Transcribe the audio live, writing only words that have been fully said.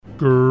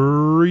Single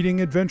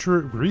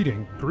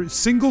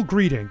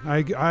greeting.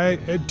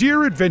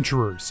 Dear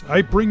adventurers,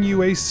 I bring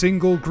you a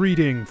single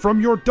greeting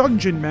from your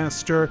dungeon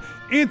master,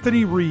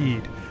 Anthony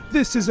Reed.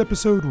 This is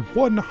episode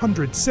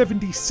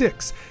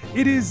 176.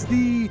 It is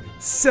the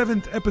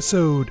 7th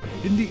episode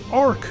in the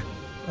arc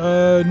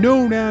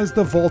known as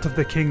the Vault of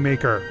the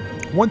Kingmaker.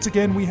 Once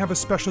again, we have a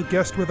special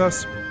guest with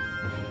us.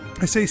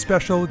 I say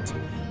special,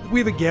 we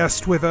have a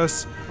guest with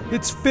us.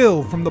 It's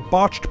Phil from the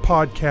Botched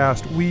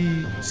Podcast.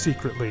 We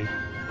secretly,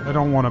 I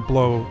don't want to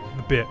blow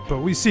the bit, but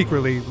we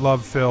secretly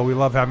love Phil. We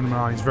love having him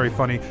on. He's very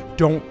funny.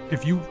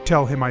 If you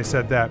tell him I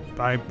said that,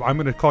 I'm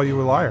going to call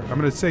you a liar. I'm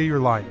going to say you're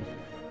lying.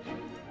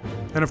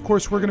 And of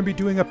course, we're going to be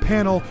doing a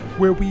panel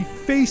where we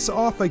face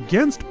off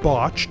against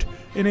Botched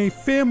in a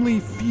Family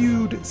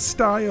Feud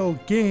style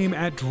game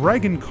at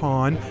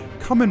DragonCon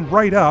coming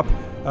right up.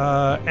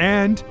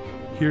 And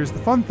here's the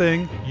fun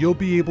thing, you'll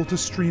be able to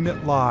stream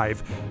it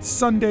live.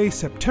 Sunday,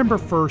 September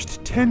 1st,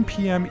 10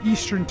 p.m.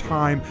 Eastern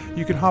Time.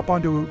 You can hop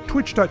onto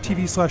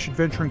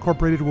twitch.tv/Adventure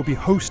Incorporated. We'll be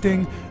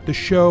hosting the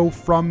show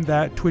from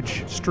that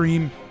Twitch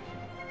stream.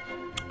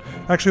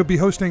 Actually, we'll be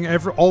hosting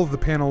all of the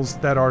panels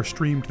that are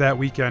streamed that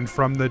weekend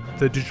from the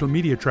digital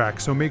media track.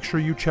 So make sure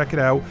you check it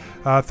out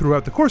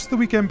throughout the course of the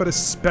weekend, but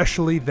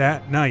especially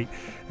that night.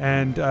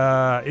 And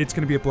it's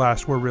going to be a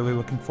blast. We're really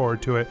looking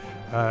forward to it.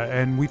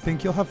 And we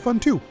think you'll have fun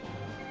too.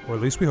 Or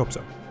at least we hope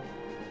so.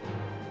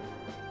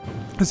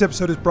 This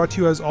episode is brought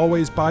to you, as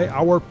always, by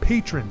our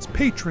patrons.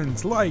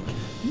 Patrons like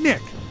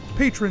Nick.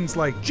 Patrons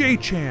like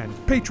J-Chan.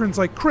 Patrons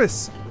like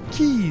Chris,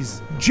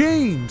 Keys,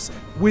 James.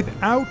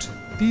 Without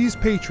these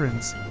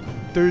patrons,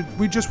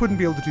 we just wouldn't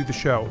be able to do the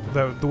show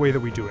the way that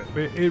we do it.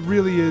 It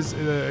really is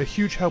a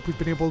huge help. We've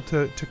been able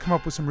to come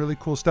up with some really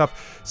cool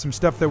stuff, some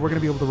stuff that we're going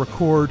to be able to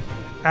record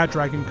at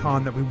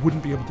DragonCon that we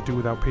wouldn't be able to do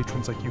without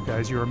patrons like you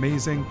guys. You're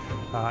amazing,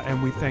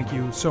 and we thank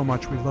you so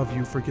much. We love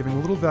you for giving a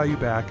little value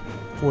back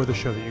for the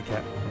show that you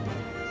get.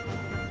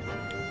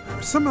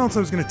 There's something else I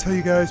was going to tell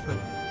you guys, but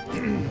I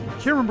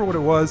can't remember what it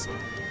was.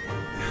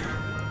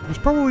 It was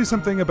probably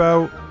something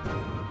about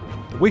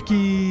the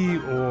wiki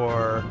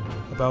or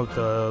about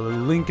the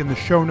link in the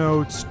show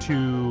notes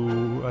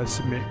to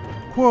submit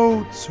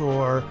quotes,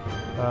 or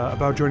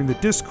about joining the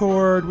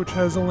Discord, which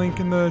has a link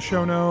in the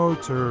show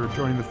notes, or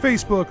joining the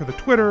Facebook or the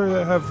Twitter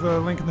that have a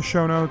link in the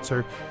show notes,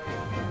 or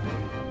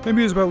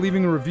maybe it was about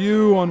leaving a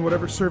review on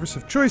whatever service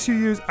of choice you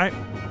use. I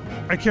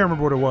can't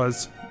remember what it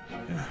was.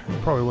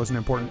 It probably wasn't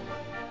important.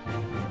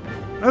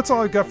 That's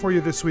all I've got for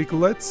you this week.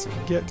 Let's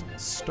get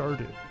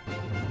started.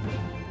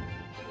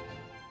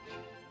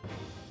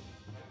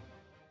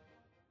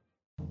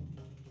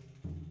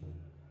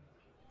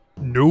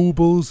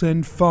 Nobles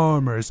and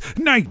farmers,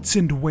 knights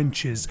and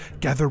wenches,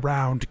 gather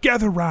round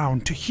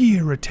to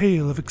hear a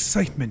tale of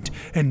excitement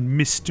and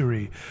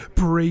mystery.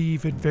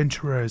 Brave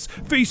adventurers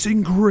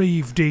facing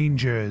grave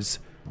dangers.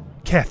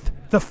 Keth,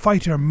 the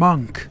fighter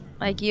monk.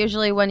 Like,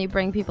 usually when you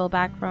bring people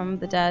back from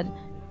the dead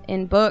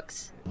in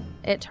books,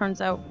 it turns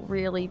out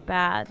really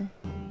bad.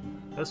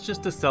 That's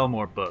just to sell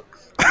more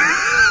books.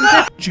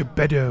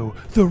 Gebedo,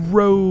 the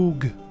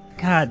rogue.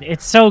 God,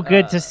 it's so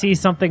good to see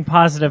something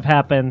positive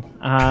happen.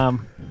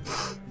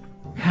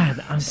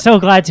 God, I'm so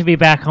glad to be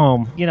back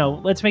home.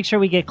 Let's make sure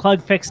we get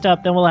Clug fixed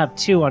up, then we'll have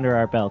 2 under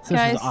our belts.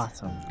 This is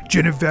awesome.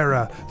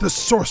 Genevera, the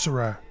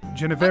sorcerer.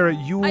 Genevera,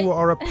 you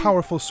are a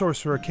powerful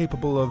sorcerer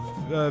capable of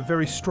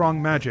very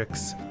strong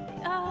magics.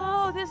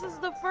 Oh, this is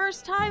the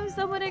first time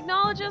someone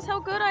acknowledges how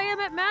good I am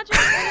at magic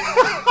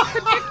and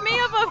convict me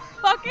of a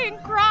fucking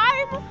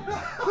crime?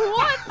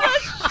 What the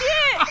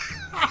shit?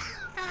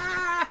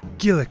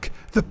 Gillick,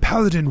 the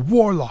paladin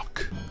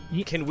warlock.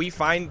 Can we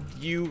find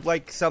you,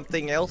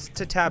 something else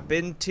to tap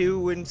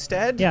into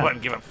instead? Yeah. What,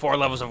 give it 4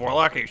 levels of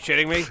Warlock? Are you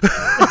shitting me?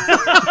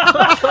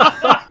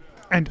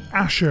 And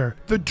Asher,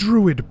 the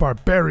druid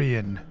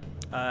barbarian.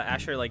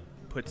 Asher,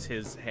 puts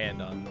his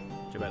hand on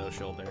Gebetto's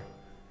shoulder.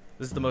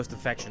 This is the most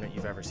affectionate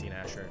you've ever seen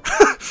Asher.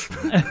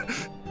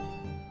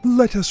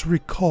 Let us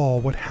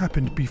recall what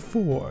happened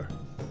before.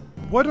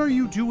 What are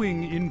you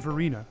doing in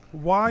Verena?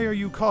 Why are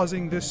you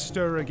causing this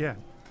stir again?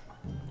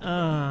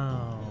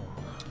 Oh.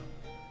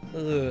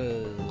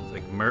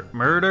 Like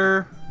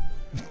murder?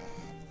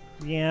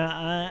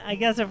 Yeah, I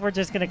guess if we're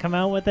just going to come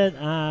out with it,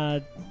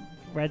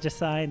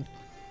 regicide.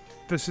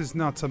 This is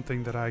not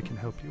something that I can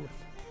help you with.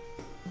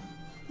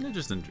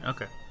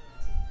 Okay.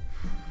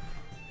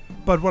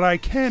 But what I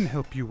can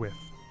help you with,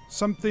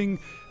 something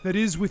that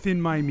is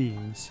within my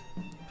means,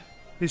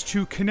 is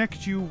to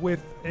connect you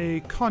with a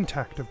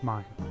contact of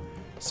mine.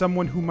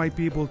 Someone who might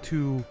be able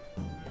to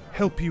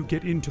help you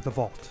get into the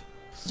vault.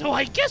 So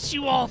I guess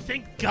you all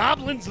think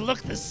goblins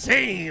look the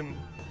same.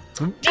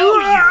 Oh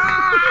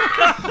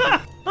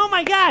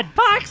my god,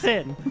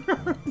 boxing!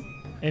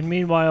 And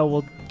meanwhile,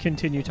 we'll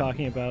continue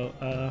talking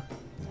about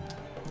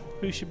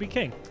who should be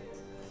king.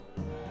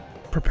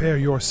 Prepare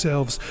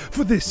yourselves,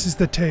 for this is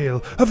the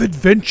tale of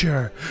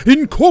Adventure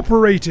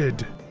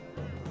Incorporated!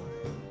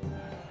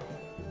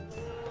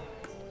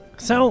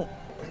 So,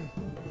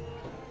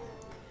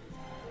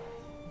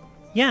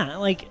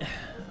 yeah,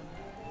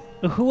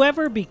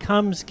 whoever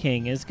becomes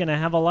king is going to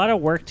have a lot of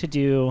work to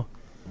do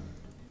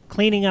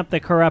cleaning up the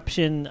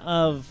corruption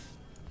of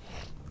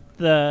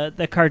the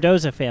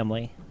Cardoza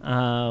family.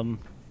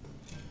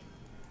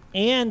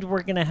 And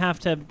we're going to have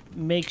to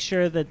make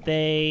sure that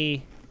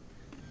they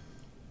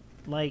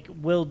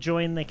will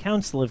join the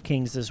Council of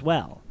Kings as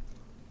well.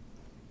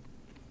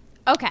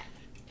 Okay.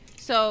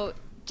 So,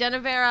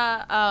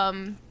 Genevera,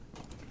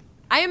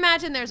 I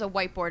imagine there's a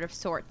whiteboard of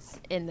sorts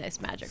in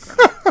this magic room.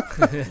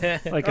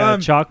 Like a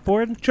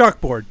chalkboard?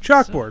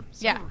 Chalkboard.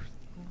 Yeah.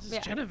 This Yeah.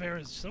 Jennifer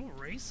is so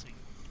racy.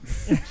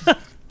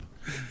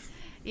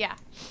 Yeah.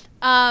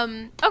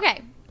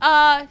 Okay.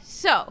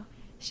 So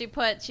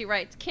she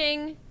writes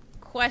king,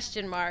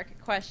 question mark,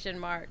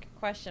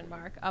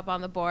 up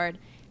on the board,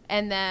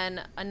 and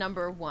then a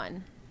number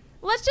 1.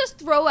 Let's just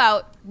throw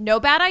out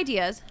no bad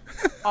ideas.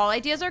 All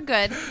ideas are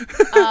good.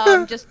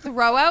 Just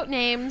throw out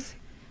names,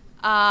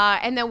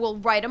 and then we'll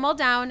write them all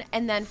down,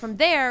 and then from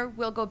there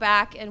we'll go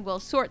back and we'll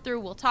sort through,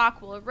 we'll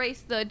talk, we'll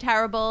erase the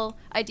terrible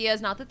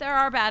ideas. Not that there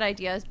are bad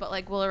ideas, but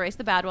we'll erase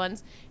the bad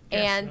ones,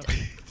 and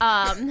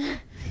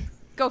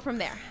go from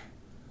there.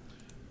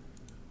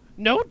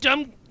 No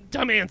dumb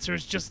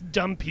answers, just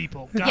dumb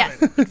people. Got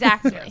Yes, it.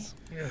 exactly.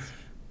 Yes.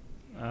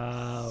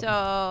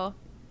 So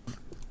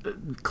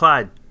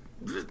Clyde.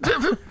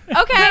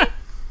 okay.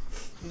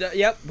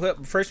 Yep,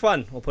 first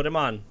one. We'll put him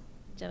on.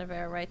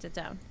 Genevera writes it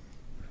down.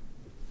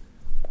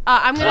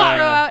 I'm gonna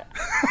throw out.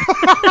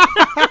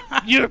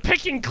 You're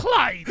picking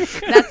Clyde.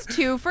 That's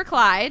 2 for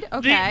Clyde.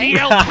 Okay. The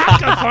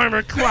alpaca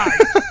farmer Clyde.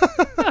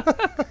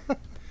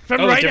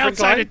 From Oh, right different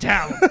outside Clyde? of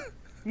town.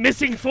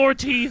 Missing 4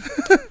 teeth.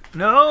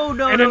 No,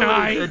 And an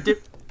eye.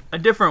 A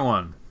different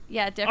one.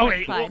 Yeah, different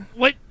Okay, Clyde.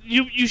 what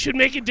you should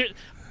make it.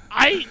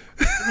 I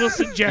will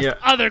suggest Yeah.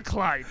 other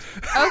Clyde.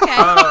 Okay.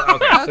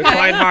 Okay. So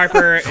Clyde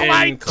Harper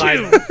and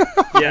Clyde 2.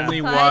 Yeah.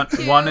 Only Clyde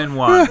two. one and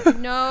one.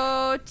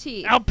 No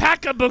teeth.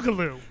 Alpaca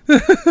Boogaloo.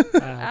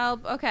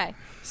 Okay.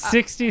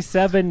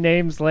 67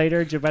 names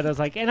later, Gebetto's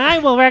like, and I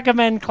will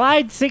recommend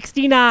Clyde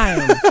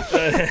 69.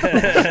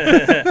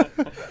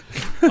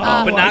 But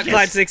not I guess-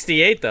 Clyde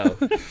 68 though.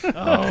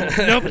 Oh,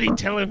 nobody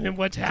telling him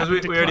what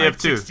happened to we already Clyde have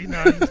 2.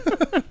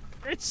 69.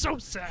 It's so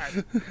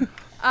sad.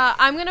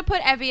 I'm gonna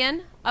put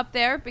Evian up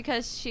there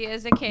because she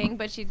is a king,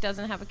 but she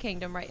doesn't have a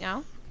kingdom right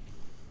now.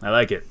 I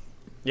like it.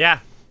 Yeah.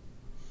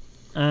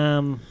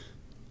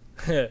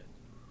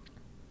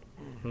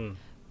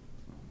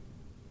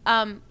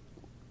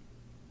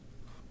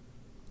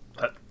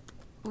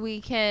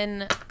 We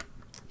can.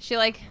 She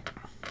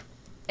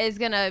is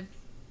gonna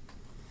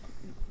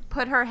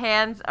put her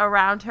hands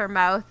around her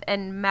mouth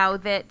and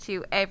mouth it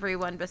to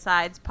everyone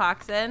besides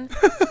Poxin.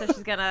 So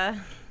she's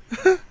gonna.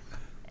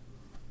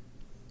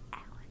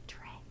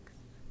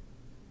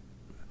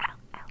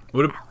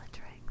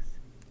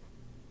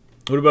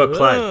 What about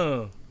Clyde?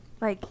 Oh.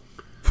 Like,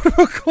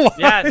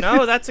 Yeah,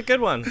 no, that's a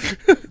good one.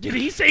 Did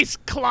he say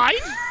Clyde?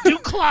 Do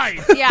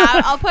Clyde.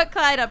 yeah, I'll put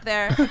Clyde up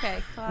there.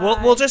 Okay.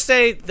 We'll just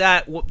say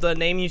that the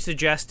name you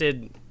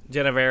suggested,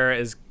 Genevera,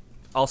 is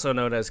also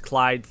known as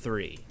Clyde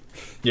 3,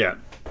 Yeah.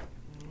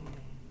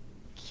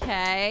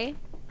 Okay.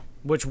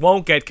 which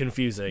won't get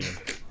confusing.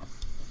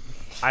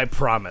 I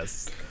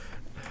promise.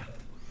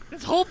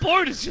 This whole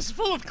board is just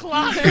full of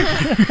Clyde.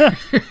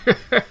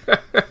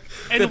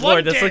 And Good one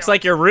lord, this Dale. looks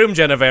like your room,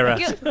 Genevera.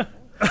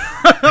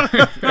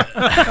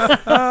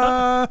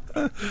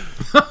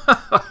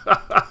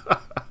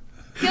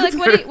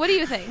 Gillick, what do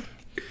you think?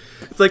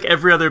 It's like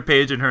every other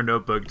page in her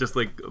notebook, just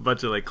like a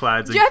bunch of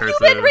Clydes and Have cursive.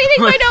 you been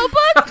reading my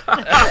notebook?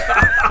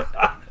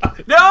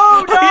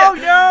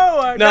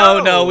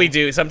 No, No, we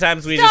do.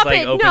 Sometimes we Stop just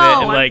it, open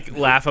no. it and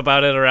laugh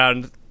about it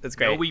around. It's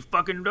great. No, we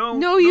fucking don't.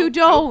 No, you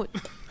don't.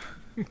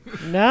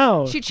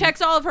 No. She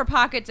checks all of her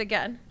pockets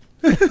again.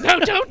 No,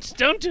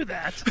 don't do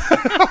that.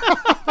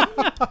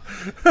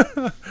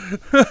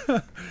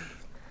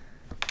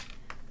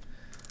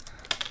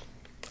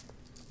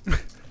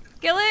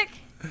 Gillick.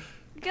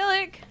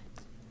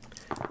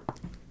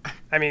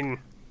 I mean,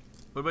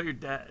 What about your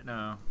dad?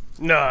 No.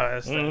 no,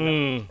 that's not.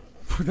 Mm,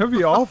 That'd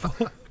be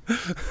awful.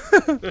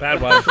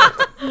 bad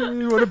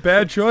one. What a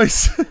bad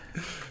choice.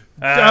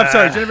 I'm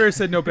sorry, Jennifer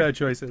said no bad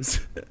choices.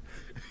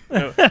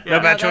 No Yeah,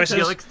 bad that's choices.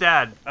 Gillick's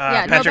dad.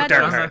 Yeah, no Patrick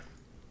bad Darkheart.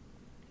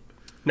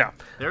 No.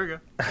 There we go.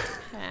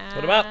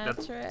 What about-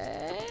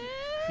 Patrick.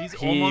 He's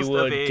He almost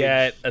would of age.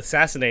 get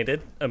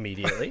assassinated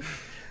immediately.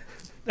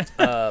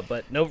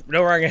 But no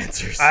wrong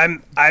answers.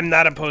 I'm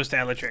not opposed to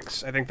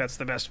Elatrix. I think that's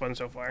the best one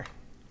so far.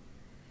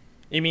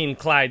 You mean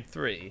Clyde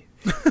 3?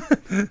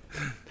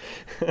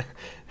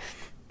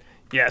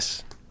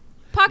 Yes.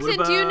 Poxin,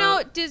 What do you know?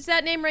 about- Does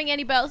that name ring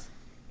any bells?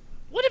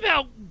 What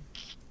about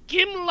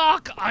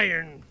Gimlock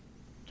Iron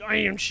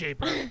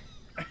Shaper?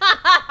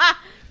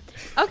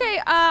 Okay,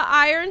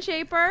 Iron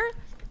Shaper.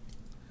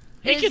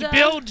 He Is, can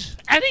build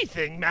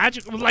anything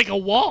magic, like a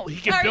wall. He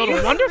can Are build you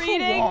a wonderful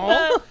reading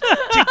wall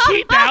to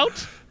keep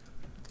out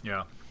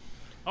Yeah.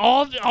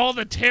 all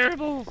the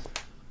terrible.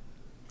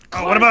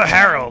 Oh, what about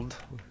Harold?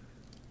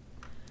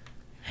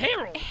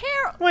 Harold.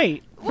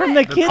 Wait, from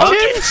the kitchen?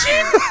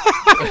 Oakenshin?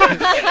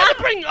 You're gonna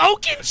bring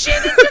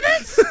Oakenshin into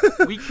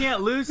this? We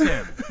can't lose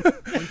him.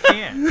 We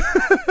can't.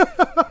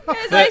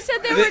 As I said,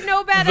 there were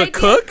no bad the ideas,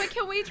 cook? but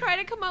can we try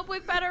to come up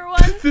with better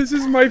ones? This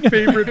is my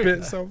favorite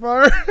bit so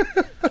far.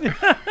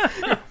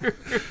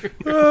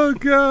 Oh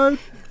god.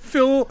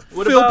 Phil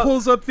about-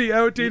 pulls up the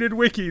outdated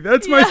wiki.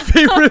 That's my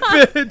favorite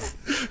bit.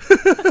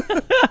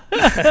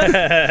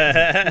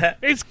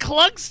 Is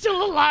Clug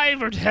still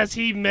alive, or has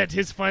he met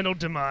his final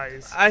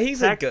demise?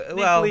 He's a good.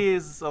 Well, Technically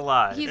is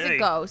alive. He's a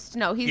ghost.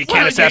 No, he's You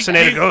can't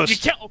assassinate a You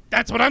ghost. can't,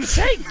 that's what I'm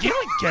saying. Gilly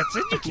gets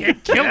it. You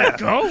can't kill a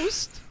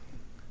ghost.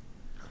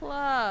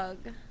 Clug.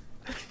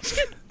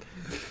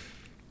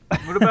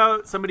 What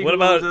about somebody What who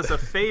about- owes us a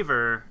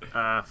favor?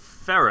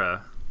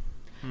 Farah.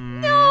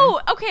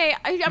 No, okay,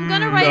 I'm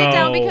gonna write it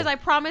down No. because I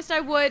promised I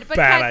would. But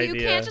Bad Kathy, you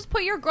idea. can't just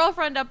put your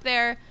girlfriend up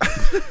there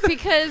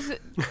because,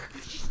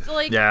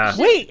 like, Yeah.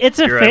 Wait, it's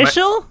You're right,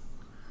 official?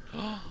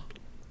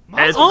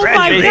 It's Oh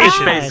my congratulations,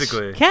 gosh.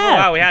 basically. Cat,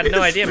 wow, we had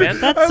no idea,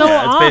 man. that's so Yeah,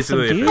 it's awesome,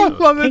 basically dude. official.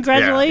 love it.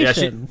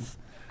 Congratulations.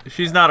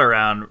 She's not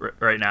around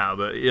right now,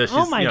 but yeah, she's.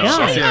 Oh my you know,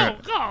 God. she's-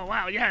 Oh,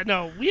 wow, yeah,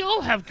 no, we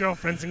all have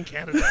girlfriends in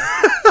Canada.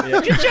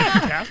 Good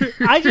job, Cap.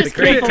 I just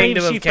great can't believe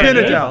kingdom she of Canada.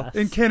 forgave Canadell. us.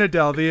 In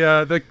Canadell,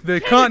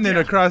 the continent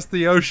across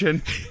the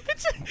ocean.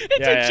 It's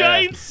Yeah, a yeah,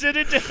 giant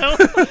citadel.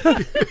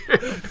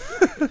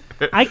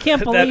 I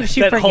can't believe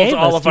she that forgave holds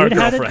all us, of our dude.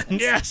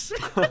 girlfriends. Yes.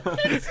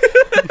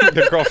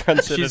 The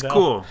girlfriend she's citadel.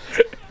 cool.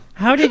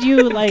 How did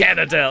you like?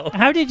 Canadell.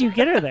 How did you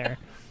get her there?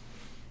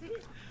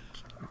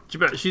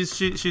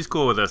 She's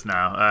cool with us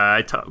now.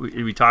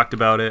 We talked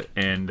about it,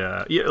 and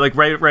yeah, like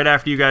right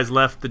after you guys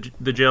left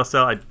the jail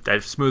cell, I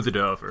smoothed it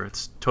over.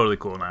 It's totally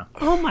cool now.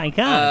 Oh my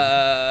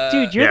god,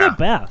 dude, you're yeah. the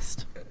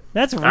best.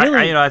 That's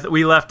really.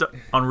 We left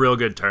on real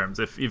good terms,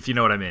 if you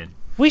know what I mean.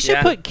 We should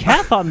Yeah. put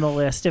Keth on the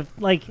list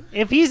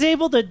if he's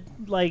able to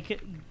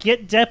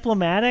get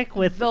diplomatic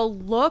with. the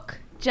look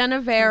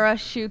Genevera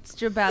shoots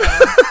Gebetto,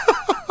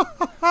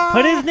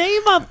 Put his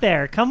name up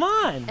there. Come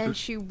on. and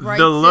she writes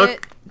The look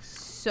it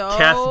so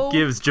Keth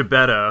gives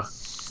Gebetto.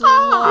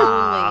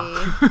 slowly.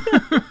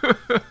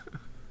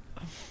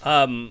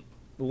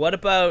 What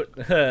about?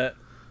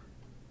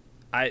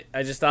 I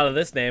just thought of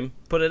this name.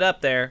 Put it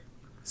up there.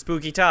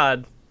 Spooky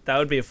Todd. That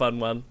would be a fun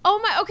one. Oh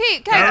my, okay,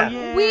 guys,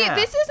 Oh, we yeah.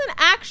 this is an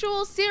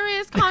actual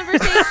serious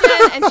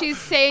conversation, and she's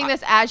saying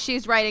this as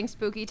she's writing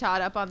Spooky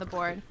Todd up on the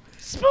board.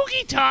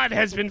 Spooky Todd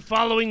has been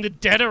following the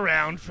dead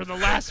around for the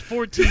last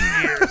 14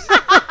 years.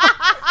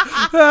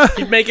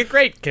 He'd make a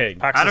great king.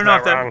 Pax I is don't know not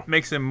if that wrong.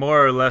 makes him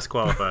more or less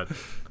qualified.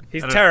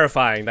 He's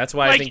terrifying. That's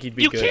why I Like, think he'd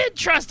be you good. can't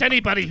trust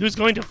anybody who's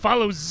going to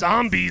follow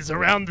zombies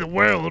around the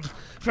world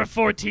for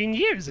 14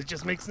 years. It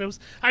just makes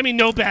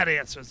no bad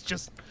answers.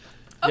 Just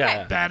Okay,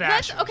 Yeah. Bad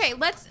let's Ashers. okay,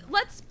 let's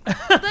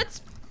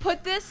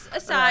put this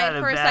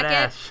aside for a bad second,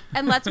 ash.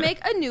 and let's make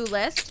a new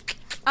list.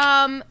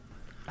 Of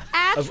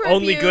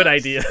only good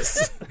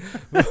Attributes-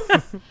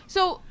 ideas.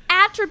 So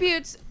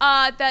attributes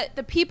that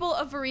the people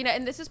of Verena,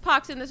 and this is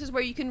Poxon, this is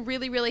where you can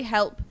really, really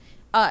help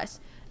us.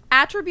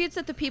 Attributes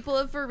that the people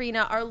of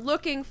Verena are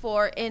looking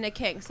for in a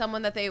king.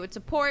 Someone that they would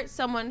support,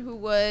 someone who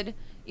would,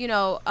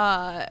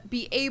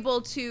 be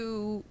able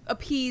to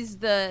appease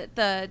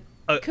the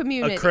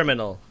community. A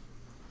criminal.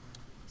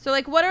 So,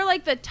 like, what are,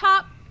 like, the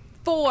top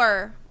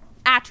 4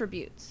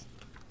 attributes?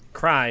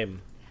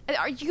 Crime.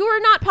 You are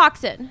not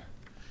Poxon.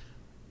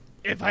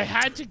 if I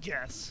had to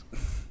guess,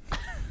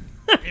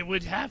 it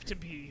would have to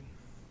be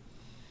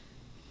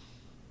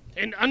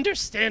an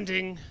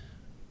understanding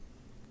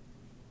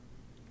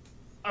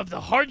of the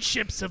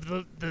hardships of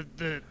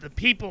the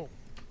people.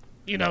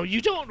 You know,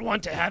 you don't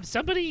want to have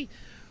somebody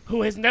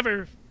who has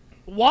never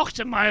walked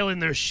a mile in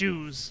their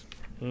shoes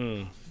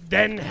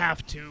then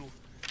have to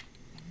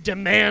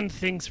demand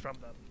things from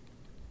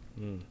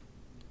them.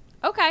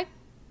 Okay.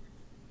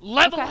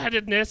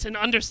 Level-headedness and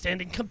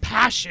understanding.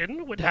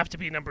 Compassion would have to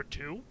be number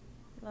 2.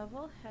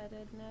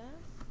 Level-headedness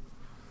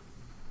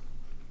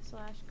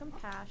 /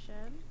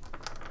 compassion.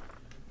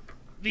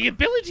 The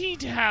ability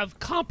to have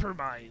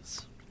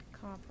compromise.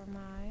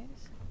 Compromise.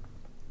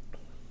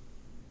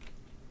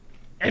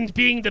 And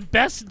being the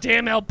best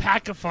damn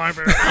alpaca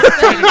farmer.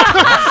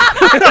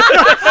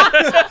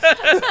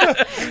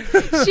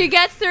 She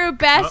gets through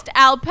best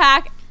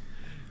alpaca,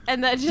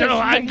 and then just So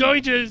I'm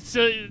going to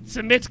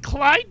submit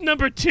Clyde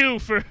number 2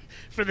 for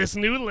this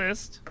new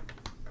list.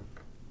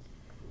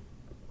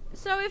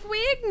 So if we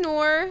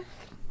ignore number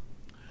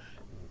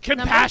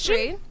Compassion.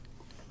 3,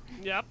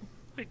 Yep.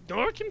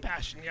 Ignore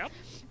compassion. Yep.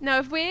 no,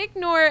 if we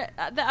ignore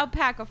the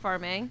alpaca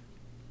farming,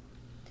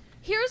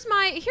 here's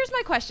my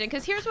question,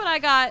 because here's what I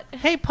got.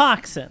 Hey,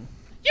 Poxon.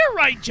 You're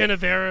right,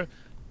 Genevera.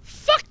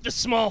 Fuck the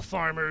small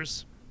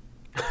farmers.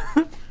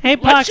 Hey,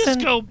 Let's just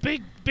Poxon. go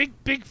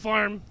big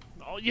farm.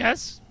 Oh,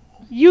 yes.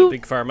 You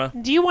Big Pharma.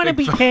 do you want to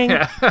be king?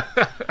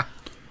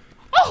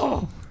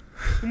 Oh,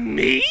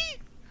 me?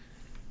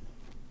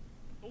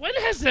 When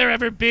has there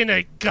ever been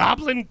a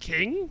goblin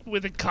king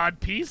with a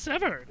codpiece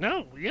ever?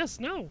 No. Yes,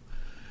 no.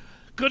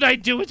 Could I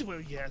do it?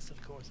 Well, yes,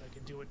 of course I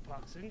can do it,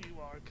 Poxon. You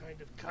are kind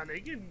of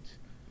cunning and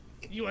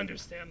you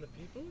understand the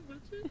people, but,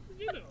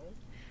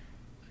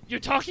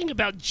 you're talking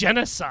about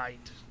genocide.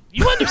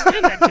 You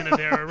understand that,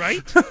 Genevera,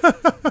 right?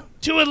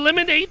 To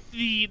eliminate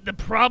the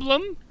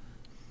problem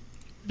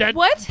that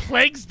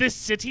plagues this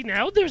city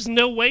now, there's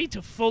no way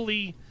to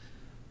fully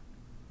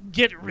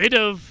get rid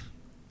of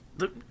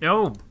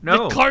No.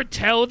 the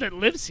cartel that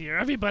lives here.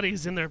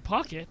 Everybody's in their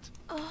pocket.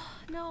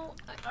 No.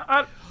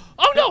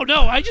 Oh,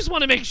 no. I just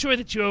want to make sure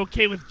that you're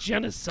okay with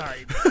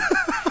genocide.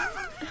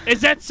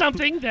 Is that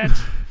something that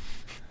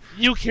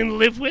you can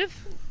live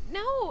with?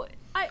 No.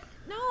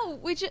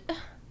 We just...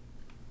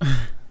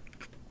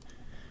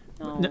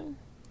 No.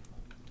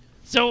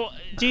 So,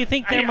 Do you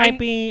think there might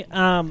be,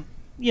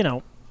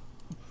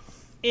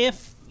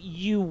 if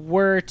you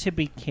were to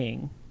be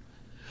king,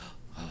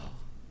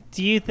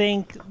 do you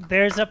think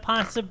there's a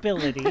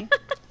possibility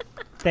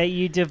that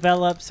you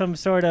develop some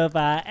sort of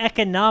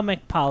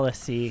economic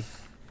policy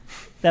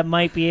that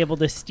might be able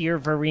to steer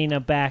Verena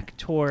back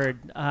toward,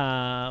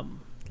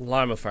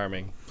 Llama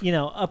farming.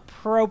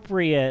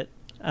 Appropriate,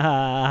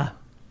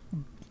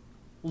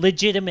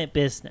 legitimate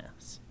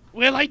business?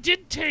 Well, I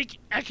did take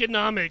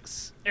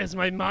economics as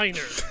my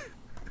minor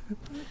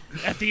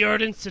at the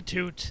Art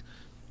Institute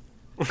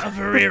of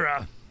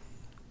Verera.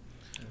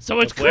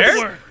 So it could where?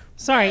 work.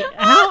 Sorry,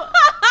 how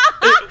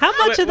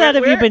much of that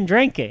have you been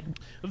drinking?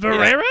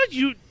 Verera?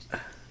 You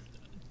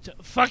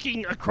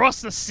fucking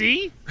across the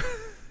sea?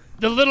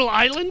 The little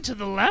island to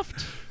the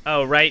left?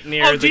 Oh, right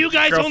near Do the you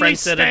guys only girlfriend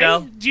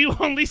citadel. stay? Do you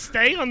only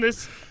stay on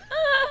this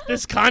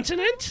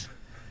continent?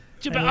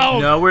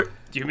 No,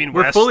 Do you mean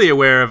we're west? fully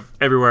aware of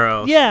everywhere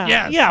else. Yeah,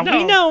 Yes, yeah, no.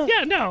 we know.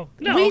 Yeah, no.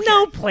 We okay.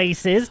 know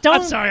places.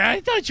 I'm sorry,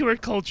 I thought you were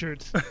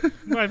cultured.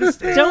 My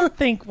mistake. Don't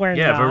think we're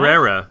Yeah, not.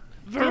 Verera.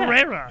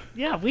 Verera.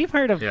 Yeah, we've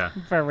heard of Yeah.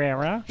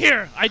 Verera.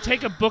 Here, I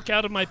take a book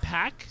out of my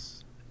pack.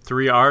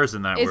 3 R's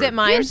in that Is word. it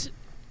mine?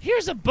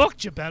 Here's a book,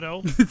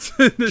 Gebetto.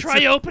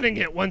 Try opening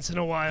it once in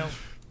a while.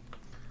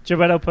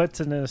 Gebetto puts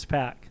it in his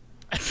pack.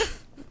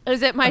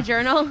 Is it my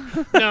journal?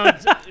 No,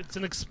 it's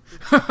an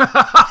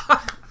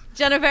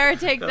Genevera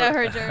takes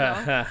her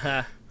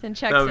journal and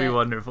checks That would be it.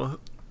 wonderful.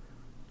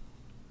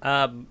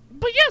 But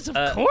yes,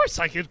 of course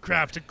I could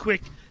craft a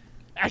quick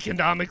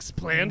economics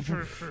plan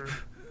for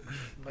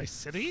my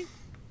city.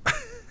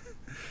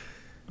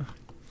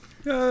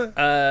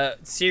 More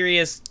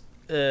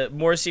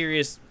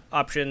serious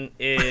option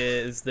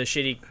is the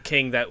shitty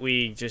king that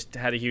we just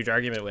had a huge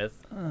argument with.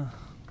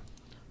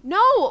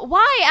 No,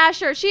 why,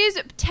 Asher? She's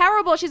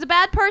terrible. She's a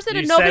bad person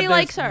and You nobody said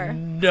likes there's her.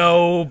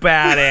 No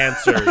bad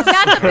answers.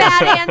 That's a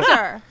bad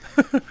answer.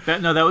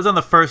 That was on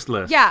the first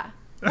list. Yeah.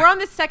 We're on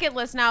the second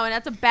list now, and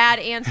that's a bad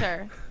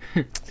answer.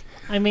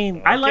 I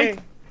mean, I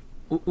like.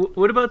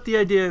 What about the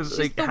idea of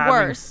She's the having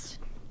worst.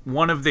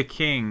 one of the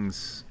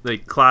kings,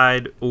 like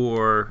Clyde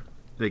or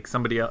like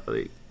somebody else,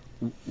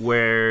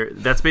 where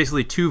that's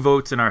basically 2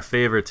 votes in our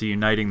favor to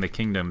uniting the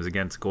kingdoms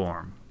against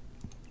Gorm.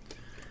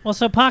 well,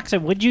 so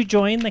Poxon, would you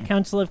join the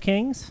Council of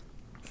Kings?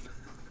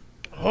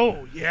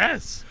 Oh,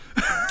 yes.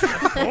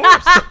 Of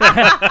course.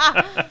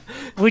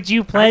 Would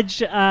you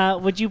pledge?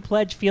 Would you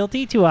pledge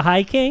fealty to a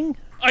High King?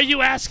 Are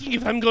you asking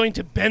if I'm going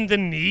to bend the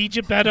knee,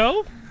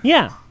 Gebetto?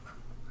 Yeah.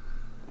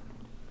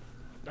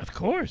 Of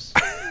course.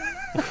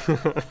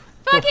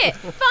 Fuck it.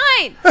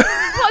 Fine.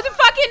 Well, the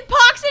fucking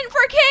Poxon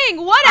for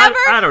king. Whatever.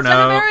 I don't know.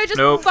 Genevera just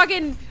Nope.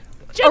 fucking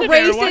Genevera,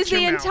 erases watch the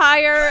your mouth.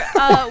 entire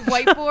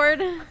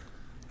whiteboard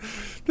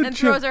and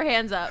throws her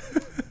hands up.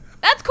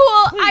 That's cool.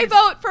 I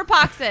vote for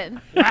Poxon.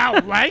 Wow,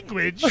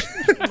 language,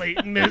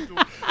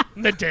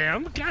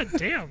 madame. God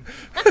damn.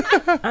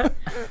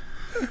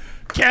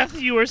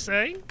 Kathy, you were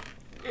saying?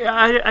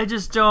 Yeah, I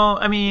just don't.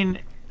 I mean,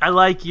 I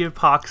like you,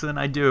 Poxon.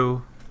 I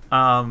do.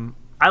 I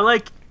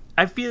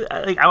feel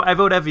like I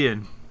vote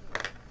Evian.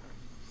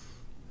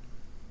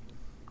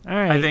 All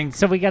right. I think-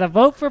 so. We got a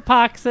vote for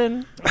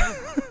Poxon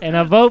and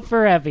a vote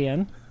for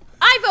Evian.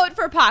 I vote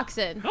for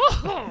Poxon.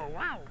 Oh,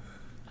 wow.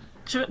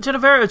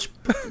 Genevera,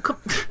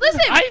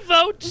 Listen, I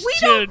vote we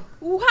to... don't.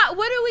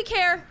 What do we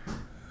care?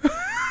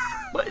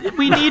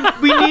 we need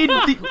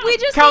the We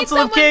just Council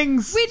need of someone,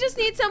 Kings. We just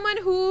need someone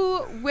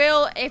who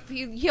will, if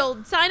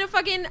he'll sign a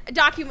fucking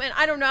document,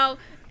 I don't know,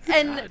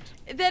 and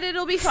that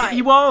it'll be fine.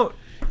 He won't.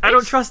 I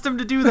don't trust him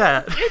to do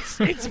that.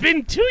 It's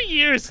been 2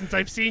 years since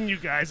I've seen you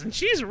guys, and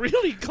she's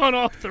really gone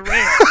off the rails.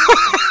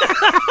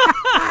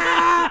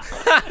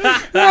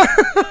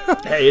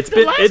 Hey, it's The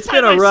been last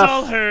time a I rough.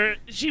 saw her,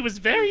 she was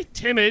very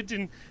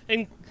timid,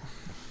 and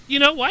you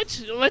know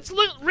what? Let's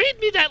read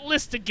me that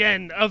list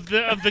again of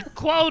the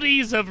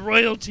qualities of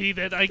royalty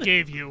that I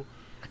gave you.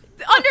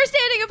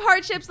 Understanding of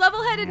hardships,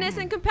 level-headedness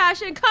and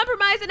compassion,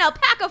 compromise, and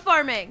alpaca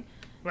farming.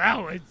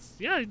 Wow,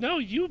 no,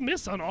 you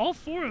miss on all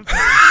 4 of them.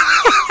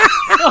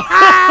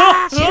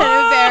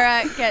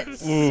 Genevera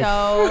gets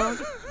so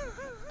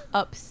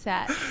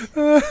upset.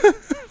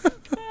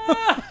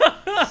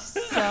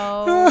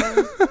 So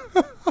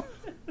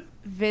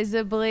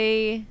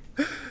visibly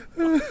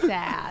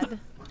sad.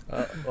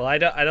 Well, I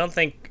don't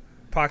think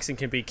Poxon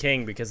can be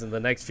king because in the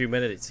next few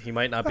minutes he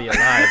might not be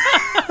alive.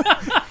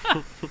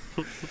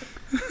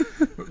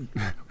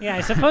 Yeah,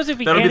 I suppose if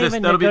he That'll be can't the-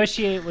 even that'll be-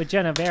 negotiate with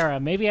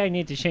Genevera, maybe I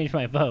need to change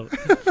my vote.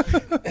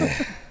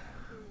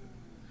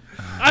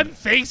 I'm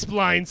face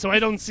blind, so I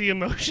don't see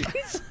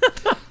emotions.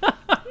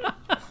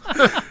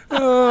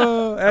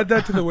 Oh, add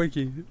that to the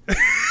wiki.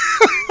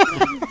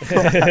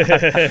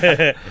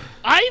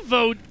 I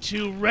vote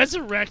to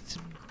resurrect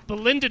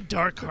Belinda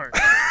Darkheart.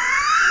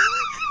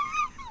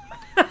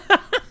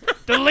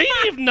 The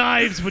Lady of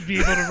Knives would be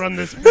able to run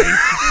this place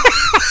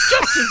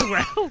just as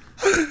well.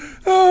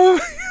 Oh.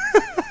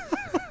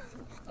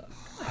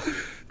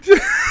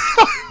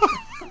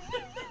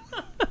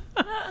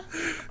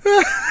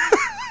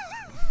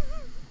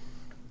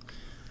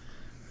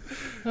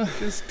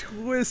 Just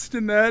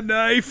twisting that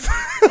knife.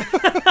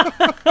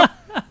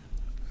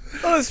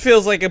 Well, this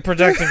feels like a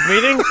productive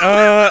meeting.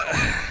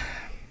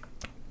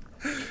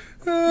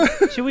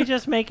 Should we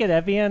just make it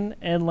Evian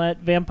and let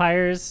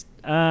vampires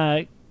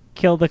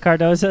kill the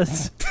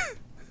Cardozas?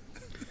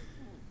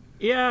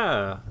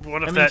 Yeah.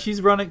 What if I mean, that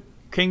she's running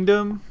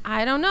kingdom.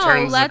 I don't know.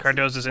 turns the Let's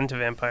Cardozas into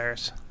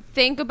vampires?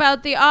 think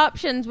about the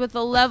options with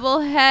a level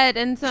head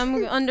and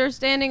some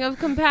understanding of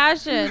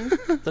compassion.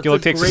 That's Gil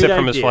takes a great sip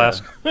from his idea.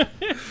 flask.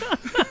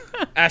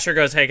 Asher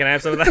goes, "Hey, can I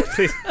have some of that,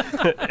 please?"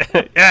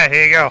 Yeah,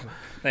 here you go.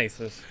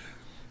 Thanks.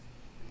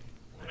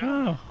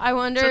 Oh. I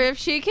wonder if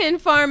she can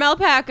farm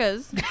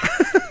alpacas.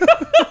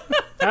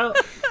 How-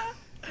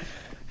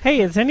 Hey,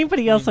 is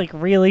anybody else like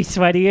really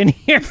sweaty in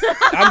here?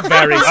 I'm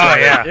very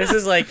sweaty. yeah. This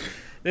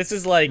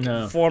is like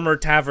No. former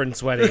tavern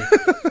sweaty.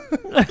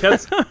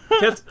 Ket's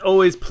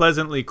always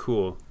pleasantly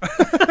cool.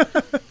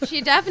 She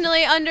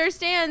definitely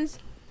understands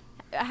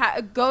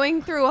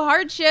going through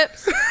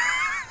hardships.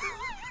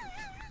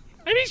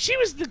 I mean, she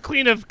was the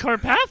queen of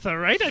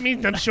Carpatha, right? I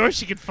mean, I'm sure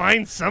she could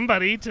find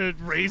somebody to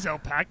raise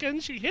alpaca,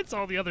 and she hits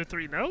all the other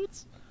 3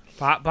 notes.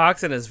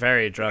 Poxon is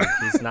very drunk.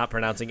 He's not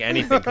pronouncing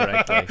anything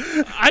correctly.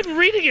 I'm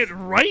reading it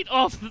right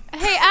off the...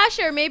 Hey,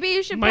 Asher, maybe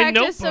you should My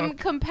practice some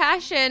notebook.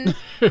 compassion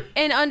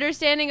and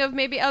understanding of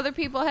maybe other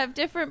people have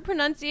different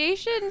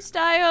pronunciation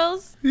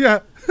styles. Yeah.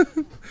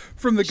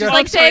 From the She's guy.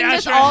 like sorry, saying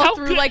this Asher, all how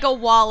through could- like a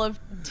wall of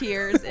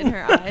tears in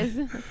her eyes.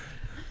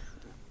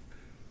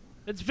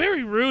 It's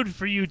very rude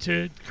for you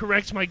to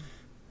correct my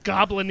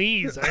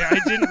goblinese. I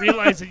didn't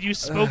realize that you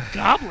spoke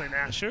goblin,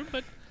 Asher,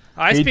 but...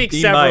 I He- speak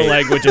he several might.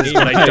 languages,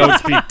 but I don't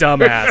speak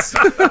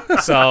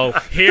dumbass. So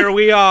here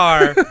we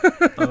are.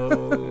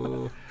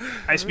 Oh.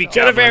 I speak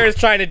Jennifer goblin. is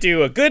trying to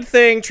do a good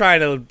thing, trying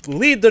to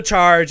lead the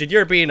charge, and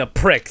you're being a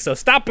prick. So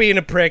stop being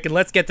a prick and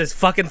let's get this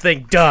fucking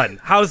thing done.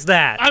 How's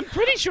that? I'm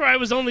pretty sure I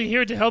was only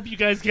here to help you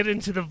guys get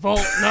into the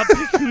vault, not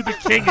pick who the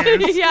king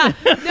is. Yeah,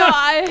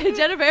 no,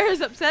 Jennifer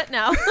is upset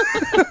now.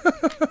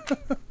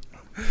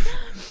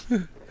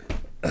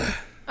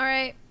 All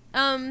right.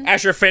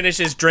 Asher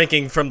finishes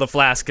drinking from the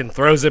flask and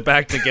throws it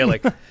back to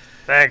Gillick.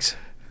 Thanks.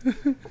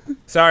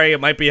 Sorry, it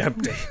might be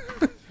empty.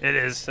 It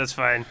is. That's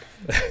fine.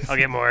 I'll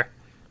get more.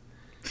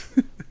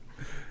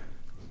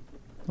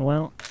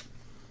 Well,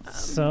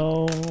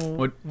 so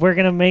What- we're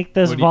gonna make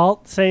this what do you-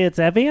 vault say it's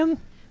Evian?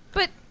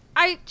 But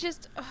I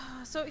just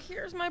so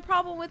here's my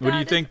problem with What do that.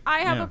 you is think? I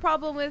have Yeah. a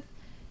problem with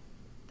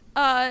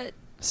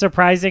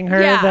Surprising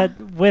her Yeah. that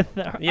with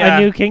Yeah.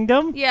 a new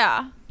kingdom?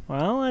 yeah.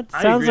 Well, it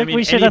I sounds agree. I like mean,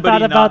 we should have thought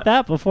anybody about not-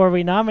 that before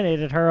we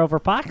nominated her over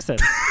Poxon.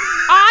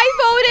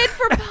 I voted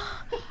for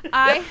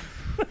I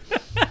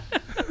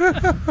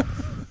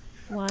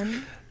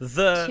 1,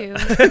 The 2,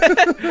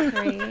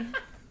 3,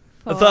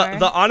 4,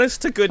 the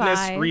honest to goodness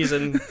 5,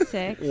 reason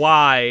 6,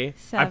 why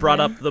I brought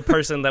 7, up the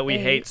person that we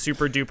 8, hate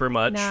super duper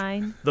much,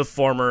 9, the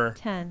former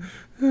 10.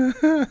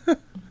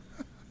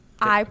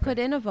 I put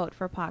in a vote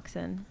for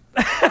Poxon.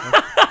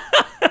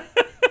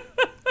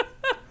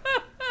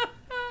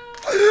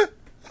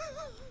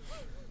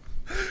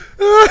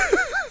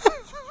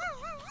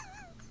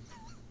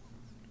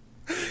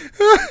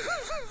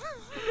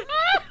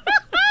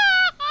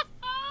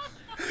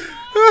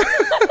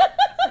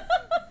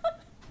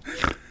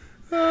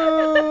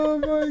 Oh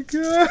my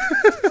god.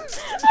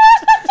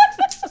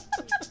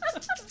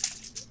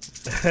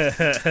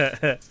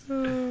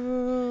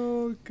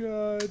 Oh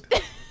god.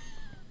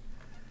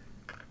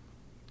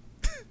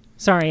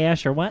 Sorry,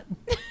 Asher, what?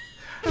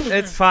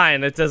 It's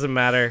fine. It doesn't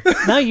matter.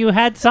 No, you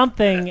had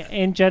something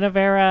and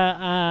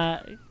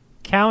Genevera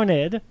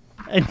counted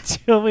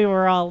until we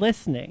were all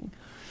listening.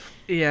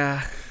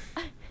 Yeah.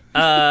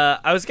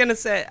 I was gonna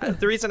say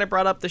the reason I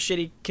brought up the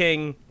shitty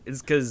king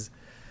is because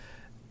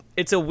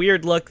it's a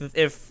weird look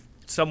if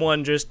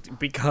someone just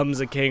becomes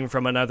a king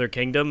from another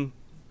kingdom,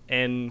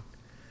 and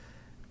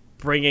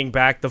bringing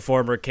back the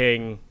former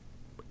king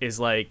is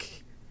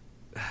like,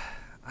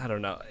 I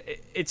don't know.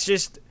 It's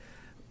just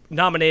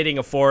nominating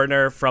a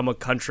foreigner from a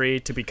country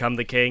to become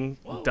the king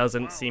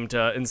doesn't seem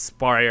to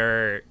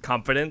inspire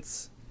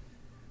confidence,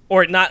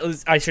 or not.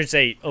 I should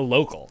say a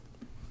local.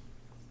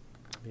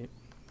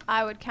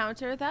 I would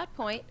counter that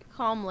point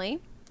calmly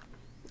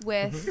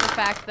with the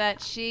fact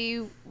that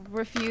she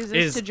refuses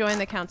Is- to join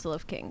the Council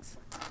of Kings.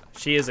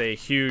 She is a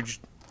huge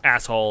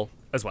asshole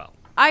as well.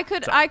 I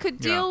could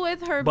deal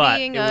with her But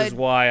being it was a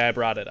why I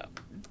brought it up.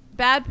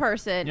 bad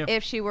person Yeah.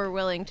 if she were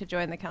willing to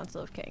join the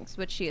Council of Kings,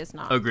 which she is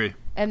not. Agree.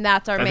 And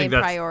that's our I main think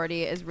that's-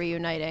 priority, is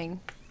reuniting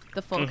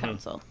the full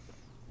council.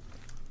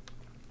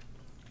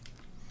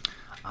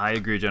 I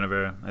agree,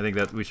 Jennifer. I think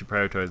that we should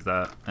prioritize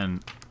that.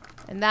 And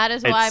And that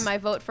is why It's- my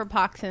vote for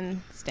Poxon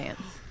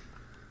stands.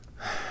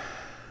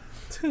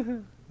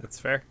 That's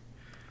fair.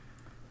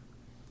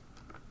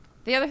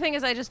 The other thing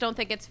is, I just don't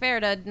think it's fair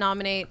to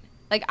nominate.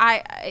 Like,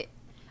 I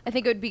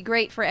think it would be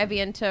great for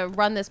Evian to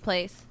run this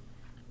place,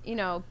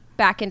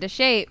 back into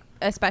shape,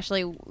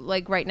 especially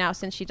like right now,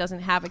 since she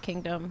doesn't have a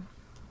kingdom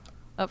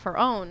of her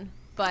own.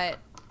 But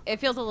it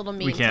feels a little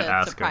mean can't to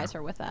ask surprise her.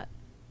 her with that.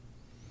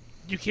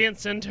 You can't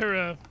send her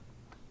a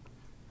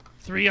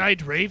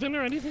three-eyed raven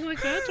or anything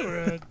like that, or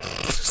a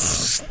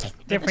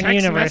Different text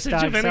universe, message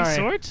dog. of any Sorry.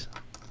 sort.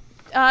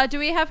 Do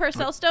we have her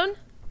cellstone?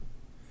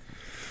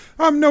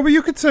 No, but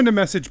you could send a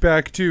message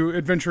back to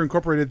Adventure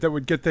Incorporated that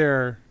would get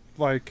there,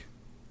 like,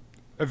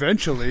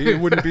 eventually. It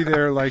wouldn't be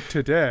there, like,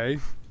 today.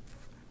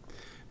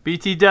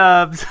 BT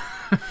Dubs.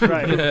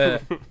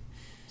 Right.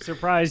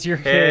 Surprise your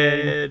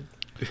kid.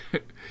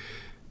 Head.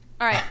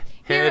 All right.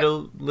 Head Here, a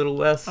little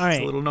west, All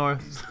right. a little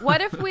north.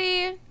 what if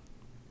we?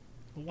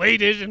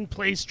 Waited and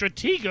play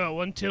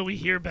Stratego until we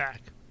hear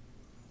back.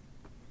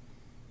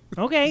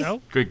 Okay.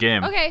 No? Good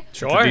game. Okay.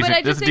 Sure. But Decent-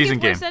 I this just is a think if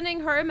decent we're game. sending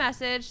her a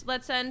message,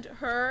 let's send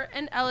her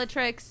and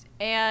Elatrix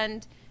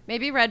and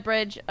maybe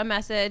Redbridge a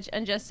message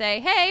and just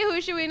say, hey,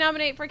 who should we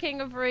nominate for King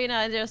of Arena?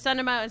 And just send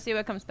them out and see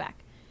what comes back.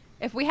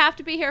 If we have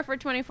to be here for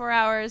 24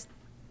 hours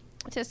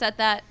to set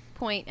that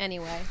point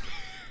anyway.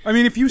 I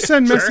mean, if you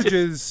send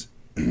messages,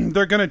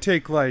 they're going to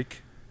take,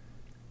 like,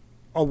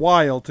 a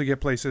while to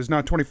get places,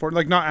 not 24,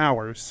 like, not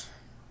hours.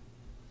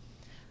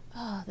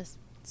 Oh, this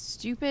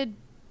stupid.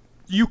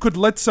 You could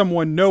let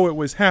someone know it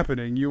was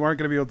happening. You aren't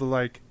going to be able to,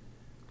 like,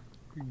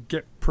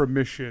 get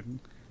permission.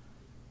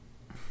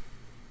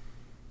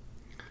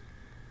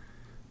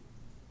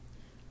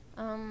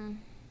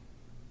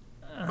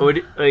 What,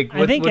 like, I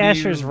what, think what do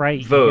Asher's you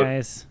right, vote? you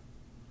guys.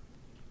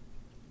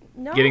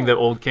 No. Getting the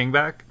old king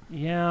back?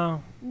 Yeah.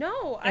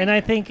 No. And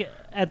I think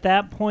at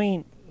that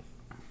point,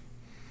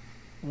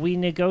 we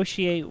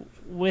negotiate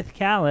with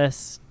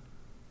Callus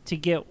to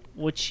get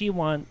what she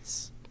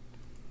wants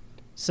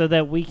so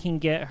that we can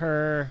get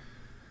her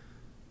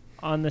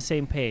on the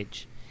same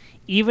page.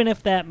 Even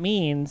if that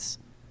means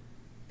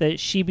that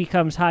she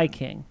becomes High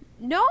King.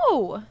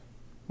 No.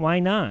 Why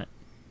not?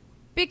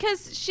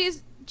 Because she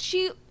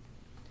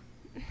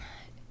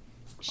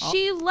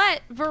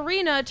let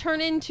Verena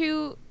turn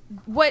into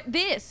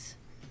this.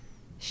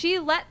 She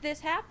let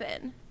this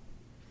happen.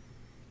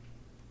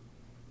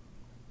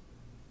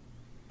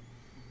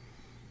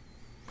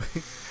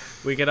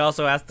 We could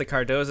also ask the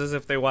Cardozas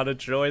if they want to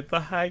join the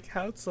High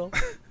Council.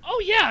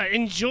 Oh yeah,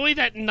 enjoy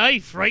that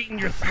knife right in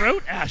your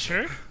throat,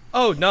 Asher.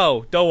 Oh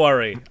no, don't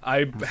worry. I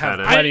have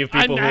Excited. plenty of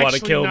people I'm who want to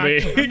actually kill not,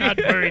 me. I'm not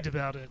worried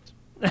about it.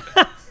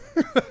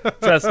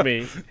 Trust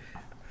me.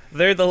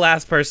 They're the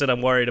last person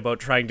I'm worried about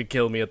trying to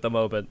kill me at the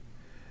moment.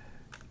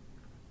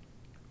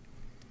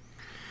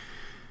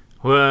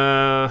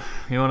 Well,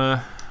 you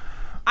wanna?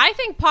 I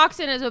think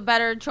Poxon is a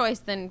better choice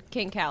than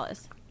King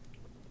Callus.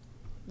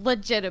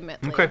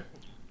 Legitimately. Okay.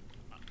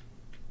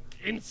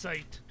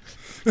 Insight.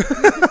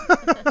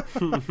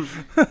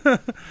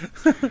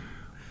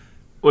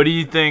 What do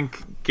you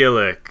think,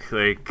 Gillick?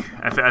 Like,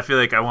 I feel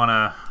like I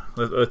wanna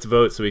let's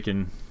vote so we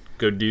can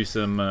go do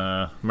some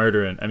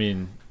murdering. I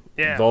mean,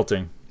 Yeah.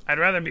 vaulting. I'd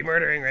rather be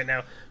murdering right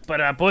now,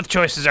 but both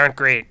choices aren't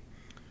great.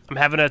 I'm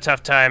having a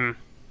tough time.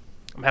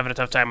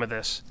 With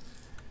this.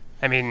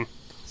 I mean,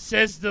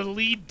 Says the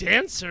lead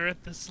dancer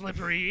at the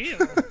Slippery Eel.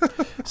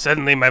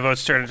 suddenly my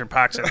vote's turned into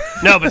Poxon.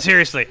 No, but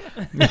seriously,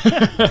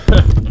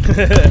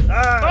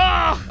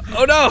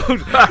 Oh no!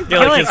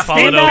 Gillick has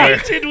fallen stand up. over.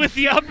 Painted with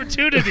the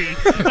opportunity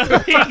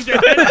of being the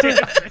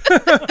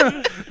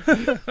head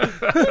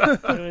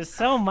dancer. It was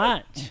so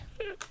much.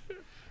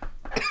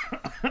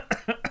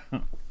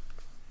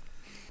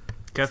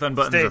 Guess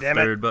unbuttons Stay, the damn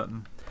it. third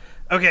button.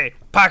 okay,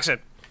 Poxon.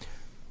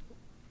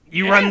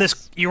 You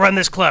Yes. run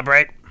this club,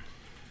 right?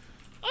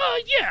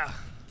 Yeah.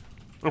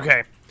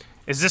 Okay.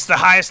 Is this the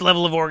highest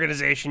level of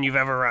organization you've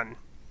ever run?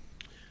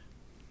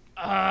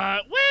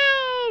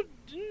 Well,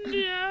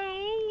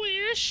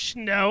 no-ish,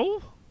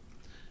 no.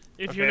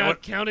 If you're Okay, not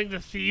what- counting the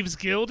Thieves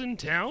Guild in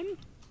town.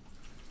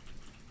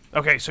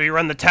 Okay, so you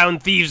run the Town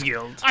Thieves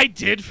Guild. I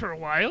did for a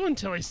while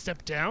until I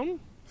stepped down.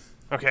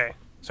 Okay,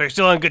 so you're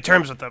still on good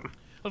terms with them.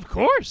 Of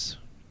course.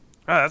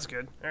 Oh, that's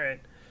good. All right.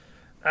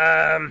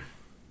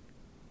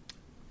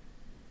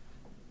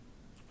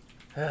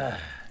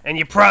 And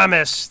you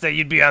promised that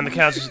you'd be on the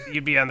council.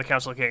 You'd be on the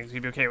Council of Kings.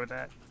 You'd be okay with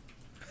that.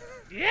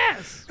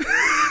 Yes.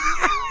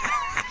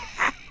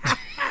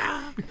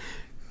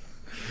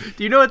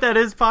 Do you know what that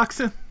is,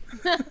 Poxon?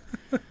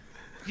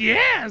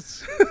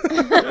 Yes.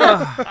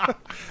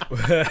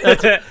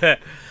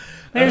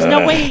 There's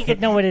no way you could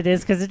know what it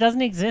is because it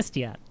doesn't exist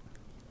yet.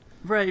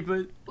 Right,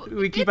 but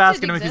we it keep did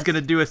asking him if he's exist.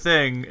 gonna do a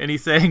thing, and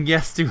he's saying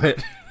yes to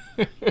it.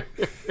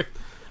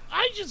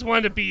 I just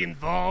want to be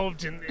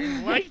involved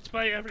and liked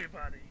by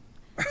everybody.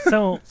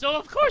 So So,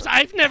 of course,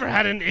 I've never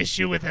had an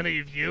issue with any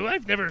of you.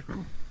 I've never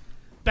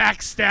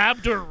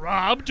backstabbed or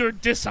robbed or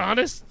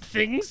dishonest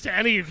things to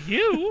any of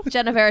you.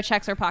 Genevera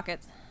checks her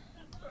pockets.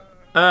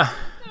 No,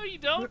 you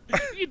don't.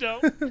 You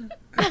don't.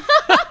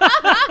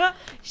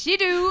 She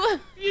do.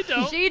 You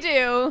don't. She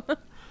do.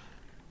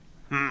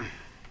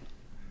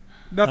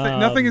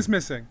 Nothing is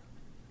missing.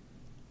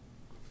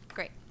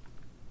 Great.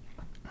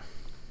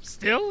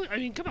 Still? I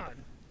mean, come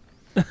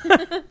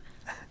on.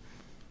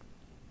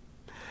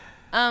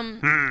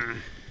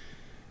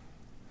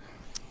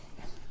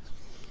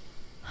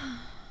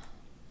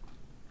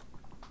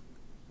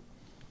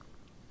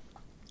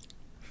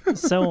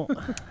 so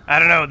I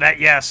don't know. That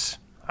yes,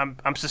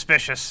 I'm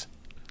suspicious.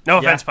 No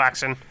offense,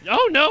 Poxon.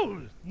 Oh,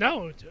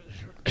 no.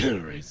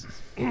 Racist.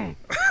 No,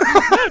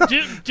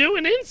 do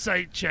an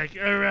insight check.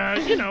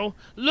 Or,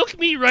 look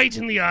me right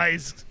in the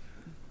eyes,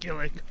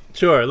 Gillick.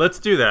 Sure, let's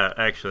do that,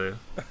 actually.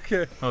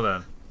 Okay. Hold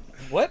on.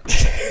 What?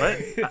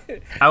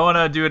 What? I want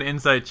to do an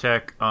insight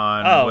check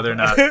on whether or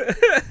not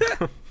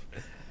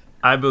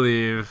I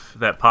believe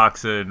that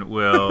Poxon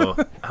will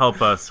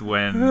help us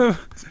when...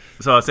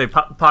 So I'll say,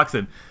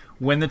 Poxon,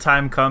 when the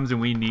time comes and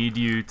we need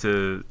you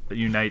to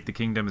unite the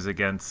kingdoms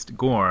against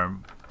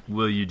Gorm,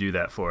 will you do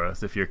that for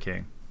us if you're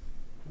king?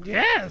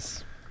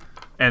 Yes.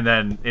 And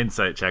then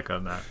insight check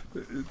on that.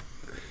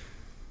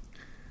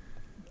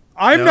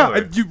 I'm No not.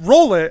 worries. You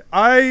roll it.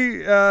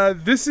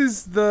 This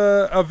is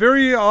a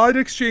very odd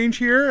exchange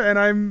here, and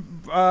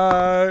I'm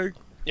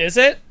Is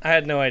it? I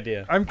had no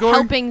idea. I'm going.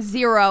 Helping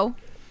 0.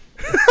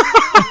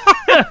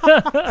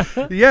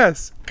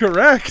 Yes,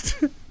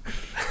 correct.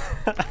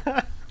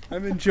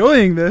 I'm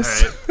enjoying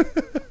this.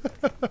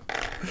 All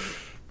right.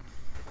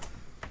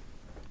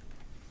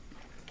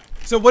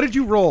 So, what did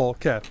you roll,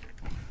 Kev?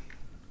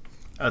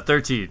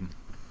 13.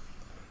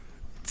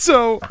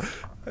 So,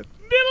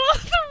 Middle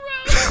of the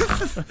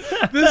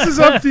road. this is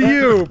up to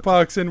you,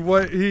 Poxon.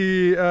 What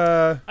he?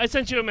 I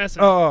sent you a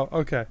message. Oh,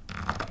 okay.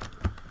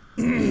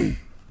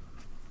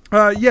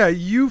 Yeah,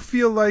 you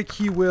feel like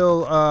he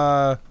will.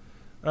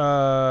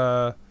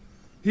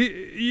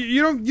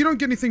 You don't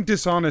get anything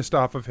dishonest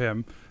off of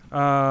him.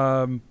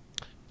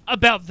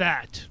 About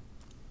that.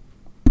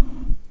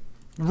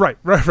 Right.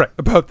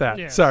 About that.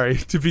 Yes. Sorry,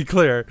 to be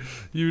clear,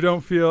 you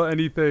don't feel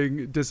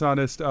anything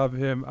dishonest of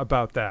him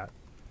about that.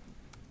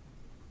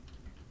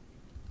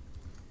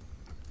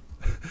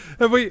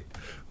 And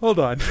hold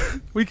on.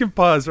 We can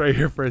pause right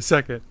here for a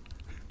second.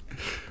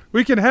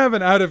 We can have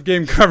an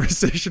out-of-game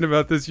conversation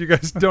about this. You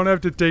guys don't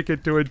have to take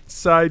it to a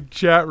side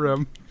chat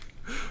room.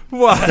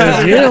 While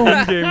having an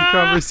in-game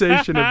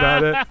conversation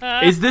about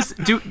it. Is this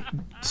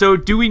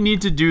do we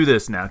need to do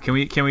this now? Can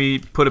we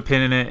put a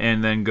pin in it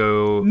and then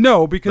go?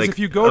 No, because like, if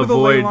you go to the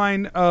ley avoid-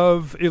 line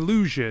of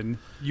illusion,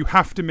 you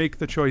have to make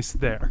the choice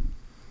there.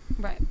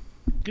 Right.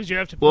 Because you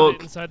have to put Well,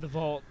 it inside the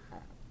vault.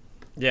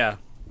 Yeah.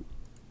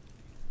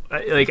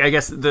 I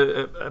guess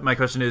my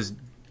question is,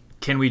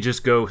 can we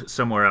just go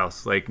somewhere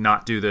else? Like,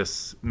 not do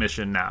this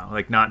mission now.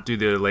 Like, not do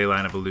the ley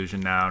line of illusion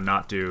now.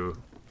 Not do.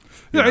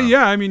 you know.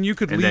 Yeah. I mean, you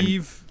could And then-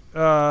 leave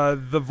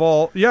the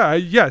vault. Yeah,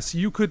 yes,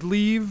 you could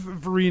leave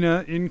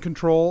Verena in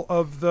control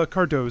of the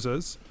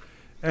Cardozas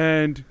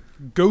and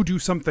go do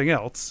something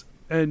else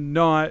and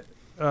not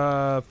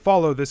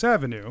follow this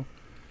avenue.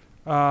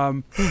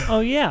 oh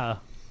yeah.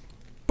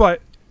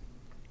 But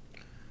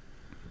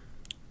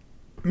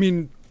I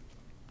mean,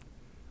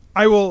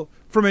 I will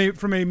from a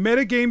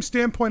metagame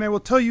standpoint, I will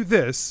tell you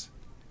this: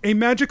 a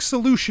magic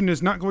solution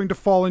is not going to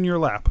fall in your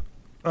lap.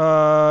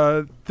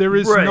 There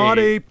is Right, not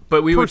a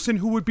but we would- person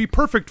who would be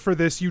perfect for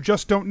this. You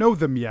just don't know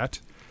them yet.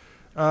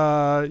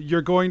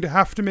 You're going to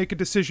have to make a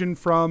decision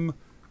from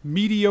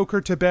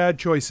mediocre to bad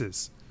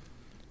choices.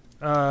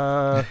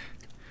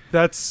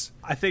 That's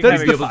I think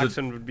That's having the-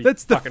 Poxon would be the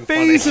fucking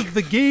phase funny. of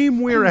the game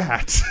we're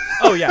at.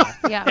 Oh yeah.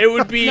 Yeah. It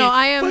would be No,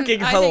 I fucking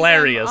think I'm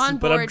hilarious, on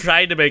but I'm board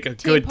trying to make a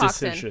Team good Poxon.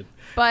 decision.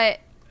 But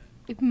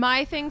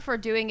my thing for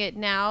doing it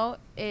now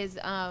is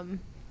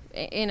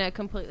in a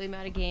completely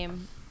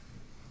metagame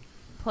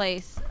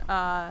place.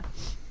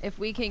 If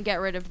we can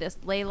get rid of this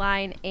ley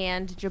line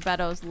and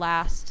Gebetto's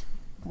last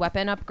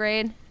weapon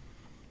upgrade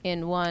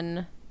in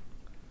one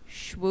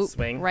swoop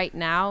Swing. right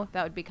now,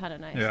 that would be kind of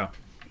nice. Yeah.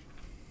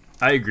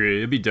 I agree.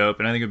 It'd be dope,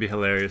 and I think it'd be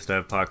hilarious to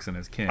have Poxon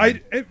as king.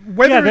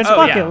 Whether Yeah, then it's Oh,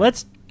 fuck yeah.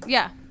 it.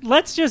 Yeah.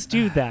 Let's just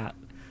do that.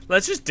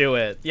 Let's just do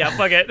it. Yeah,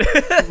 fuck it.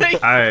 All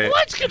right.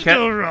 What could Can-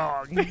 go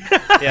wrong?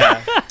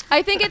 yeah.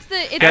 I think it's the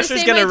Asher's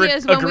same gonna idea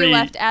as when agree. we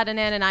left Adnan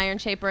and Iron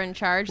Shaper in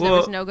charge. There Well-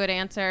 was no good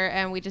answer,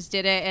 and we just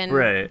did it and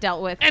Right.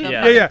 dealt with. And the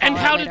Yeah. fucking Yeah. And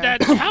fallout how did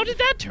later.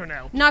 that turn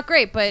out? Not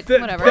great, but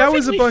That whatever.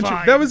 was a Perfectly bunch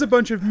fine. that was a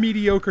bunch of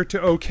mediocre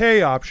to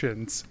okay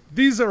options.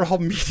 These are all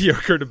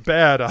mediocre to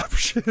bad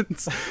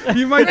options.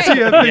 You might see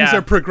how things Yeah.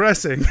 are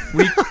progressing.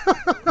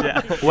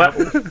 Yeah.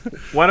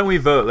 Why don't we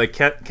vote? Like,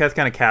 Keth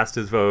kind of cast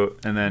his vote,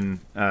 and then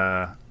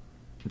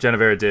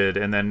Genevera did,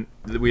 and then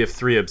we have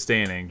 3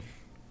 abstaining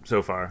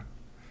so far.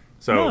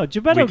 So No, we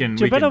Gebetto can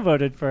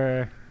voted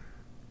for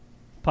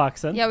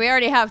Poxon. Yeah, we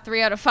already have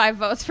 3 out of 5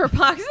 votes for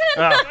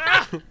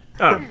Poxon.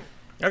 Oh,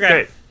 Okay.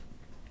 great.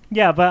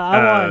 Yeah, but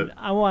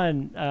I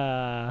want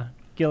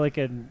Gillick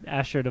and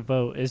Asher to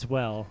vote as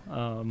well.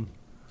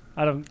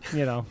 I don't,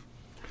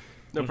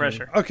 No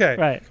pressure. Okay.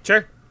 right.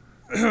 Sure.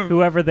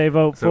 Whoever they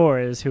vote for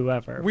is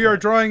whoever. We are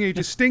drawing a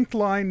distinct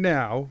line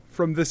now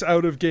from this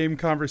out-of-game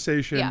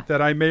conversation Yeah.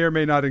 that I may or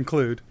may not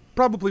include.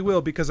 Probably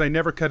will, because I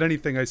never cut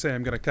anything I say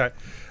I'm going to cut.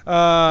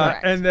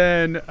 Correct. And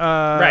then,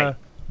 Right.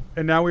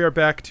 And now we are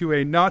back to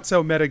a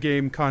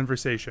not-so-metagame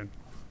conversation.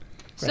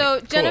 So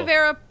Cool.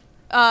 Genevera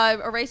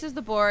erases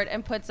the board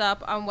and puts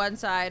up on one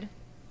side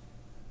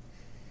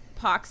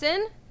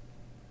Poxon,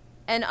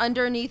 and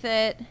underneath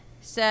it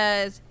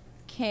says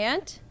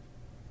can't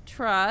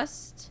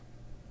trust.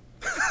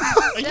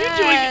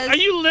 Are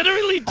you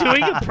literally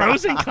doing a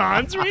pros and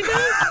cons right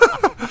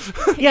now?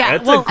 Yeah,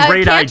 That's well, a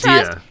great can't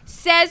idea. trust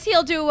says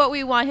he'll do what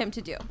we want him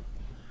to do.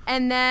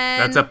 And then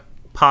That's a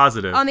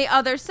positive. on the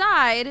other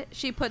side,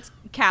 she puts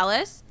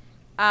callous,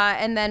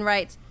 and then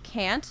writes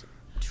can't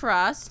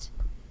trust,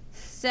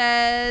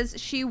 says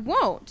she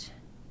won't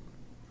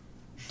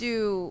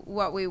do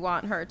what we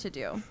want her to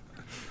do.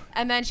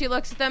 And then she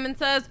looks at them and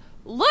says,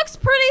 looks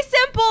pretty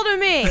simple to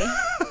me.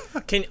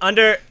 Can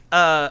under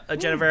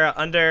Genevera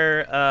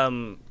under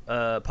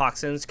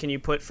Poxons, can you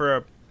put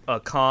for a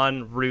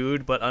con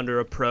rude, but under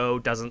a pro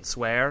doesn't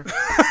swear?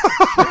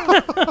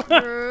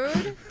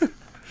 Rude.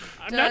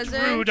 I'm not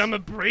Doesn't- rude. I'm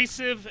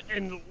abrasive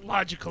and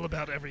logical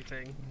about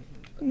everything.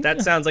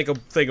 That sounds like a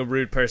thing a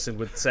rude person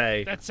would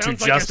say That to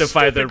sounds like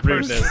justify a their stupid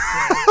person. rudeness.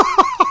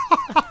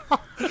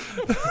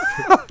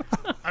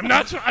 I'm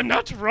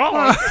not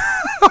wrong.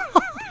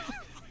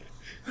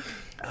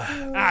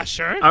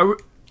 Sure.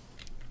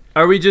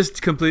 Are we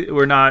just complete?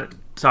 We're not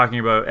talking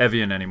about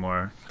Evian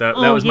anymore. That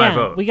was yeah. my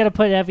vote. We got to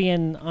put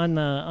Evian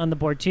on the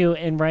board too,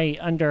 and right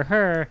under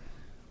her.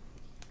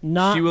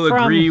 Not She will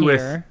from agree here.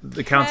 with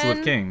the Council of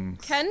Can-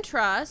 Kings. Can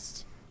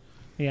trust,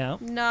 Yeah.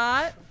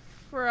 not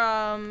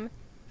from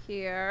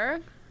here.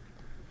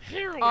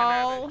 Heroin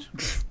All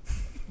addict.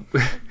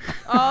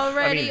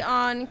 already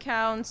on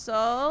council.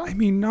 I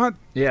mean, not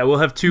Yeah, we'll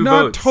have 2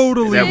 not votes.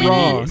 totally that we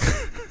wrong.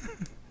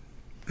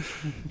 need.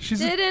 She's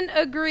Didn't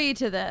agree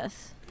to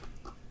this.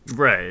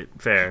 Right,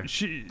 fair.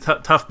 she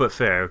Tough but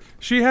fair.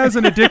 she has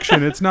an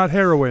addiction. It's not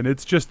heroin.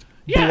 It's just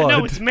Yeah, blood.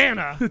 no, it's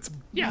mana. It's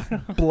Yeah.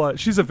 blood.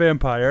 She's a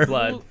vampire.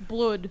 Blood.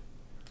 Blood.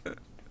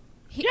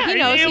 He Yeah,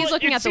 knows. it- He's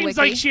looking it at the seems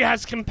wiki. like she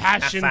has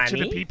compassion to the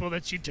Funny. people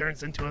that she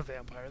turns into a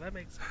vampire. That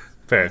makes sense.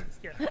 Fair.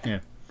 Yeah. Yeah.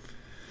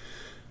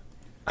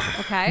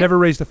 Okay. Never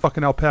raised a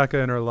fucking alpaca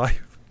in her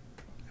life.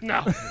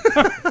 No.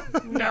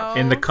 No.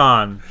 In the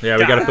con. Yeah,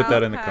 we got to put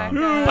that in the Alpaca.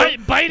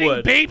 con. Biting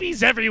Would.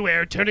 babies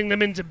everywhere, turning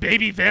them into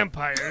baby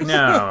vampires.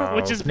 No.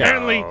 Which is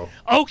apparently no.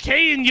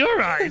 okay in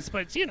your eyes,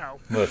 but you know.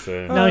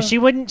 Listen. No, she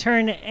wouldn't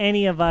turn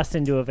any of us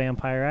into a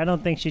vampire. I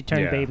don't think she'd turn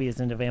Yeah. babies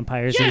into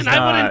vampires. Yeah, She's and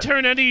I wouldn't not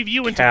turn any of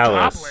you into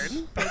callous.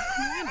 goblin. But,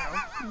 you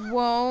know.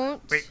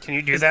 Won't Wait, can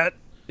you do that?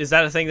 Is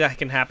that a thing that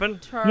can happen?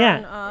 turn Yeah.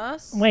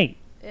 us Wait,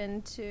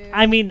 into.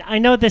 I mean, I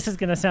know this is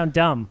going to sound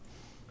dumb.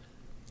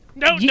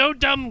 No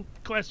dumb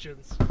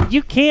questions.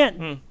 You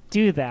can't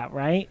do that,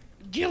 right?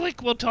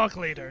 Gillick will talk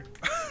later.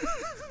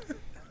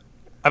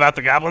 About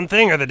the goblin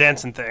thing or the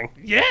dancing thing?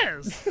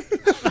 Yes.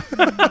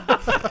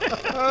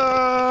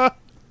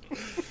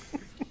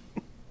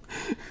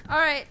 All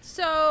right,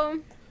 so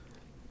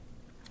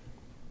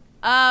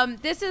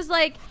this is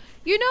like,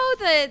 you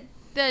know,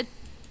 the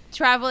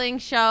traveling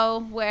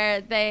show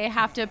where they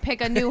have to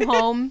pick a new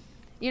home.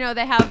 You know,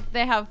 they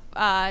have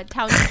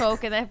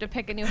townsfolk and they have to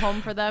pick a new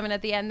home for them, and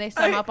at the end they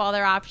sum up all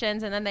their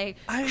options, and then they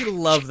I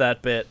love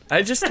that bit.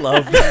 I just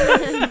love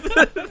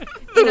the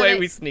way they,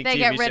 we sneak they TV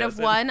get rid shows of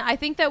in. one. I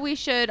think that we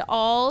should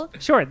all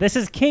Sure, this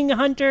is King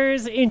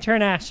Hunters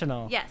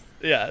International. yes.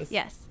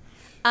 Yes.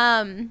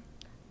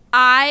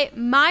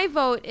 My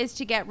vote is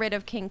to get rid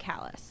of King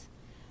Callus.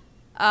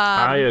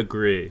 I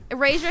agree.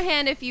 Raise your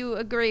hand if you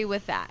agree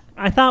with that.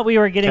 I thought we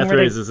were getting Keth rid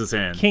raises of his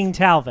hand. King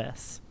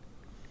Talvis.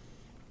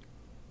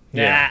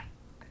 Yeah.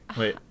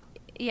 Wait.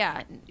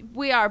 Yeah,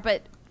 we are,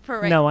 but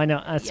for right. No, I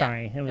know. yeah.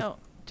 Sorry, it was No,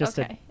 just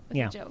okay. a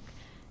yeah. It's a joke.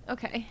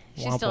 Okay,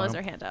 she Womp still has womp.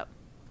 her hand up.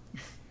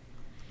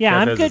 Yeah,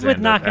 Keth I'm has good his with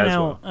hand up knocking as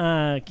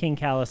out King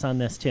Callus on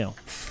this too.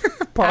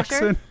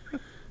 Poxon.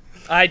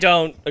 I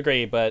don't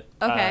agree, but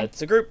Okay.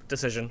 it's a group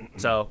decision,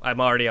 so I'm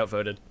already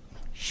outvoted.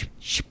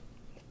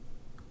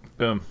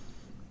 Boom.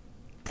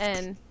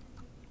 And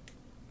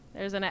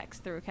there's an X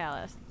through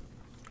Callus.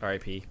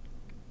 R.I.P.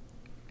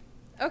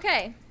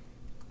 Okay.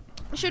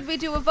 Should we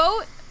do a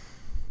vote?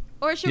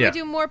 Or should Yeah. we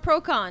do more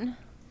pro-con?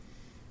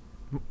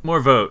 More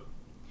vote.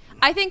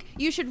 I think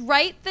you should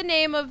write the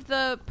name of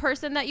the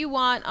person that you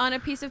want on a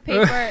piece of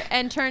paper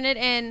and turn it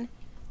in.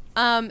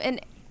 And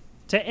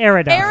To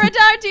Eridar.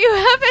 Eridar, do you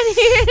have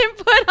any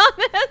input on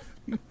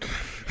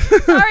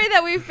this? Sorry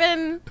that we've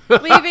been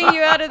leaving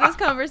you out of this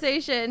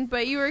conversation,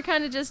 but you were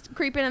kind of just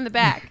creeping in the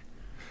back.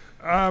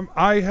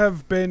 I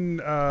have been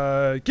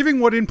giving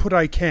what input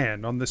I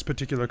can on this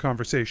particular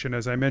conversation,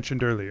 as I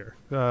mentioned earlier.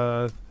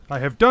 I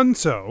have done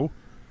so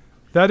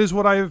That is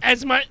what I've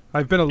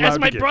been allowed as to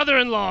my get.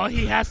 brother-in-law,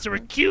 he has to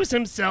recuse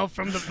himself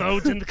from the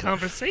vote in the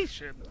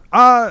conversation.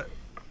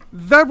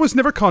 That was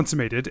never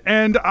consummated,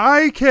 and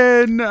I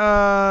can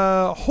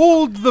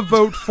hold the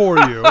vote for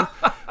you.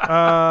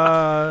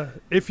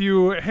 If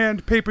you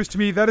hand papers to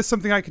me, that is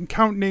something I can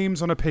count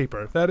names on a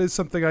paper. That is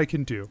something I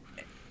can do.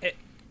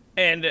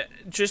 And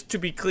just to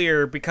be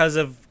clear, because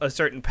of a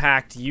certain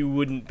pact, you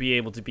wouldn't be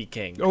able to be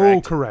king,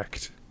 correct? Oh,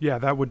 correct. Yeah,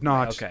 that would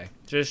not. Okay,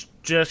 just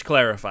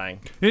clarifying.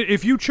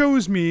 If you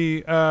chose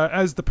me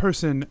as the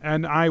person,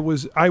 and I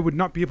would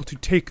not be able to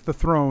take the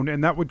throne,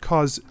 and that would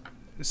cause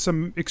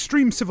some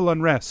extreme civil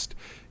unrest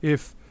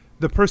if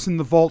the person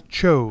the vault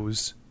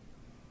chose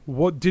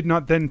did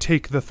not then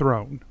take the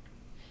throne.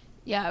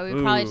 Yeah,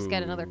 we'd probably just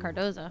get another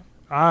Cardoza.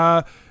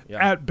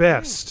 At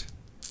best.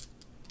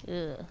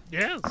 Ugh.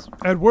 Yes.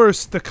 At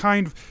worst,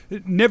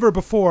 never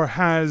before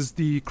has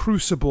the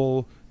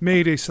Crucible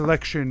made a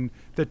selection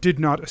that did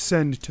not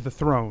ascend to the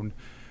throne.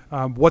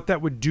 What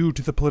that would do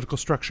to the political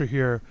structure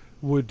here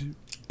would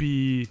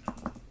be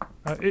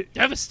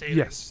Devastating.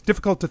 Yes,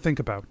 difficult to think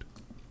about.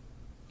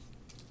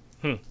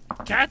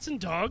 Cats and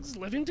dogs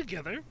living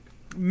together.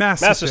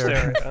 Mass Mass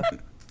hysteria. hysteria.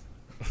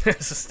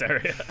 It's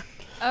hysteria.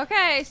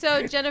 Okay,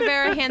 so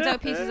Genevera hands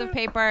out pieces of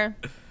paper.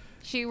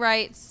 She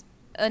writes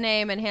a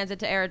name and hands it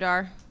to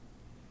Eridar.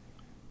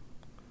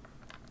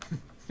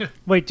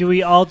 Wait, do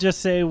we all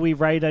just say we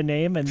write a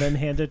name and then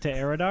hand it to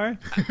Eridar?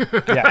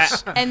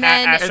 Yes. And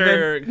then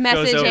Asher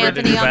message goes over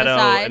Anthony to on the Duvetto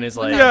side. and is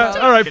like, Yeah,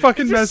 all right,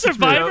 fucking Is this message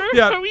me. Survivor?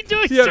 Yeah, Are we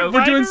doing yeah, Survivor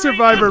we're doing right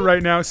Survivor now?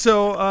 right now.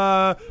 So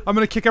I'm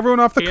gonna kick everyone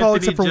off the call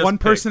Anthony except for just one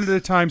person picked. at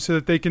a time, so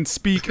that they can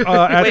speak at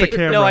the wait,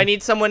 camera. no, I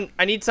need someone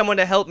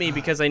to help me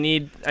because I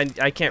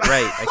can't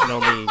write. I can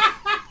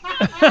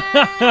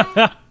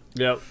only.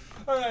 Yep.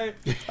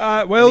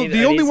 Well, I need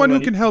the only one who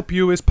someone- can help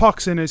you is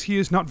Poxon, as he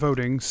is not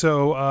voting.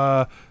 So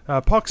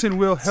Poxon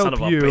will Son help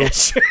of a you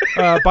bitch.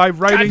 by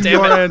writing damn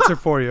your it. answer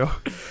for you.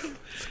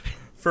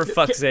 For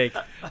fuck's sake.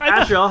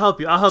 Asher, I'll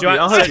help you. I'll help you. Do you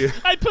I'll want- help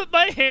you. I put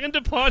my hand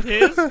upon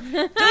his.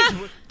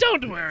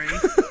 Don't worry.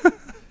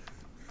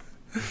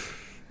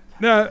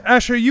 Now,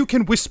 Asher, you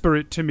can whisper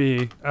it to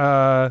me.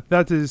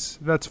 That's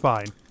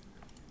fine.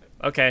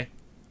 Okay.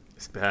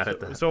 It's bad at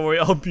that. So are we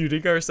all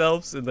muting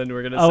ourselves and then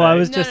we're gonna Oh, say I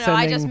was No, just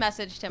I sending. just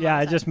messaged him. Yeah, on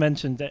I the just side.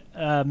 mentioned it.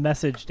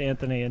 Messaged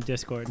Anthony in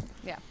Discord.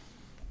 Yeah.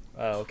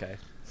 Oh, okay.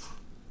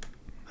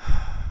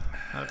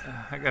 I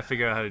gotta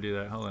figure out how to do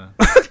that. Hold on.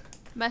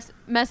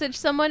 Message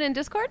someone in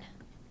Discord?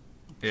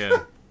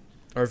 Yeah.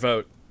 Or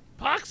vote.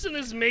 Poxon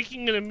is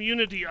making an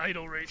immunity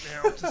idol right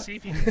now to see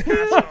if he can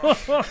pass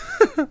off.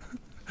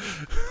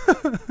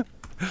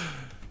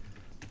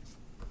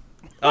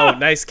 Oh,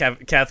 nice,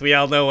 Kath. We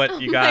all know what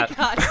you my got.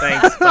 God.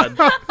 Thanks, bud.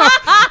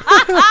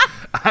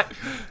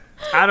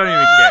 I don't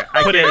even care.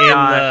 I Put it can't in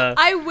not-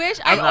 I wish.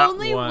 I not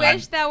only one.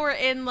 wish that we're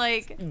in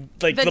like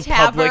Like the, the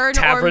tavern, public or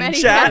tavern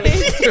many chat.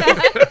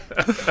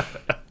 chat.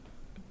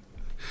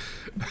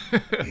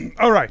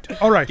 All right.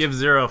 Give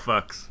 0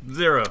 fucks.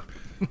 0.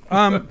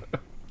 I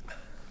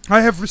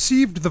have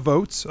received the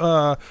votes.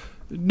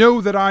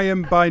 Know that I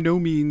am by no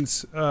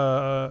means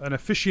an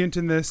officiant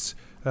in this.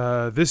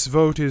 This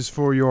vote is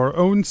for your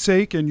own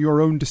sake and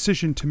your own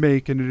decision to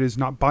make, and it is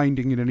not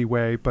binding in any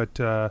way. But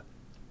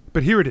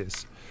here it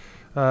is.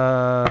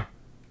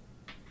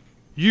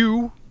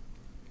 You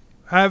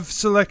have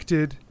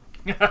selected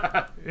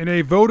in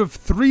a vote of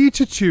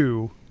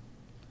 3-2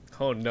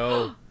 Oh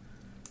no.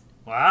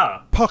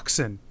 Wow.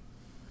 Poxon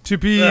to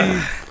be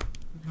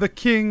the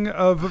king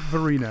of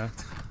Verena.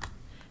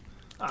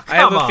 I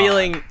have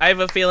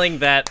a feeling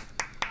that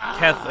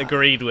Kath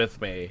agreed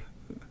with me.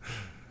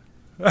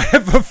 I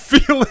have a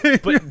feeling.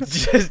 But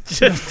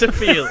just a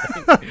feeling.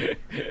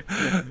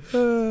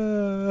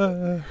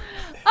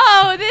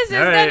 Oh, this is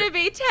All right. going to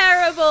be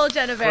terrible,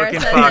 Genevera Fucking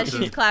says as Poxon.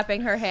 she's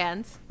clapping her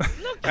hands. All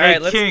Hey,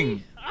 right, let's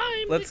King.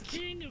 I'm Let's- the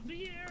king of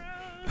the era.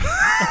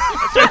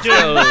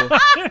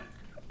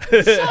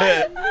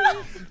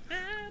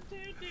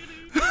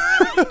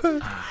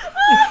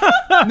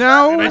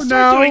 Now, I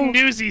start doing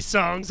now, newsy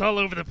songs all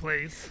over the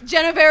place.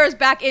 Genevera's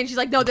back in. She's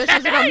like, no, this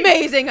is an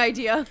amazing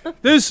idea.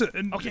 there's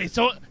Okay,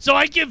 so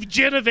I give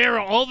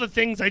Genevera all the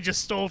things I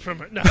just stole from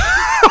her. No.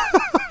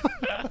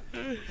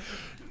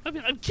 I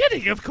mean, I'm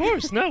kidding, of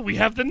course. No, we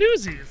have the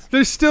newsies.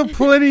 there's still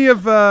plenty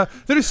of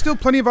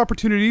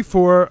opportunity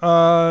for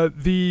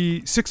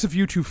the 6 of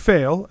you to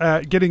fail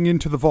at getting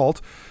into the vault,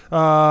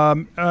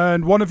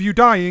 and one of you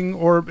dying,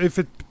 or if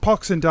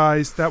Poxon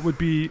dies, that would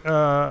be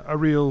a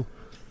real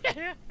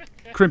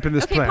crimp in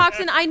this Okay, plan.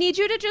 Poxon, I need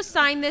you to just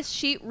sign this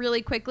sheet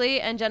really quickly,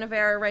 and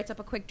Genevera writes up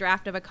a quick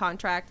draft of a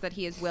contract that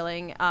he is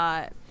willing,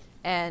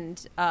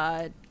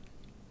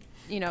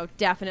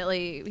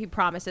 definitely he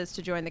promises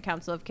to join the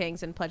Council of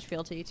Kings and pledge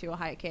fealty to a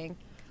High King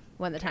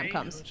when the time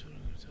comes.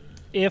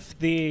 If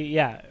the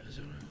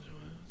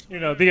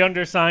the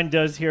undersigned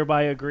does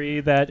hereby agree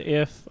that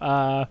if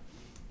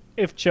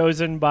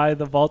chosen by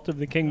the Vault of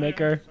the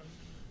Kingmaker,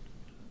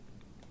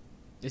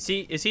 Is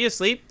he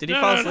asleep? Did he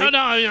fall asleep? No.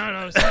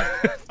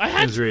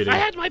 I He's reading. I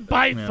had my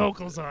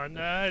bifocals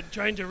on,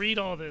 trying to read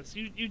all this.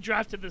 You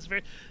drafted this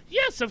very.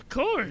 Yes, of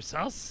course.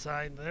 I'll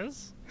sign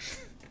this.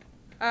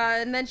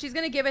 And then she's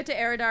gonna give it to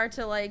Eridar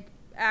to like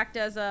act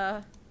as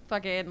a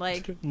fucking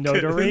like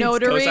Notary.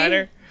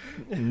 Co-signer?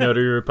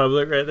 Notary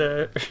Republic right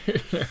there.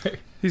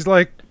 He's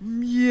like,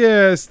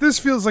 yes, this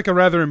feels like a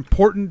rather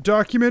important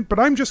document, but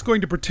I'm just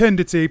going to pretend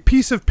it's a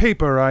piece of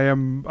paper I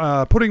am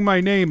putting my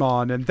name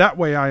on, and that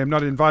way I am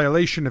not in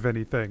violation of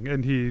anything.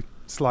 And he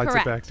slides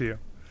Correct. it back to you.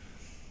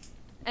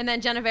 And then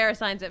Genevera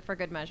signs it for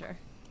good measure.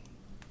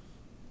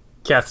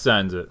 Kath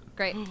signs it.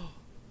 Great.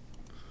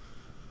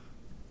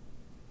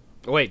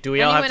 Wait, do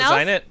we all have to Anyone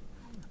sign it?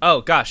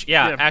 Oh gosh,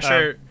 yeah.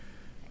 Yeah,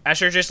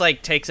 Asher just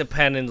like takes a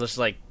pen and just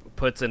like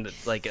puts in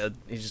like a.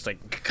 He's just like.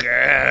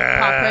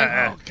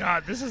 Paw Oh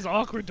God, this is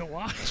awkward to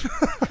watch.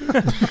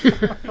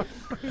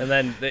 And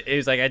then he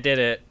was like, "I did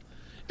it.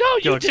 No,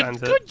 you Gillick did.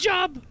 signs it. Good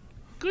job.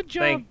 Good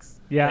job. Thanks."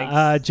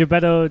 Yeah,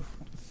 Gebetto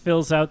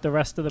fills out the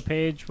rest of the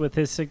page with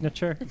his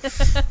signature.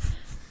 Gillick,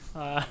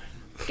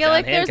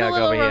 there's a Hancock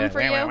little over room here.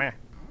 for you.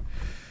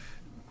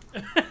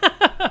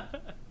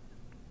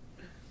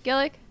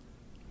 Gillick?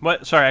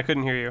 What? Sorry, I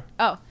couldn't hear you.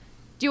 Oh.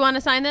 Do you want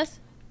to sign this?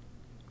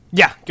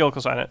 Yeah, Gillick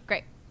will sign it.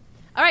 Great.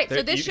 All right, so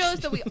There- this you- shows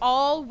that we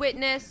all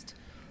witnessed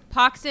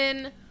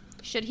Poxin.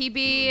 Should he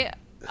be,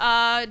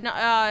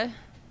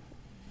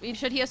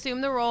 should he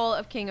assume the role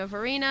of King of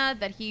Verena,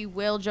 that he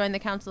will join the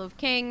Council of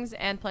Kings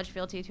and pledge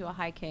fealty to a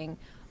High King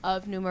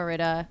of New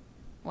Merida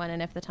when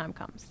and if the time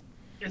comes.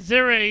 Is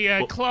there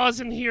a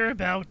clause in here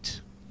about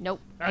Nope.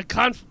 a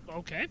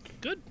Okay,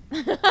 good.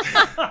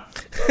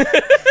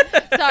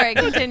 Sorry,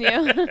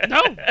 continue.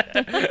 No,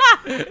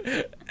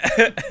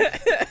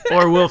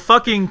 Or we'll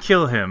fucking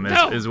kill him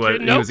no, is what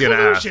he no was going to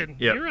ask. collusion.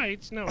 Yep. You're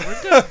right. No,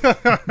 we're good.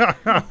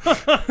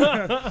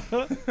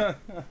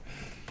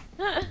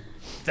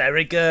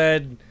 Very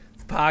good,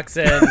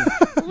 Poxin.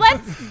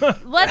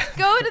 Let's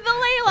go to the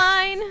ley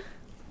line.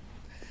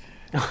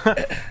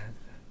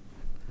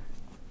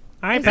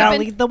 I Has it shall been-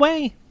 lead the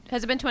way.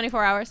 Has it been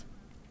 24 hours?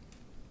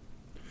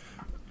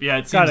 Yeah,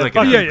 it seems God, it like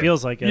fucking it.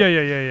 feels like it.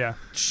 Yeah.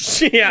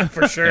 Yeah,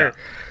 for sure.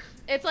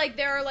 It's like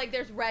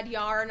there's red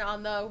yarn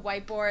on the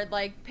whiteboard,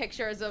 like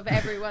pictures of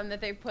everyone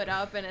that they put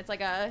up, and it's like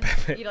a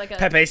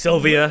Pepe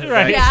Sylvia.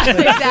 Right. Yeah,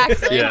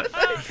 exactly. Yeah.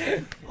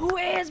 Who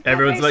is Pepe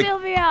Everyone's like-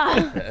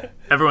 Sylvia?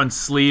 Everyone's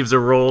sleeves are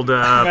rolled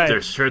up, Right.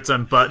 their shirts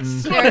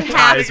unbuttoned, There's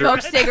ties are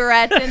half-smoked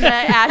cigarettes in the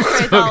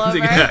ashtrays all over.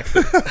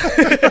 Exactly.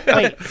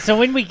 Wait, so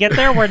when we get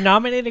there, we're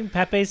nominating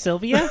Pepe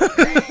Sylvia?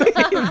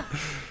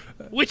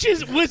 Which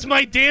was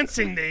my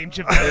dancing name,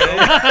 Geppetto.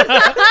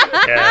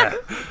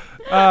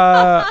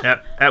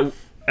 Yeah.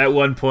 At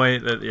one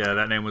point,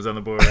 that name was on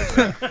the board.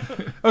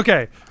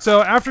 Okay,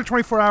 so after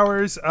 24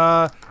 hours,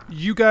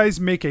 you guys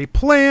make a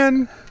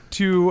plan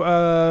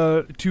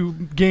to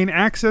gain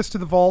access to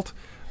the vault,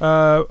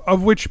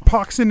 of which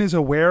Poxin is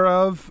aware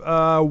of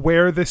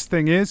where this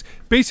thing is.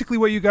 Basically,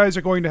 what you guys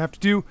are going to have to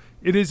do,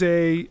 it is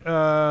an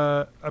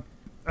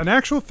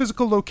actual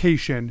physical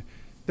location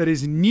that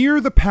is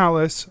near the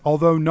palace,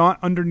 although not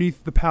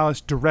underneath the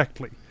palace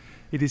directly.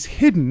 It is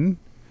hidden,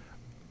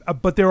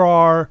 but there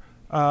are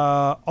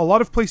a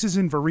lot of places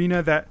in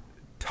Verena that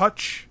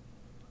touch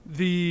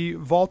the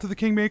Vault of the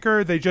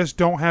Kingmaker. They just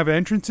don't have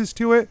entrances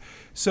to it.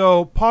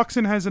 So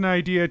Poxin has an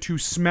idea to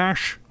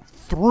smash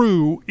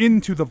through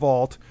into the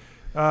vault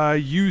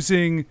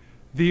using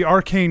the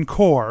arcane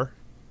core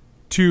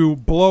to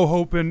blow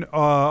open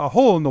a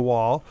hole in the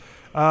wall.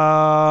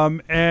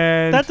 And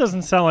That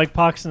doesn't sound like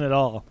Poxin at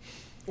all.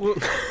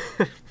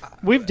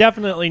 We've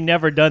definitely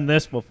never done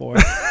this before.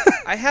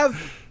 I have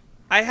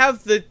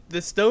the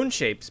stone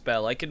shape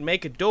spell. I could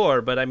make a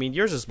door, but I mean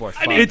yours is more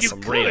fun. I mean, you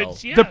from could. real.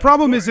 Yeah. the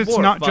problem is it's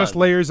More not fun. just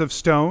layers of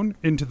stone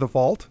into the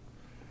vault.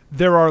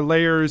 There are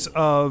layers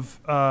of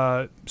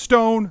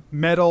stone,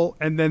 metal,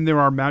 and then there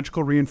are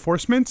magical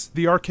reinforcements.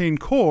 The arcane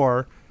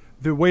core,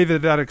 the way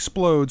that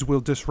explodes,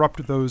 will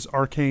disrupt those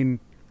arcane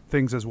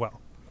things as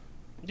well.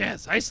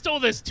 Yes, I stole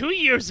this 2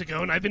 years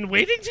ago, and I've been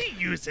waiting to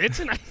use it,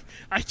 and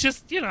I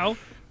just, it's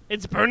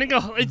it's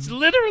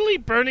literally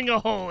burning a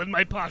hole in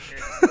my pocket.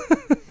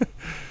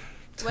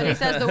 When he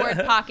says the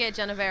word pocket,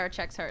 Genevera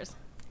checks hers.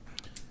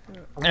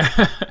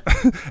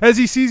 As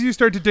he sees you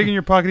start to dig in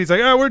your pocket, he's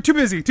like, "Oh, we're too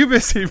busy."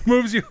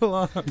 Moves you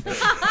along.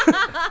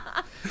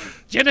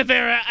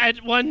 Genevera,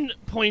 at one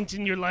point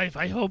in your life,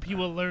 I hope you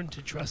will learn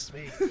to trust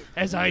me,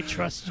 as I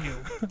trust you.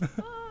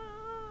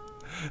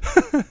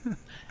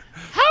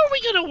 How are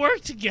we going to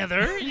work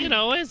together,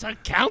 as a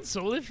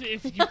council if you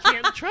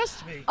can't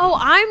trust me? Oh,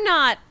 I'm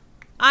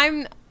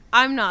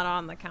not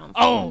on the council.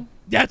 Oh,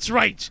 that's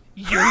right.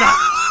 You're not.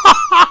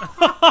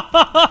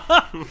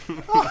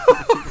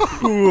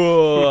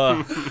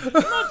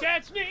 Look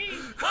at me.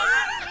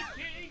 I'm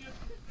the king.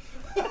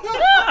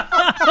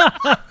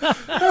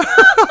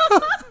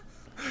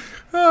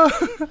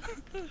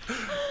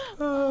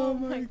 Oh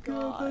my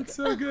god, that's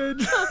so good.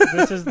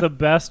 This is the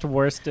best,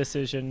 worst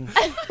decision.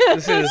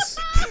 This is.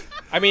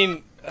 I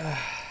mean,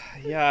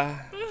 yeah.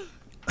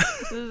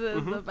 This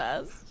is the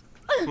best.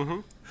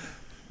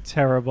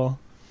 Terrible.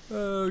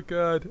 Oh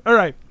god. All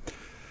right.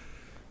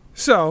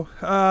 So,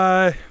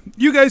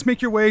 you guys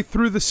make your way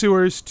through the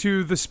sewers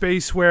to the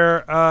space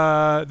where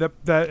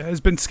that has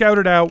been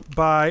scouted out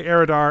by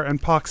Eridar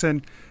and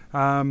Poxen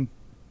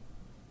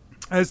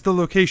as the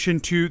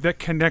location that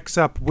connects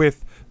up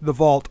with the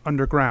vault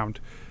underground.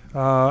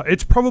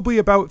 It's probably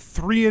about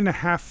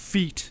 3.5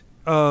 feet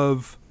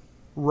of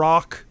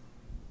rock,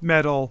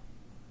 metal,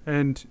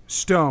 and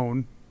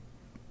stone,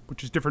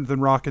 which is different than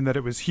rock in that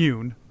it was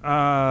hewn.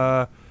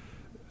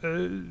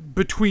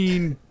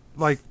 Between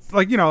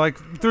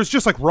there's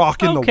just like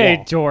rock in the wall.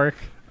 Okay, dork.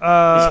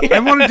 I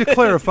wanted to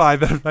clarify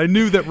that I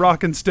knew that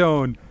rock and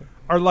stone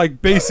are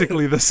like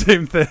basically the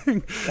same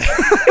thing.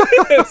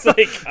 It's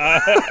like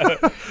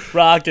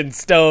rock and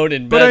stone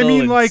and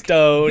metal and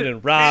stone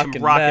and rock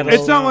and metal.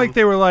 It's not like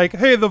they were like,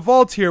 hey, the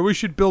vault's here. We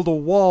should build a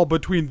wall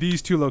between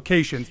these two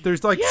locations.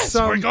 There's like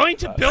we're going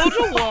to build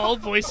a wall,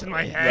 voice in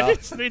my head.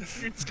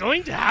 It's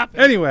going to happen.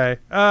 Anyway.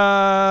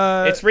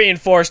 It's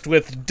reinforced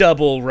with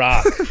double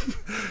rock.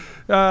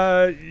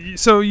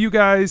 So you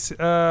guys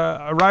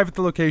arrive at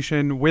the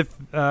location with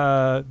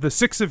the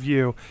 6 of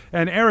you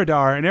and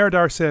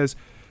Eridar says,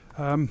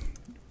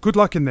 good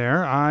luck in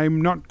there.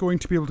 I'm not going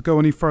to be able to go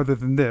any farther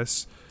than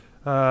this,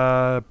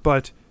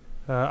 but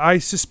I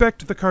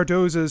suspect the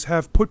Cardozas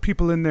have put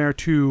people in there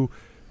to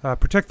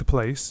protect the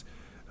place.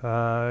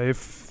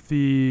 If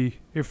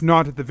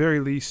not at the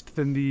very least,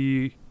 then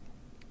the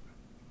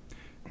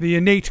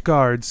innate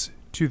guards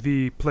to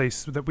the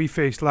place that we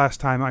faced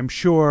last time, I'm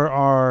sure,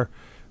 are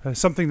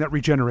something that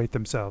regenerate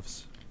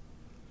themselves.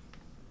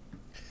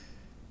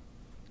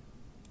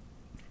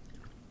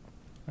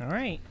 All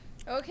right.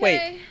 Okay.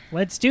 Wait.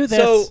 Let's do this.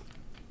 So,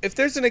 if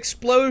there's an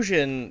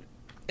explosion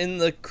in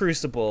the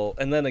Crucible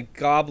and then a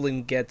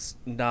goblin gets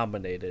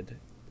nominated,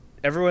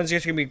 everyone's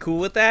just going to be cool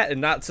with that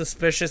and not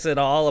suspicious at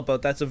all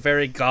about that's a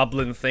very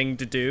goblin thing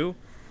to do?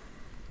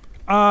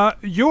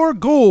 Your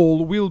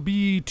goal will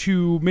be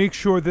to make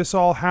sure this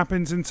all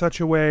happens in such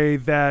a way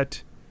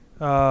that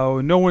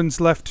no one's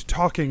left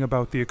talking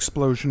about the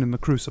explosion in the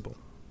Crucible.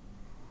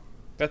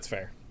 That's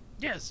fair.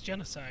 Yes,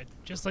 genocide,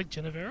 just like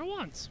Genevera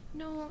wants.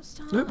 No,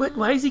 stop.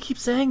 Why does he keep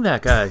saying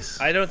that, guys?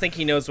 I don't think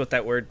he knows what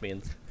that word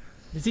means.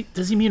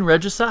 Does he mean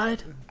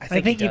regicide? I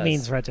think he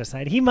means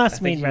regicide. He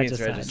must mean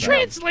regicide.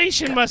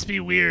 Translation must be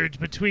weird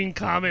between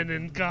common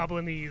and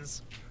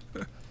goblinese.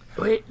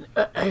 Wait,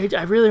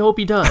 I really hope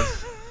he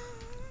does.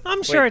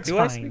 I'm sure it's do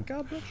fine. I speak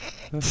goblin?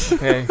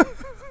 Okay.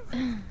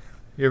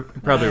 You're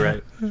probably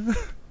right.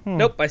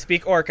 Nope, I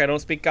speak orc. I don't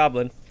speak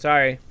goblin.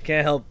 Sorry,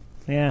 can't help.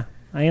 Yeah,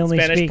 I only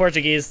Spanish, speak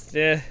Portuguese.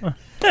 Yeah.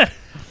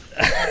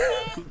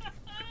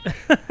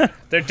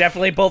 They're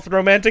definitely both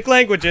romantic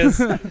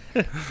languages.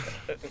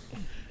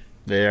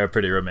 They are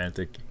pretty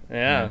romantic.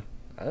 Yeah.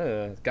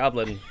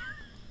 Goblin.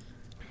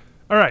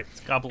 All right. It's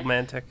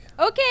gobblemantic.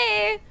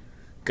 Okay.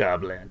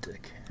 Goblantic.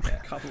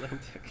 Yeah.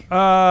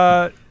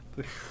 Gobblemantic.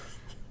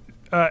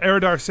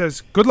 Eridar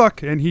says, good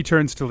luck, and he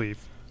turns to leave.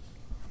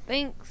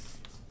 Thanks.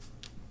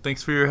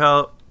 Thanks for your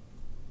help.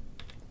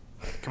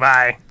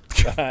 Goodbye.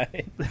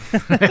 Bye.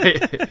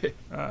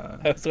 I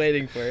was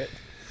waiting for it.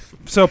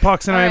 So,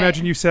 Poxen, I All right.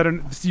 imagine you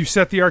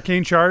set the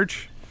arcane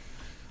charge?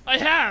 I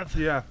have.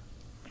 Yeah.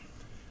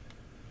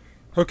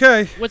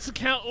 Okay. What's the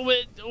count?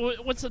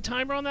 What's the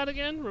timer on that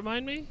again?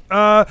 Remind me.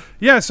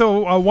 Yeah,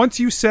 so once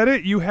you set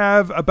it, you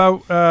have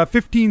about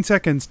 15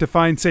 seconds to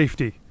find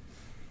safety.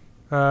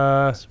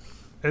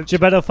 You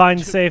better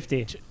find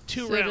safety.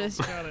 Two So rounds.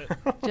 does- Got it.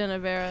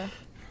 Genevera.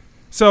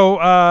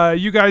 So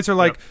you guys are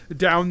like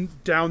down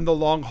the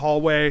long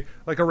hallway,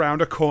 like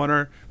around a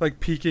corner, like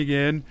peeking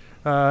in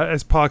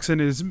as Poxen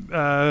is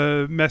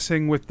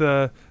messing with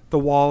the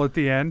wall at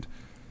the end.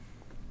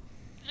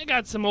 I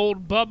got some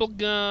old bubble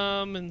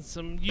gum and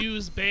some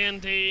used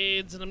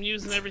Band-Aids, and I'm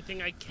using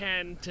everything I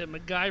can to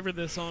MacGyver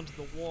this onto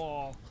the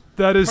wall.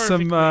 That is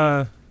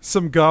Perfectly.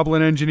 some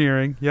goblin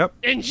engineering. Yep.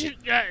 And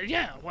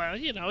yeah, well,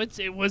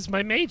 it was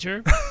my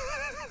major.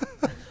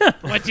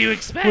 What do you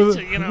expect?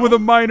 With a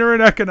minor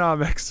in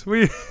economics.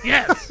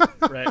 Yes.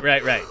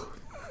 Right.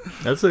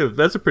 That's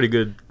a pretty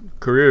good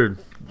career,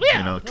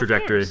 Yeah,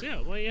 trajectory. Of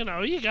course, yeah,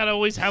 well, you gotta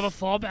always have a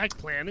fallback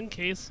plan in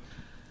case,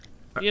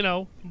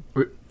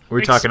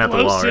 We're talking at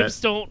the wall, right?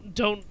 explosives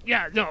don't.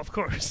 Yeah, no, of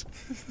course.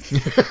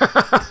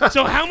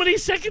 So how many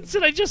seconds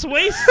did I just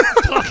waste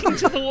talking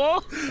to the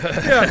wall?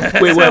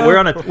 Wait,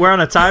 we're on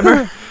a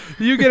timer?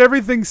 You get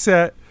everything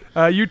set.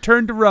 You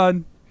turn to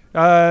run.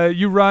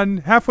 You run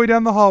halfway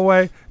down the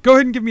hallway. Go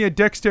ahead and give me a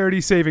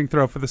dexterity saving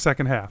throw for the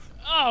second half.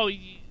 Oh,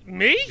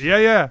 me?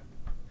 Yeah.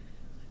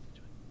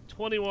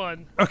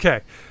 21.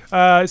 Okay.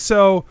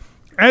 So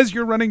as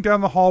you're running down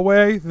the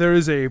hallway, there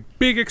is a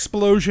big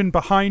explosion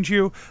behind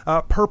you.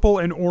 Purple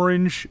and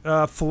orange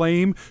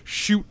flame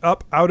shoot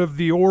up out of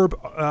the orb,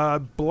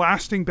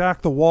 blasting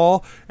back the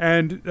wall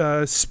and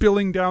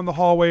spilling down the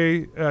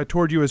hallway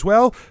toward you as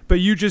well. But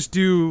you just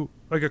do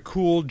like a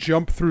cool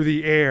jump through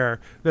the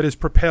air that is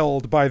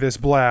propelled by this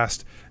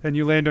blast, and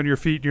you land on your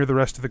feet near the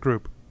rest of the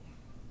group.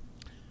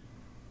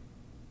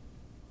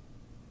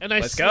 And I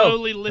Let's go.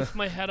 slowly lift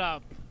my head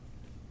up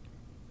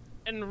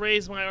and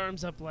raise my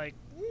arms up like,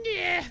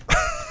 yeah.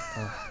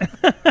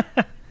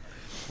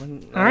 All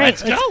right,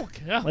 Let's go.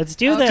 Yeah. Let's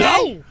do this.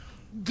 Go.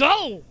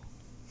 Go.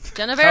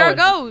 Genevera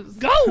goes.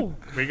 Go.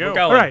 We go. We're going.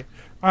 All right.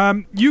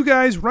 You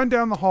guys run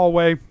down the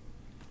hallway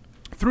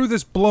through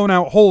this blown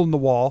out hole in the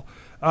wall,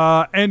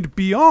 and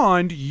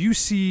beyond you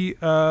see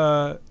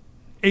a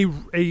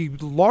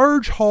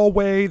large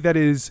hallway that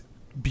is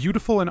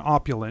beautiful and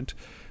opulent.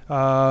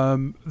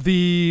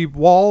 The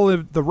wall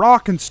of the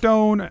rock and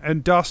stone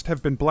and dust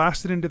have been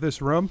blasted into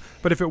this room,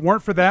 but if it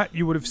weren't for that,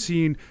 you would have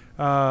seen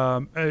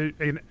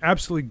an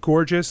absolutely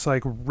gorgeous,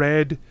 like,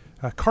 red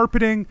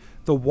carpeting.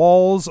 The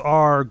walls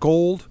are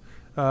gold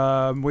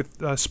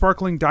with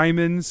sparkling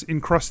diamonds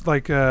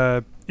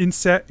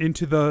inset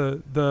into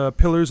the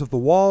pillars of the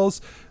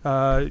walls.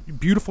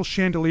 Beautiful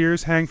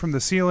chandeliers hang from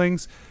the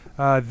ceilings.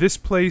 This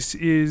place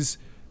is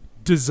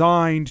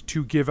designed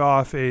to give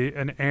off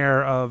an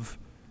air of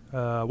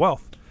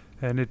wealth,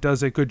 and it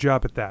does a good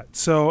job at that.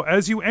 So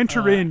as you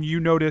enter in, you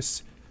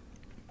notice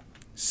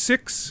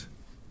 6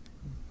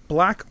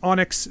 black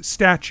onyx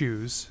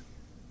statues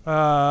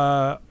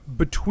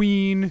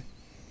between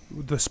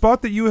the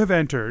spot that you have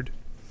entered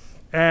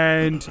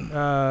and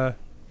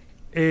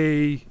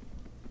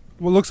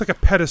what looks like a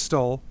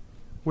pedestal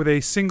with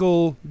a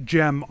single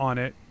gem on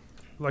it,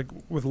 like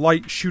with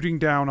light shooting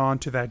down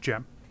onto that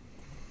gem.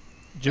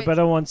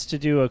 Geppetto wants to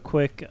do a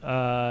quick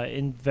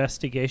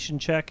investigation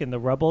check in the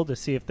rubble to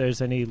see if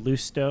there's any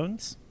loose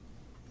stones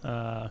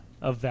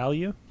of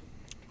value.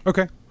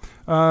 Okay.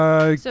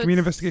 So Give me an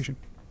investigation.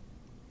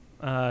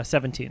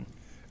 17.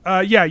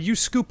 Yeah, you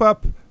scoop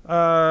up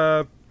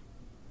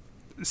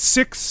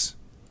 6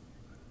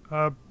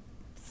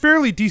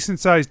 fairly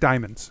decent-sized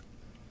diamonds.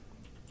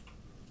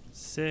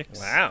 6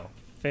 Wow.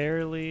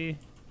 fairly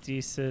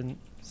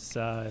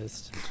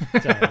decent-sized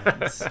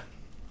diamonds.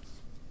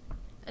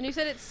 And you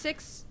said it's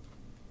 6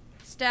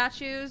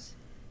 statues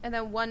and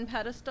then 1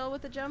 pedestal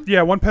with a gem?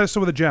 Yeah, 1 pedestal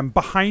with a gem.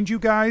 Behind you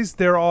guys,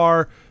 there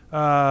are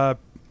 4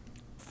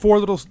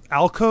 little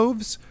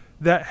alcoves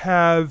that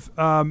have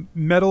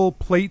metal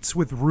plates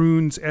with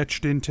runes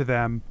etched into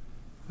them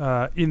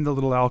in the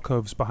little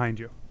alcoves behind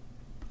you.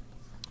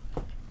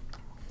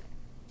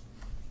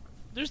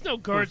 There's no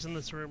guards in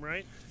this room,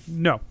 right?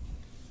 No.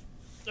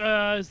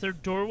 Is there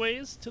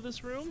doorways to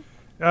this room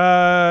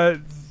that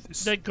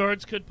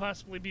guards could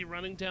possibly be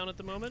running down at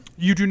the moment?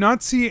 You do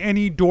not see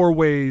any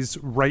doorways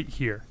right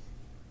here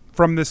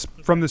from this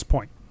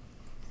point.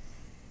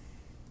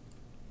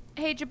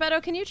 Hey, Geppetto,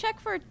 can you check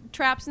for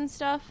traps and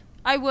stuff?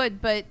 I would,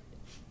 but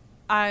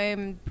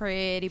I'm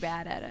pretty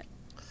bad at it.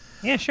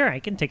 Yeah, sure, I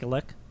can take a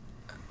look.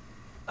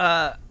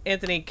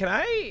 Anthony, can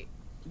I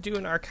do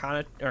an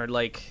arcana, or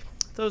like,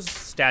 those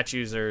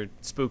statues are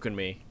spooking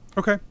me.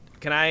 Okay.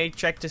 Can I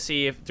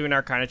do an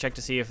arcana check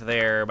to see if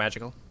they're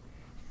magical?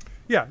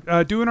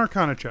 Yeah, do an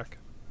arcana check.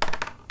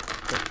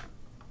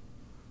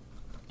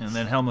 And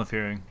then Helm of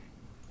Hearing.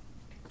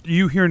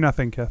 You hear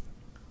nothing, Keth.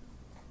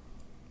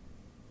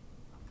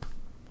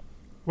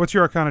 What's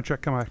your arcana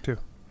check come back to?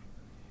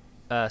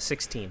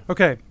 16.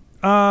 Okay.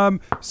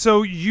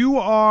 So you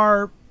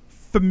are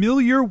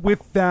familiar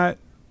with that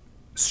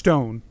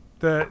stone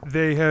that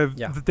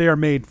they are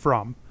made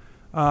from.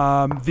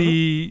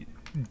 The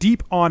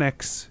deep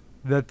onyx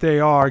that they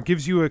are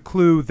gives you a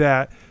clue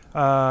that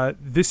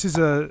this is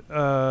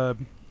a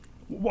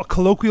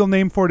colloquial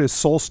name for it is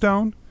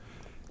soulstone.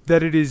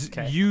 That it is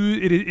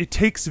it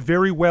takes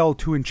very well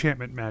to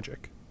enchantment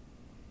magic.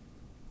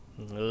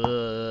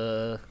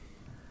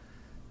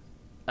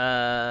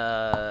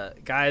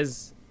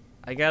 Guys,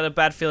 I got a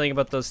bad feeling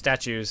about those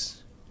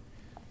statues.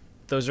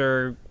 Those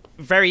are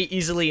very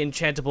easily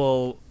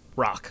enchantable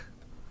rock.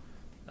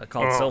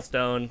 Called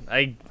soulstone.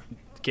 I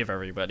give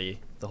everybody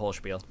the whole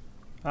spiel.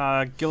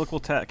 Gillick will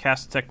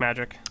cast Detect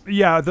Magic.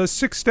 Yeah, the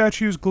 6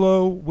 statues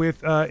glow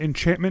with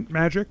enchantment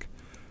magic.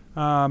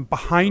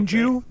 Behind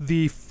you,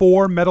 the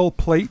 4 metal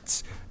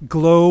plates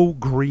glow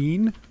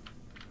green.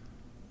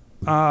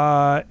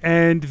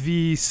 And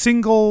the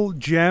single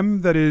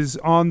gem that is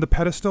on the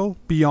pedestal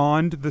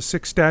beyond the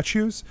 6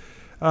 statues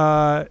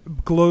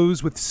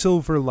glows with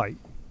silver light.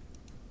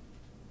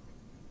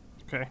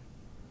 Okay.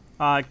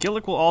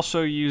 Gillick will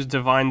also use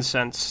Divine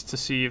Sense to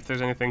see if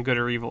there's anything good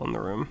or evil in the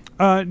room.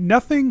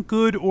 Nothing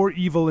good or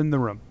evil in the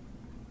room.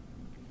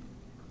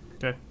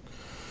 Okay.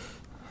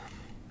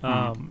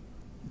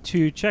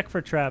 To check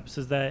for traps,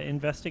 is that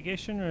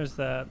investigation or is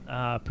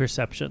that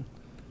perception?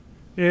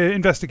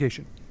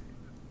 Investigation.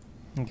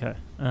 Okay.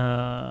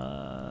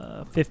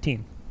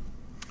 15.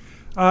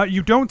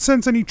 You don't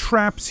sense any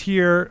traps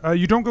here.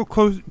 You don't go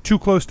too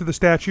close to the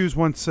statues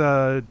once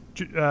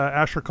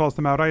Asher calls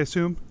them out, I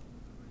assume?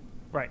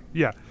 Right.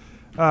 Yeah.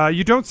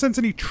 You don't sense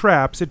any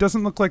traps. It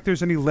doesn't look like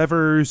there's any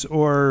levers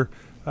or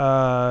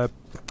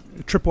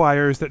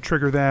tripwires that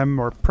trigger them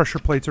or pressure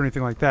plates or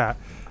anything like that.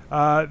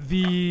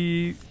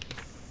 The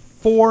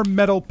 4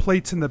 metal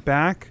plates in the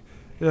back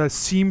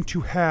seem to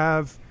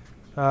have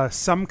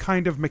some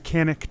kind of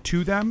mechanic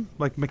to them,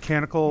 like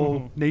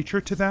mechanical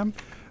nature to them.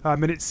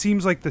 and it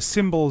seems like the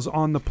symbols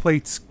on the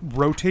plates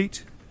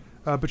rotate,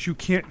 but you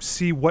can't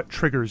see what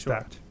triggers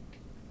that.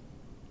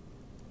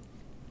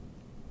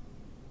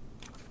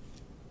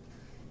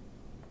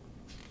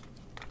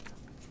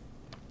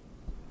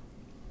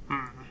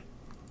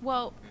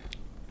 Well,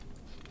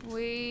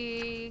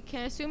 we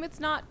can assume it's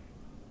not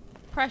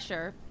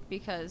pressure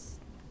because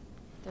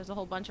there's a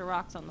whole bunch of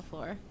rocks on the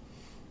floor.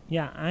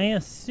 Yeah, I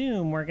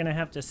assume we're going to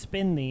have to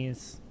spin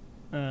these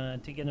to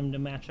get them to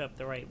match up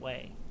the right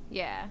way.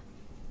 Yeah.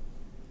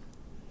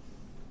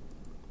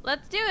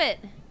 Let's do it.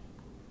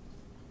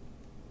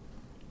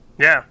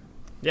 Yeah.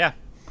 Yeah.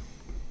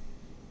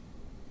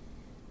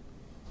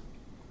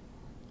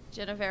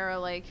 Genevera,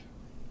 like,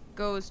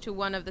 goes to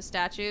one of the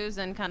statues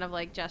and kind of,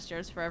 like,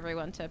 gestures for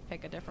everyone to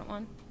pick a different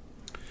one.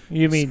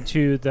 You mean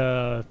to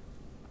the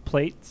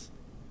plates?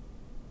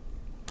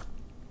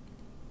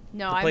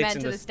 No, The I plates meant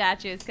in to the the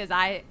statues because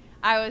I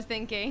was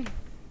thinking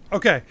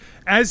Okay,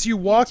 as you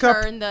walk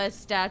up, turn the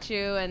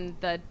statue and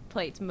the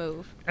plates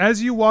move.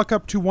 as you walk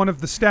up to one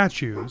of the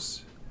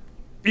statues,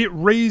 it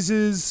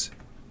raises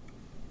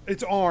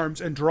its arms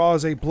and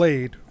draws a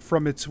blade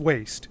from its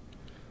waist,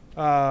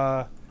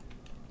 and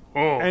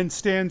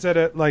stands at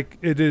it like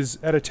it is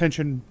at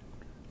attention.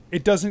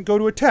 It doesn't go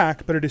to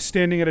attack, but it is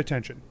standing at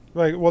attention.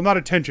 Like, well, not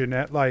attention,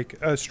 at like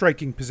a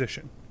striking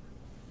position.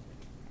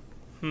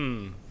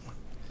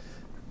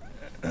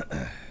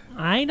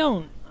 I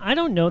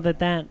don't know that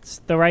that's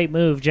the right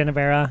move,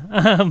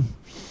 Genevera.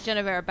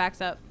 Genevera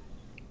backs up.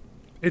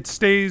 It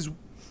stays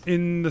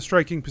in the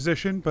striking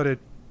position, but it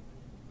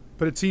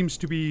seems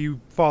to be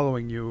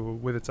following you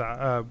with its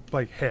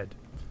like head.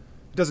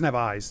 It doesn't have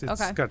eyes.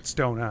 It's Okay. got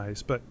stone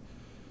eyes, but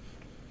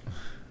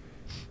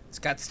It's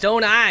got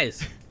stone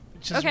eyes.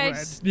 Just Okay.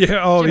 red.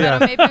 yeah. Oh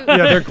Geppetto, yeah. maybe Yeah,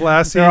 they're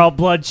glassy. They're all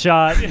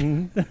bloodshot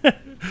and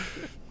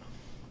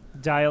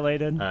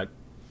dilated.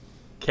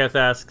 Keth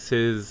asks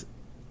his.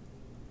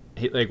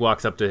 He like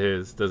walks up to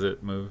his. Does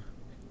it move?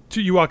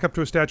 You walk up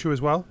to a statue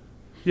as well.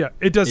 Yeah,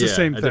 it does the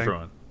same a thing. different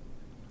one.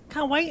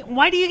 God,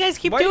 why do you guys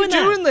keep Why are you doing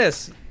that? doing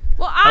this?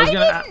 Well, I was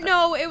gonna didn't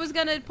know it was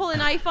gonna pull a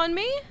knife on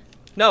me.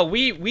 No,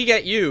 we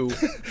get you.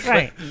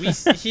 Right.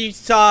 He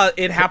saw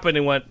it happen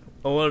and went,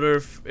 I wonder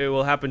if it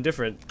will happen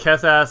different.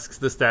 Keth asks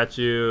the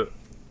statue,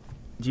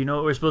 "Do you know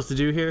what we're supposed to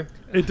do here?"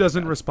 It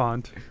doesn't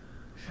respond.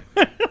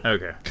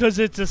 Okay. Because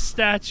it's a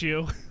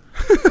statue.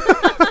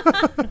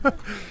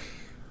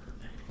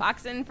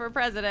 Boxing for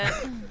president.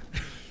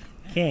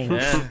 King.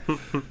 Yeah.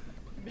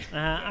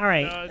 All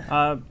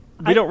right.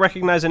 We don't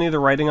recognize any of the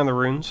writing on the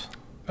runes.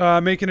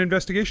 Make an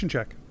investigation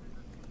check.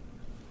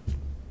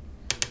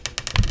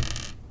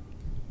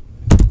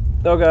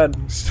 Oh god.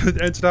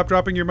 And stop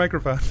dropping your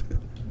microphone.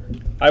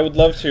 I would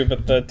love to,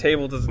 but the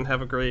table doesn't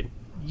have a great...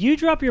 You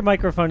drop your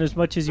microphone as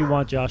much as you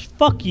want, Josh.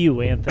 Fuck you,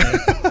 Anthony.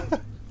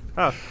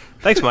 Oh,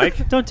 thanks,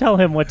 Mike. Don't tell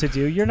him what to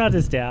do. You're not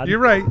his dad. You're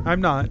right.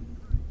 I'm not.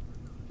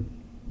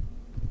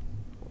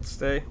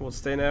 We'll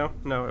stay now?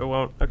 No, it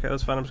won't. Okay,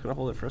 that's fine. I'm just going to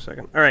hold it for a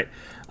second. All right.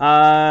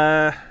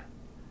 And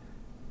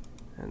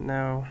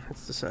now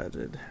it's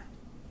decided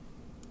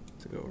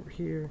to go over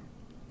here.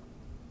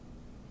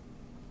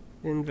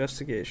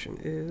 Investigation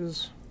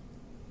is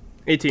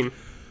 18.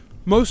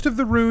 Most of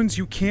the runes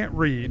you can't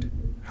read.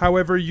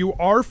 However, you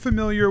are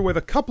familiar with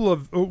a couple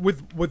of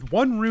with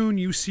one rune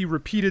you see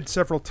repeated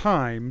several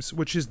times,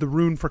 which is the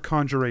rune for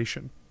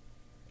conjuration.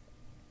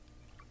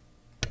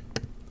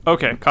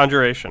 Okay,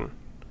 conjuration.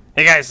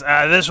 Hey guys,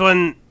 this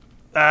one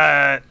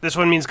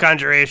means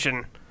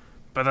conjuration,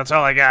 but that's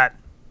all I got.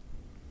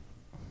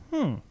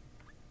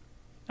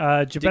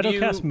 Geppetto you-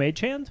 casts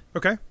Mage Hand,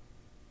 Okay.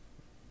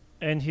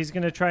 and he's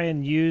going to try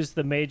and use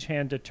the Mage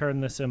Hand to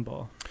turn the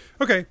symbol.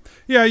 Okay.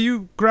 Yeah,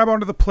 you grab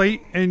onto the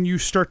plate and you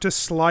start to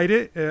slide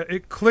it.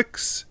 It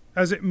clicks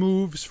as it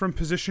moves from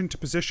position to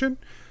position.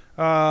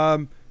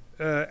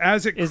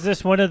 As it Is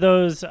this one of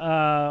those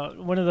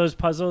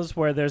puzzles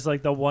where there's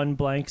like the one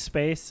blank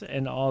space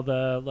and all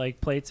the like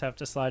plates have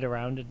to slide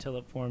around until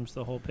it forms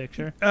the whole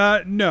picture?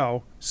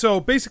 no. So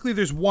basically,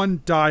 there's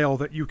one dial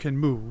that you can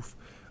move,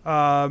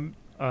 and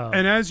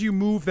as you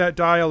move that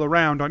dial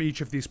around on each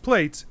of these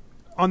plates,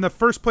 on the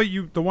first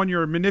plate, the one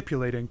you're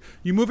manipulating,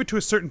 you move it to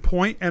a certain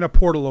point, and a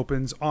portal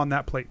opens on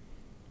that plate.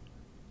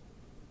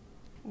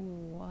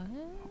 What?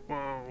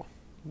 Whoa.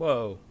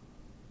 Whoa.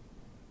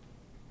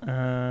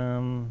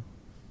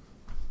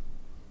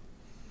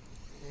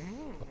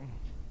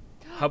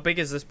 How big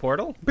is this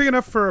portal? Big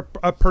enough for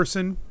a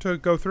person to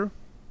go through.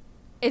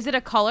 Is it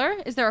a color?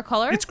 Is there a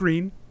color? It's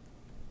green.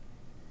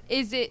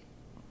 Is it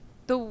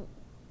the...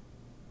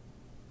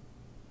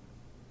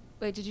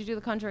 Wait, did you do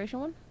the conjuration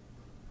one?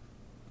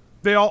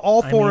 They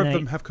all I four mean, of I-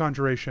 them have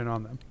conjuration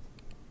on them.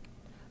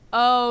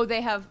 Oh,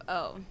 they have...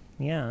 Oh.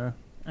 Yeah.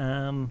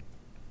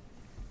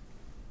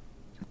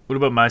 What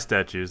about my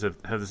statues?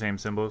 Have the same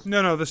symbols?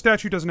 No, the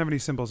statue doesn't have any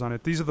symbols on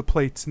it. These are the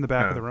plates in the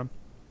back of the room.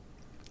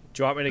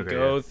 Do you want me to Okay,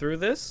 go yeah. through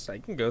this? I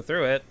can go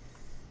through it.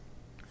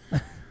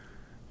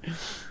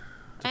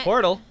 It's a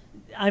portal.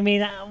 I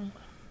mean,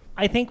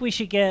 I think we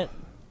should get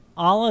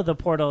all of the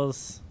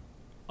portals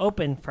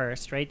open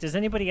first, right? Does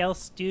anybody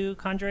else do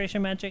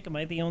conjuration magic? Am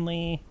I the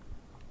only?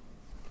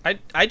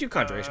 I do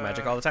conjuration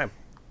magic all the time.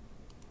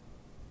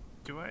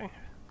 Do I?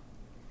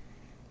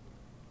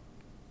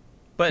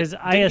 But 'Cause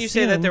didn't I you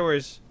say that assume- there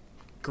was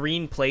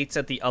green plates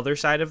at the other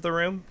side of the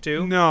room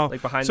too? No.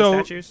 Like behind So- the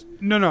statues?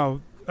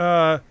 No.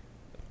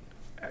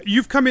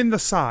 You've come in the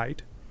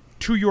side.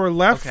 To your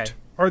left Okay.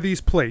 are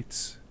these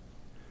plates.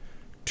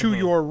 To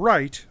your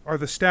right are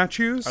the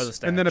statues,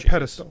 and then a statues.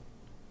 pedestal.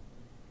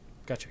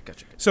 Gotcha.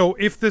 So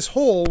if this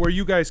hole where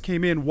you guys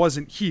came in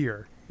wasn't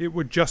here, it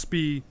would just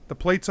be the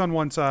plates on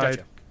one side,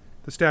 Gotcha.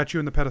 the statue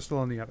and the pedestal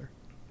on the other.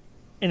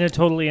 In a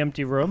totally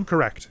empty room?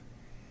 Correct.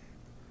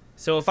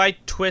 So if I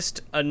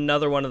twist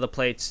another one of the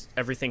plates,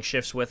 everything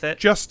shifts with it?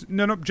 Just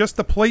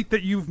the plate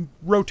that you've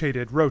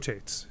rotated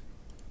rotates.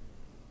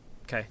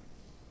 Okay.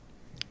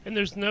 And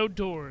there's no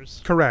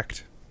doors.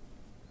 Correct.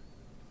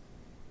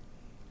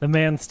 The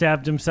man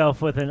stabbed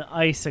himself with an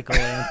icicle,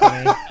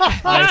 Anthony.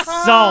 I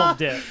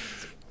solved it.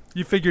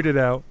 You figured it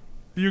out.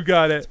 You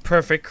got it.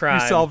 Perfect crime.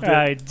 You solved it.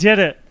 I did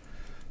it.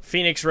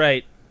 Phoenix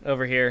Wright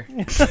over here.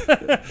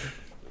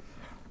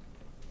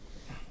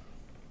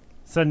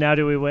 So now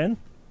do we win?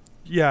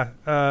 Yeah.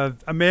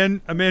 A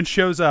man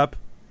shows up.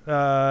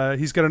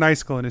 He's got an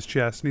icicle in his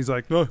chest, and he's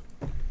like, "Oh,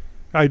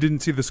 I didn't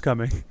see this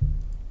coming."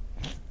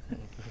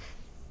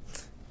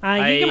 You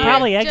can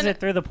probably exit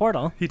through the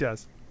portal. He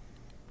does.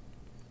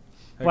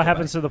 What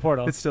happens to the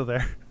portal? It's still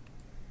there.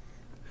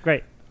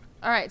 Great.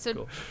 All right, so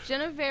Cool.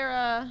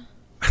 Genevera.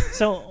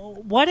 So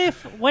what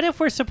if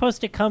we're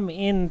supposed to come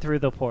in through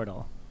the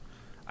portal?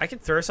 I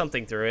could throw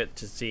something through it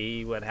to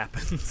see what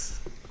happens.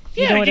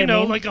 You Yeah, know what I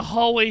mean? like a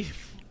hallway.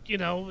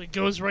 It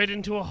goes right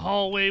into a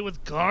hallway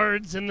with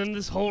guards, and then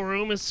this whole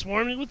room is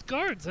swarming with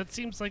guards. That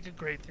seems like a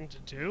great thing to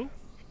do.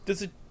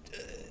 Does it?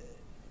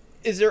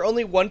 Is there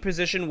only one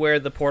position where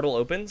the portal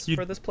opens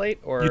for this plate,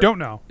 or You don't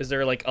know. Is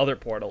there like other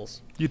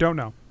portals? You don't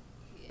know.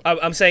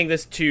 I'm saying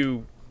this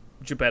to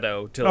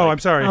Geppetto. Oh, I'm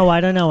sorry. Oh, I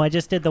don't know. I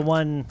just did the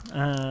one.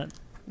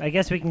 I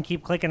guess we can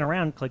keep clicking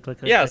around. Click. Yeah,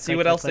 click, see click,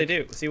 what click, else click. they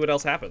do. See what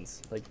else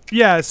happens. Like,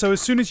 Yeah, so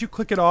as soon as you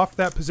click it off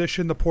that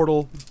position, the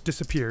portal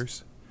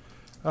disappears.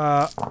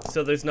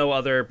 so there's no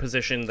other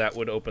position that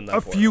would open that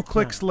A portal. few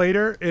clicks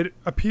later,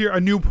 a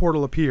new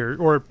portal appears,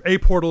 or a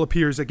portal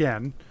appears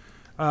again.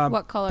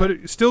 What color? But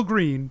it's still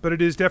green, but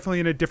it is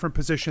definitely in a different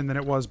position than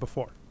it was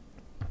before.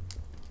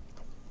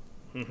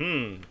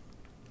 Mm-hmm.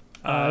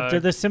 Do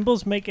the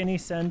symbols make any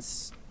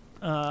sense?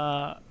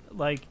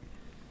 Like,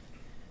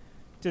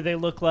 do they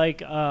look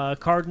like a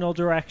cardinal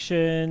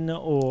direction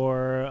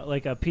or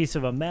like a piece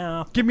of a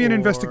map? Give me an or-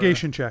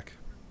 investigation check.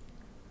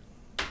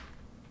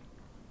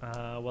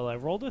 Well, I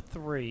rolled a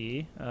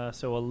 3,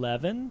 so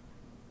 11.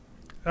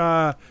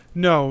 No,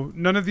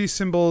 none of these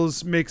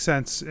symbols make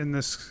sense in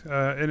this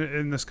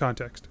in this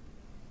context.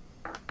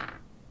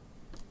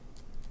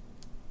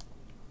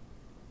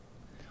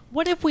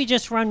 What if we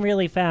just run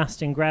really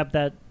fast and grab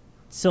that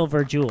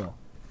silver jewel?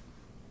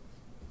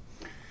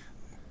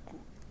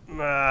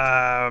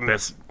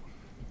 The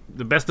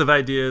best of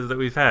ideas that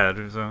we've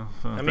had. So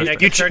I mean, I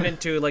could turn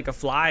into like a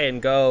fly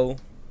and go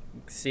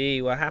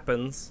see what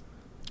happens.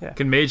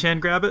 Can Mage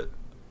Hand grab it?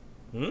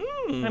 I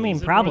mean,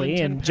 Is it more probably.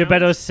 than And 10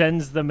 Geppetto pounds?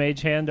 sends the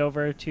mage hand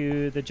over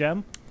to the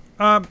gem.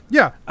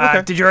 Yeah.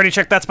 Okay. Did you already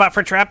check that spot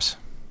for traps?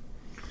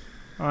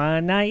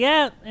 Not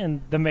yet.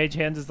 And the mage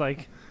hand is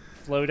like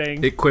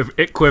floating. It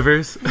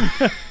quivers.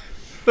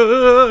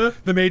 The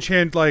mage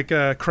hand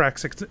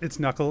cracks its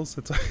knuckles.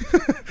 It's like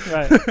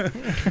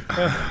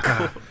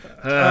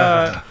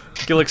Right.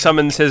 Gillick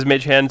summons his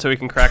mage hand so he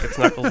can crack its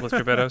knuckles with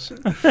Geppetto's.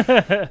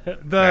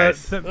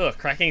 the Ugh,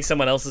 cracking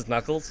someone else's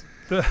knuckles.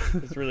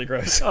 It's really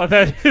gross. Oh,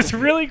 that is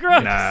really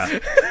gross. Nah.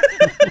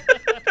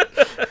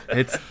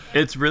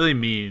 It's really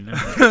mean.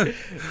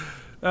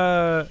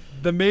 the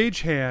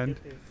mage hand.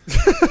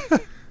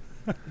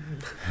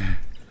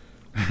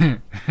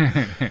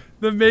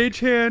 The mage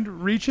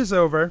hand reaches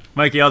over.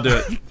 Mikey, I'll do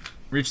it.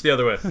 Reach the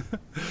other way.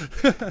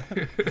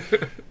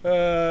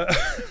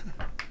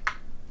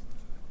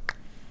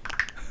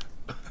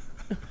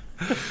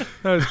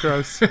 That was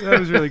gross. That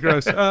was really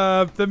gross.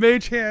 The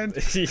mage hand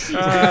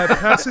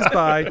passes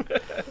by,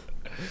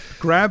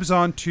 grabs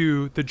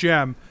onto the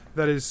gem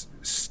that is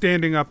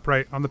standing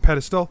upright on the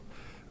pedestal.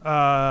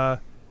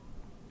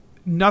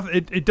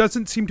 It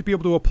doesn't seem to be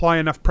able to apply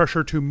enough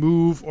pressure to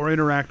move or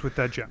interact with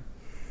that gem.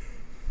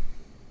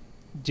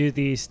 Do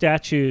the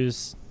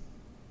statues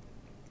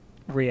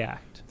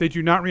react? They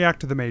do not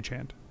react to the mage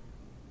hand.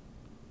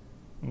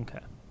 Okay.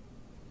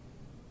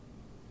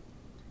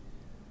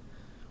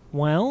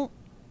 Well,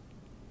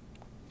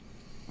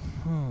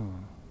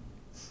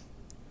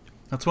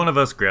 Let's one of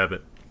us grab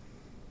it.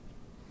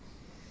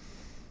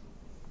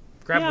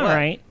 Grab yeah, what?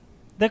 right.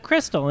 The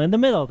crystal in the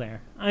middle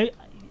there.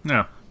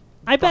 No.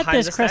 I bet Behind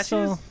this the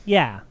crystal. statues?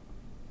 Yeah,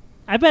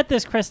 I bet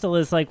this crystal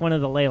is like one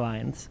of the ley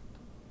lines.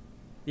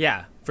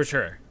 Yeah, for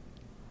sure.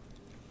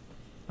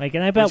 Like,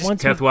 and I bet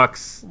Keth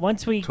walks.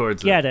 once we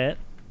towards get it,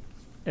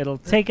 it'll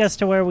take us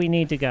to where we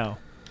need to go.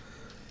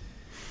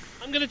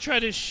 I'm gonna try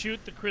to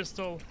shoot the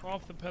crystal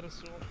off the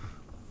pedestal.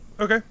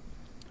 Okay.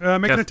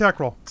 Make an attack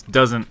roll.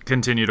 Doesn't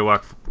continue to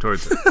walk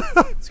towards it.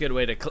 It's a good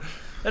way to.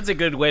 That's a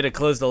good way to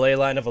close the ley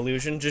line of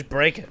illusion. Just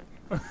break it.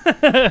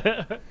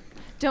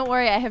 Don't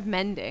worry, I have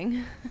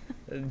mending.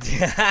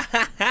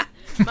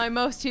 My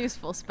most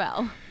useful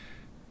spell.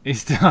 You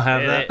still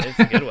have that? It's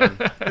a good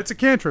one. It's a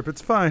cantrip.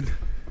 It's fine.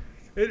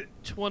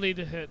 20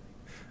 to hit.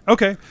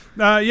 Okay.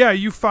 Yeah,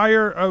 you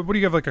fire. What do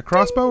you have, like a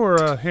crossbow or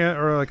a hand,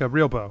 or like a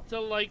real bow? It's a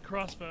light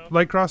crossbow.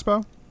 Light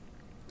crossbow?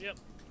 Yep.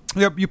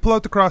 Yep, you pull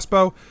out the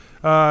crossbow.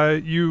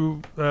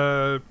 You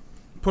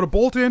put a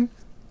bolt in,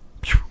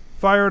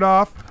 fire it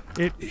off.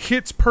 It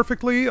hits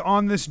perfectly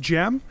on this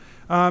gem.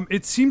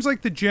 It seems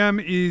like the gem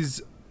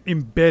is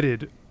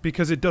embedded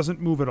because it doesn't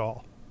move at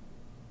all.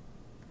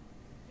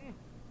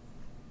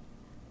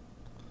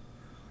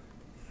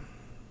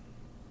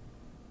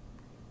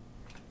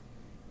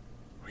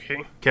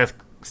 Okay. Keth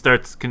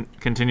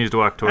continues to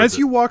walk towards As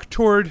you walk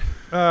toward,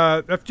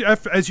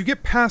 as you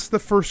get past the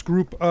first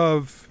group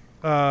of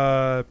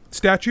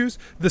statues,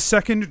 the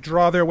second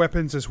draw their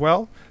weapons as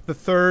well. The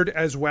third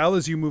as well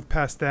as you move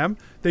past them.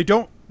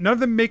 None of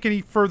them make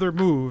any further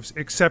moves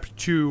except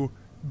to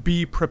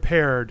be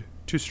prepared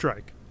to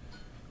strike.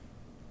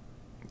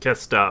 Keth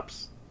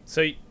stops.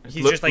 So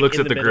he's Look- just like looks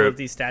in at the the middle group. of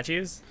these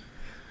statues.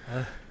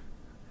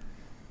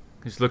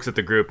 He just looks at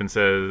the group and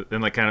says,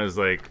 and like kind of is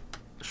like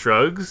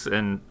shrugs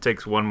and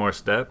takes one more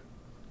step.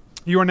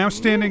 You are now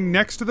standing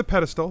next to the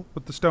pedestal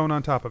with the stone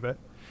on top of it.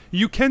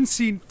 You can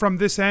see from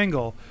this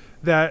angle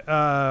that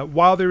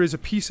while there is a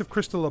piece of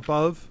crystal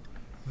above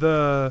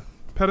the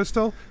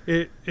pedestal,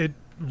 it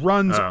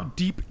runs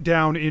deep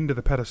down into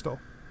the pedestal.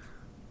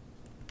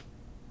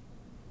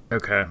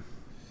 Okay.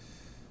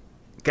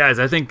 Guys,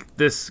 I think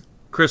this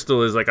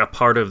crystal is like a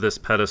part of this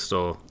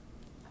pedestal.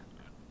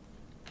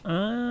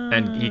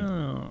 And he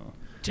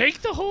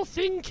Take the whole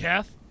thing,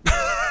 Kath.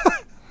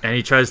 and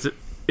he tries to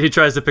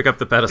pick up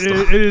the pedestal.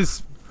 It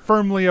is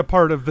firmly a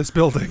part of this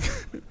building.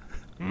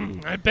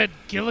 I bet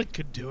Gillick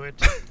could do it.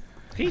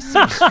 He's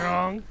so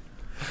strong.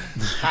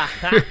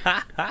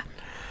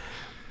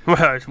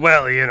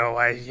 Well,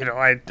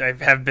 I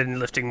have been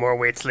lifting more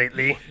weights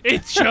lately.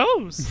 It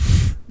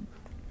shows.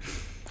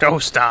 Oh,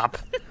 stop.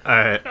 All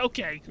right.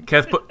 Okay.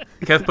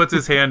 Keth puts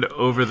his hand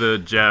over the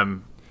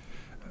gem,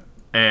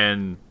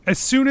 and As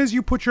soon as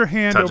you put your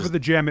hand Touches. over the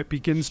gem, it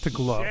begins to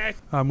glow Shit.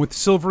 with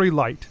silvery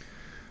light.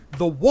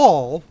 The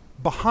wall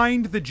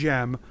behind the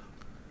gem,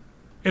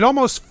 it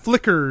almost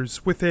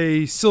flickers with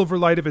a silver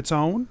light of its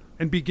own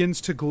and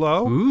begins to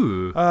glow.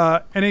 ooh,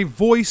 And a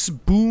voice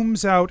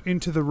booms out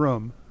into the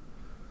room.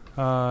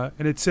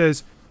 And it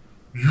says,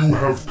 You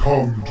have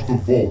come to the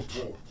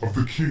vault of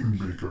the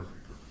Kingmaker.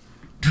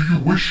 Do you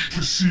wish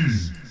to see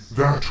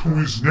that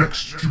who is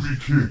next to be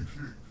king?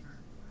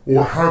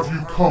 Or have you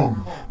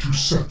come to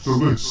set the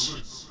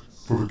list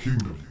for the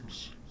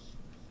kingdoms?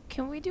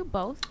 Can we do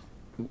both?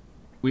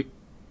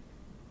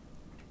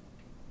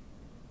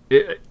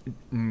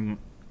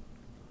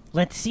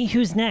 Let's see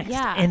who's next,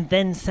 Yeah. and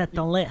then set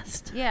the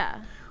list.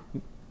 Yeah.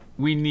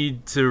 we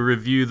need to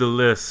review the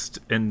list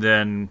and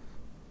then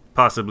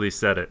possibly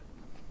set it.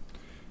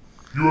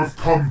 You have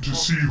come to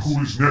see who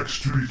is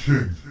next to be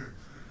king.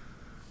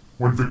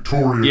 When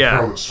Victoria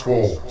Palace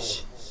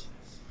falls.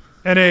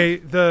 and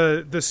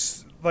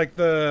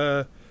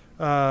the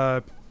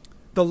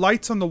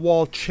lights on the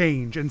wall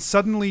change, and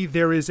suddenly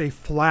there is a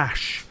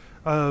flash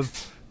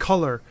of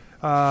color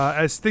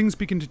as things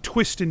begin to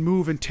twist and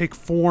move and take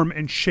form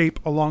and shape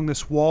along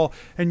this wall,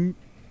 and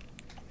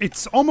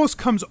it almost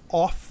comes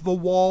off the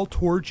wall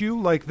towards you,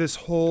 like this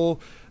whole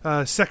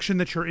section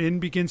that you're in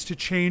begins to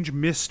change.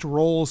 Mist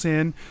rolls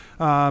in.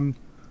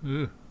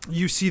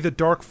 You see the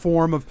dark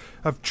form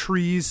of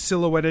trees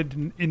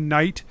silhouetted in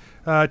night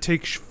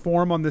take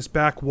form on this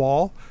back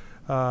wall.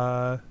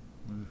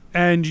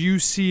 And you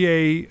see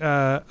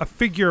a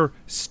figure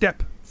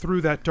step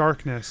through that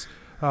darkness,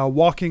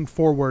 walking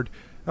forward,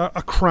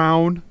 a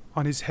crown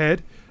on his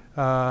head,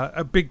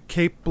 a big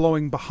cape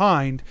blowing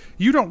behind.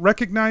 You don't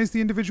recognize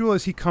the individual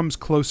as he comes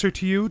closer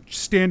to you,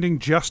 standing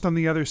just on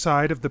the other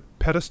side of the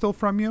pedestal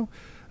from you.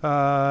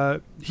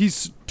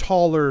 He's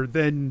taller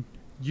than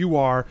you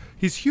are.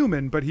 He's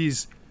human, but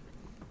he's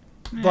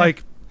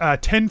like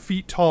 10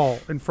 feet tall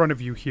in front of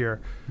you here.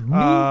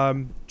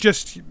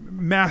 Just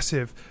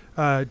massive.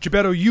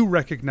 Gebetto, you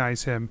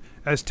recognize him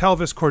as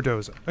Talvis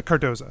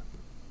Cardoza.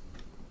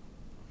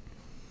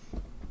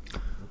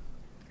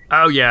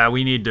 Oh yeah,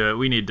 we need to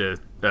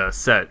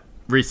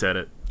reset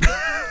it.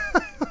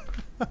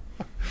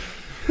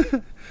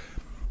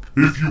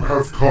 If you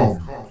have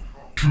come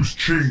to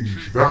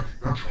change that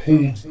which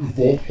holds the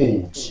vault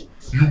holds,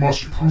 you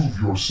must prove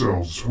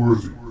yourselves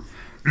worthy.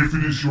 If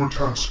it is your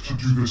task to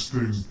do this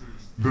thing,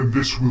 then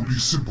this will be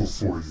simple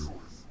for you.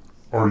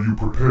 Are you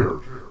prepared?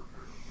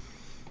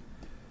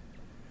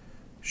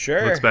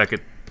 Sure. Looks back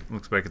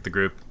at the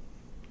group.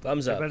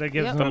 Thumbs up. Better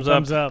give Yep. them a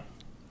thumbs up.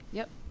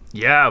 Yep.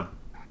 Yeah,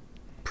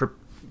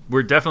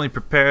 we're definitely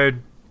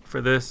prepared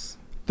for this.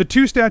 The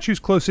two statues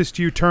closest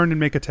to you turn and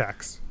make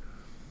attacks.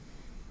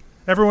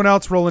 Everyone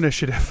else roll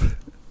initiative.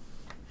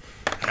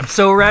 I'm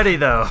so ready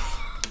though.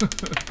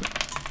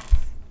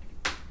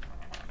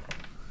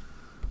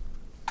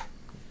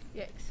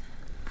 Yikes.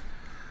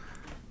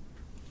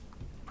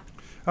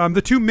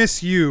 The two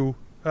miss you,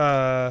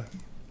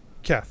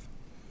 Keth.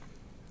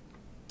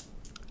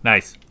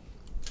 Nice.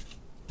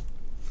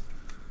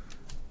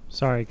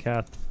 Sorry,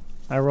 Kath.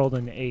 I rolled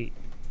an 8.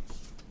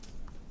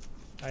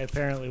 I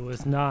apparently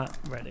was not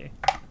ready.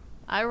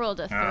 I rolled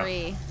a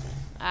 3.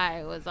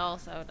 I was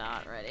also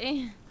not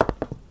ready.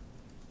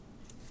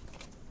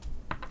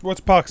 What's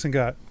Poxon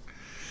got?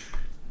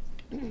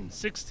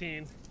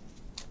 16.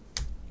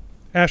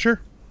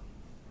 Asher?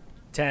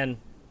 10.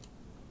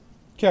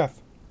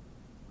 Keth?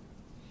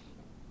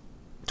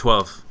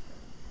 12.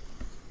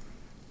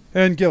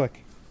 And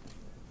Gillick?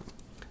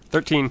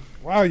 13.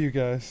 Wow, you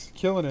guys.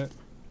 Killing it.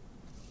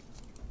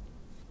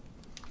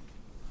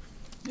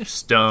 You're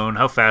stone.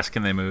 How fast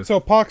can they move? So,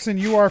 Poxon,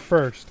 you are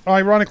first.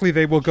 Ironically,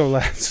 they will go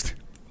last.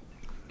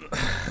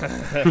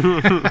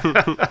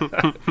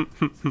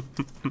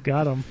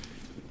 Got him.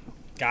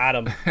 Got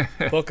him.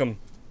 Book him.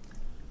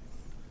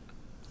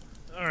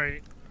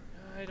 Alright.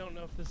 I don't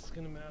know if this is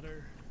going to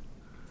matter.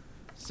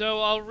 So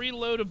I'll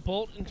reload a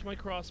bolt into my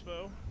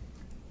crossbow.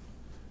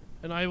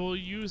 And I will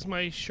use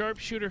my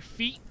sharpshooter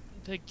feat.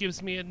 That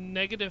gives me a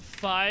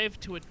 -5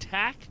 to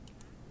attack.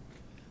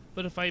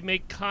 But if I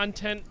make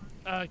contact,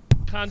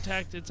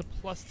 it's a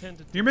 +10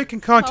 to. You're making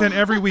content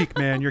every week,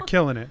 man. You're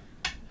killing it.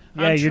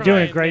 Yeah, I'm you're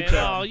doing a trying, great man.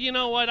 job. Oh, you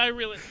know what?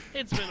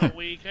 It's been a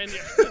week.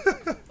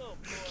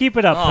 Keep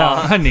it up,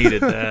 pal. I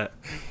needed that.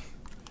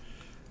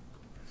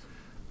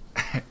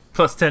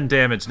 +10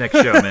 damage next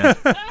show, man.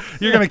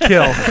 You're going to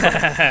kill.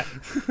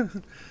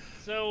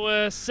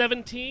 So,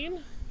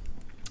 17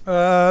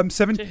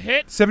 to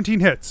hit. 17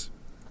 hits.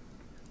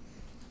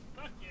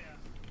 Fuck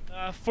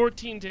yeah.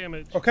 14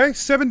 damage. Okay,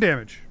 7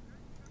 damage.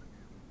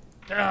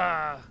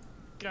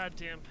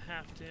 Goddamn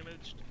half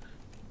damaged.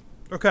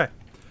 Okay.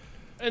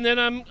 And then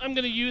I'm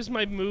gonna use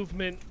my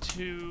movement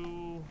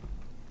to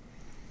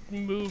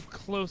move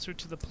closer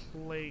to the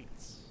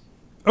plates.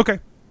 Okay.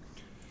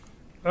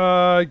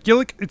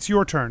 Gillick, it's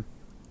your turn.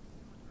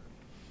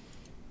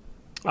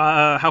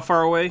 How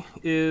far away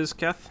is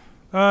Keth?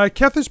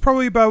 Keth is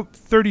probably about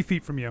 30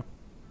 feet from you.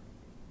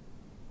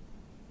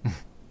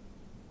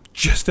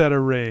 Just out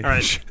of range. All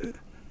right.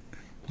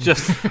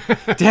 Just,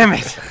 damn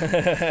it.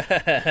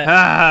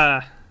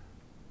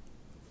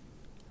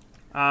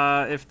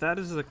 If that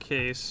is the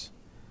case,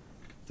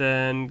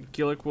 then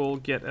Gillick will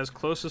get as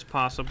close as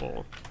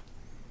possible.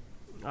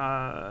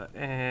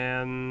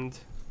 And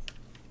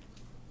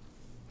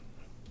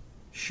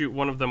shoot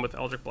one of them with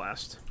Eldritch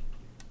Blast.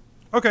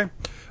 Okay.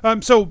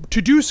 So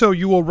to do so,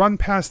 you will run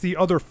past the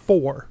other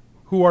 4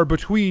 who are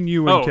between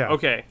you and Keth. Oh,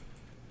 okay.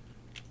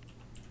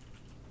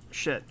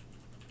 Shit.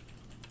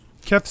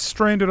 Keth's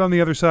stranded on the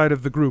other side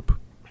of the group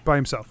by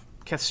himself.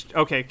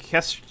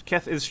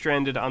 Keth is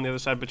stranded on the other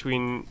side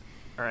between...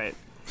 All right.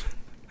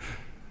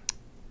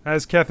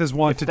 As Keth is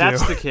wont to do. If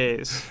that's the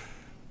case...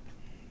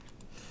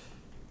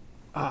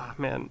 Ah,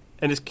 man.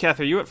 And Keth,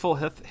 are you at full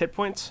hit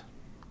points?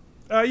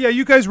 Yeah,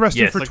 you guys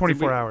rested Yes, for like,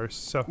 24 hours,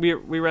 so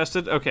We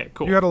rested? Okay,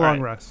 cool. you had a long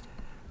All right. rest.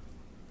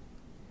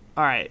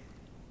 All right.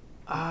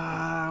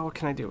 What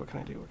can I do?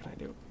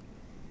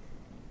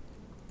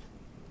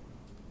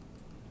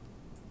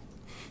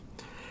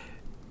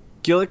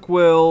 Gillick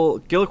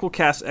will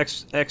cast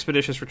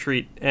Expeditious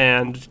Retreat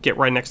and get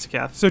right next to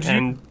Kath. So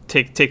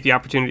take the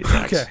opportunity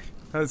attacks. Okay,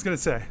 I was gonna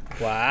say.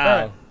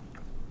 Wow.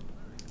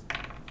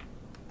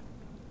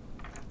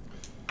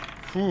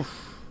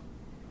 Oof.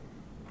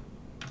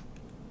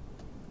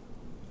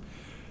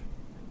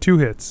 2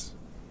 hits.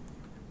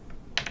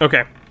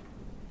 Okay.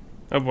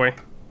 Oh boy.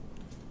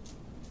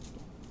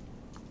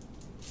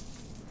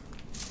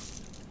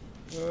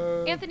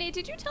 Anthony,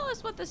 did you tell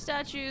us what the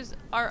statues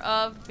are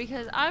of?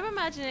 Because I'm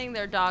imagining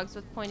they're dogs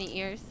with pointy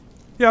ears.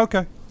 Yeah,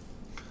 okay.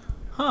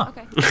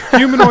 Okay.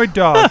 Humanoid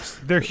dogs.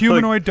 They're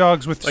humanoid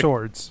dogs with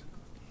swords.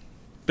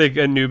 Big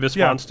Anubis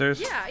Yeah. monsters.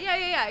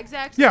 Yeah,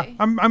 exactly. Yeah,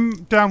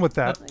 I'm down with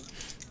that.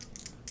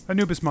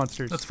 Anubis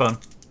monsters. That's fun.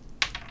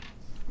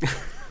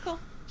 Cool.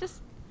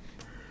 Just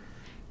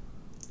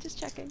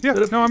checking. Yeah,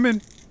 no, I'm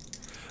in.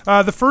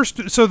 The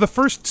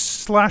first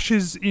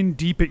slashes in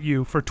deep at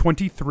you for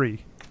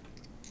 23.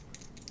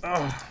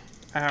 Ow.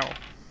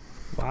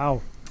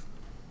 Wow.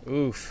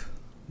 Oof.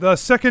 The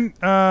second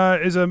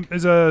is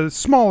a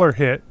smaller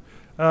hit.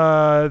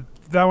 That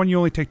one you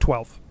only take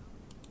 12.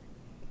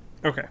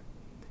 Okay.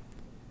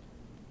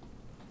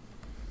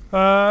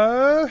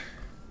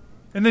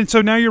 And then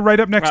so now you're right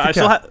up next to I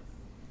still Kat.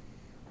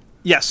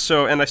 Yes,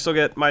 so, and I still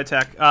get my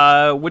attack.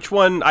 Which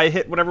one? I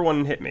hit whatever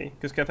one hit me,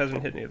 because Kev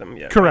hasn't hit any of them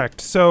yet. Correct.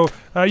 So,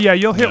 yeah,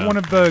 you'll hit Yeah. one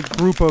of the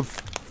group of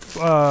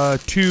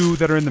 2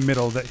 that are in the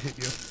middle that hit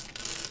you.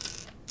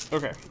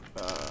 Okay.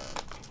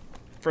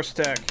 First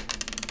attack.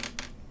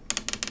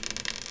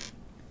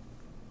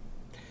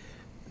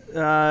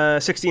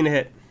 16 to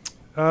hit.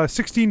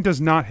 16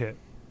 does not hit.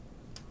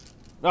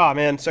 Oh,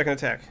 man, second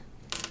attack.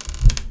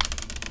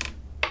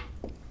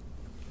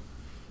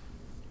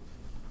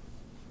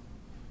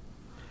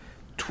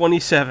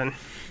 $27.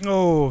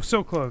 Oh,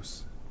 so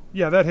close.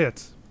 Yeah, that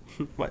hits.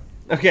 What?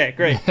 Okay,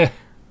 great.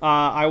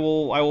 I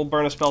will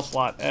burn a spell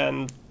slot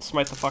and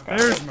smite the fuck out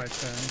of There's it. my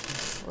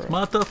 10.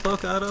 What the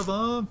fuck out of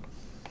him?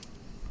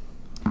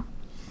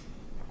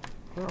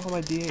 Where are all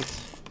my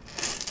d8s?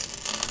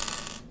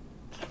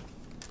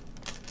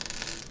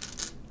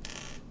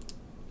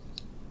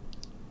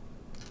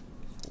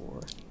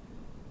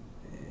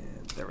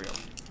 And there we go.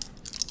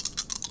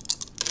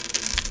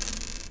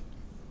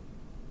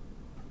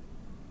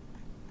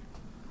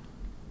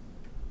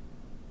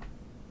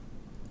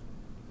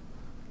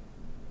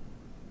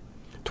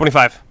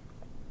 $25.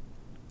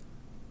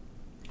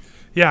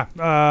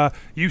 Yeah,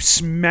 you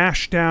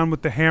smash down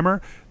with the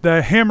hammer.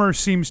 The hammer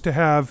seems to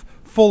have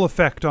full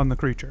effect on the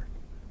creature.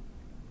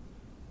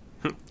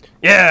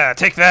 Yeah,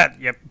 take that,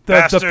 you The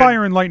bastard.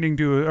 fire and lightning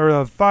do,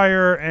 or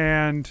fire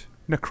and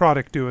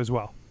necrotic do as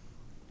well.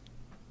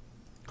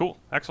 Cool.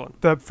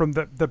 Excellent.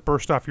 That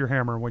burst off your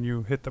hammer when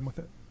you hit them with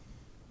it.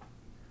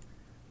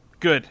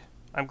 Good.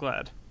 I'm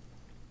glad.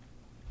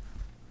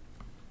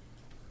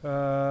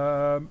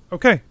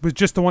 Okay, was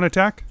just the one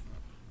attack?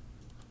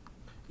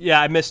 Yeah,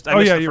 I missed the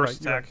you're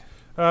first right.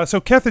 attack. So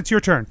Keth, it's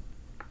your turn.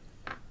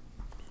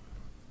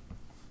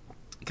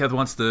 Kev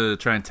wants to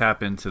try and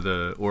tap into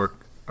the orc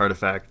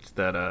artifact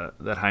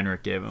that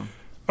Heinrich gave him.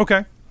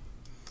 Okay.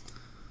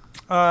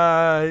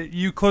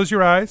 You close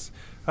your eyes,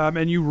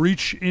 and you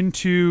reach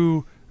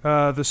into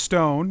the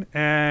stone,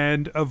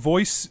 and a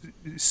voice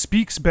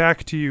speaks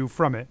back to you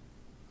from it.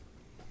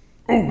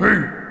 Oh,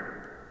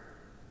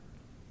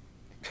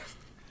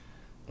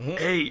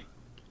 hey!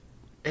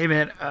 Hey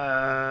man,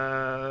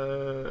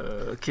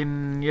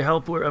 can you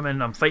help?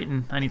 I'm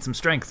fighting. I need some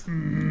strength.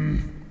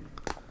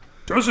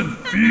 Doesn't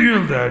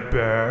feel that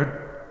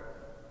bad.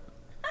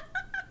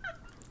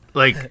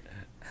 Like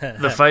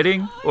the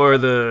fighting, or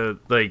the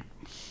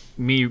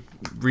me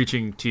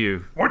reaching to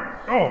you. What?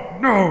 Oh,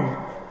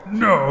 no.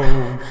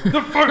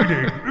 The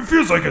fighting. It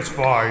feels like it's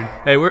fine.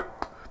 Hey, we're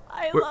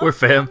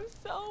fam.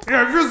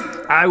 Yeah, it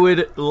feels... I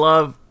would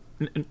love.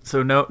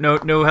 So no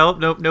help,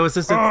 no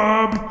assistance.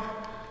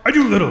 I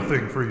do a little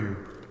thing for you.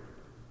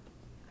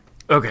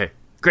 Okay,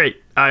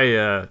 great.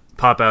 I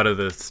pop out of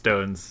the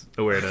stone's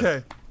awareness.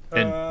 Okay.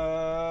 And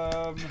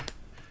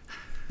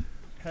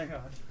Hang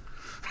on.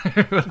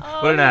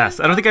 what an ass!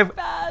 I don't think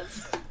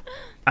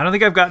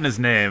I've gotten his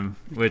name,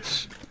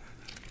 which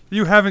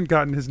You haven't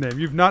gotten his name.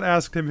 You've not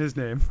asked him his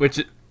name. which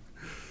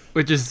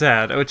is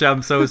sad. Which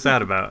I'm so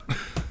sad about.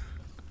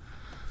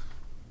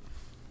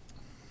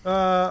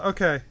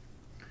 Okay.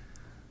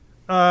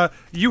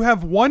 You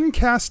have one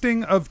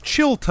casting of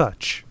Chill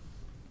Touch.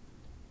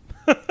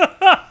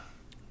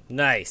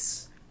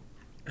 Nice.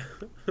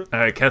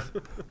 Keth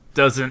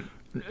doesn't.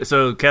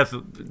 So Keth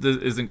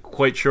isn't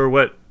quite sure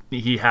what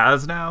he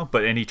has now,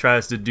 and he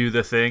tries to do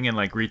the thing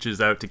and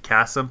reaches out to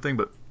cast something,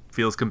 but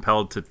feels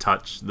compelled to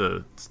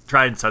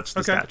try and touch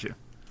the statue.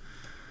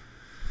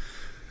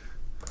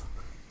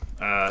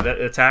 That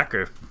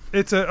attacker.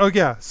 It's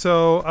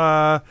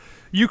So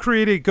you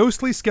create a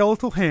ghostly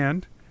skeletal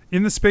hand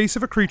in the space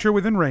of a creature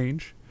within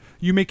range.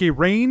 You make a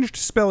ranged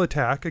spell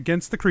attack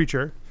against the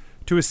creature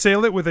to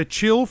assail it with a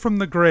chill from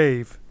the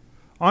grave.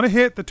 On a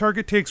hit, the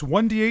target takes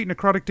 1d8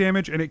 necrotic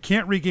damage, and it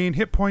can't regain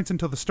hit points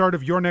until the start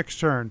of your next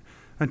turn.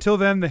 Until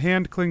then, the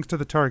hand clings to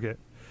the target.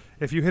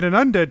 If you hit an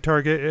undead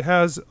target, it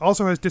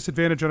also has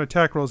disadvantage on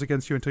attack rolls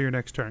against you until your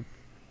next turn.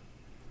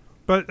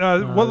 But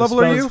what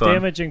level are you?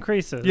 Damage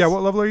increases. Yeah,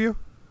 what level are you?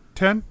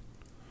 10?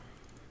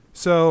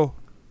 So,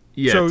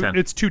 Yeah, 10.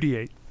 It's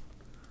 2d8.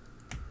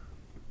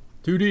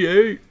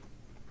 2d8.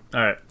 All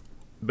right,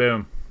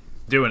 boom,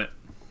 doing it.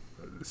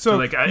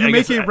 So I you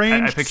make guess a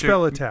ranged picture-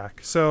 spell attack.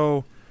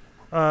 So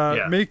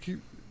Yeah. make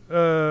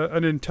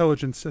an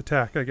intelligence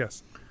attack, I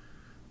guess.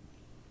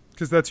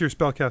 Because that's your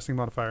spellcasting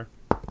modifier.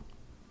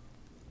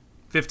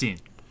 15.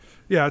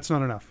 Yeah, it's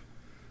not enough.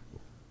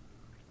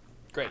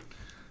 Great.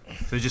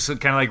 So he just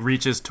kind of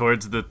reaches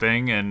towards the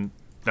thing and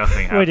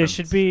nothing happens.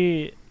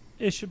 Wait,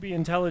 it should be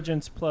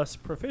intelligence plus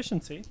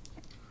proficiency.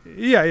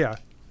 Yeah.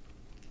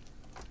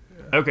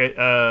 Okay.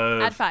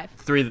 Add 5.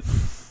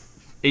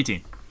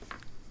 18.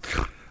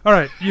 All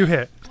right, you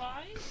hit.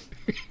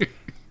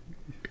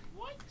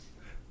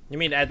 You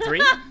mean add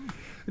 3?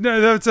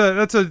 No, that's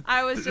a.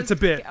 I was It's just- a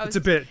bit. I was- It's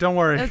a bit. Don't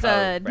worry. That's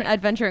a right.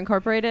 Adventure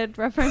Incorporated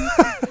reference.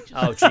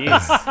 Oh, jeez.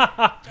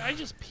 I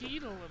just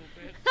peed a little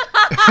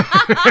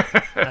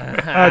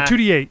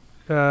bit.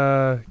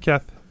 2d8.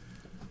 Keth.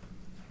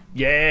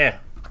 Yeah.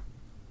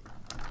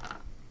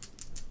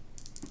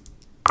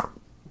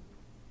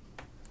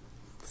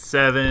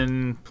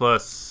 Seven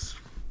plus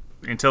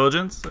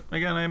intelligence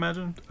again, I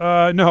imagine.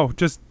 No,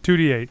 just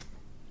 2d8.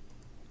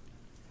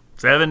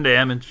 7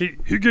 damage.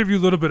 He gave you a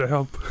little bit of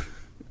help.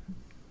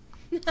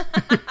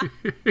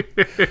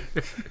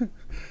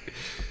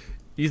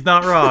 He's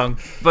not wrong,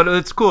 but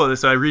it's cool.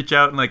 So I reach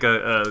out and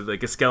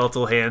a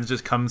skeletal hand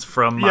just comes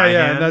from my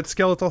hand. And that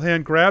skeletal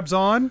hand grabs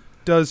on,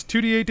 does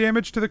 2d8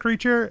 damage to the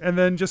creature, and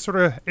then just sort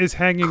of is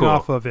hanging Cool.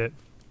 off of it.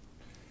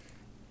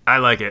 I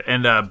like it.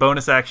 And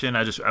bonus action,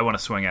 I want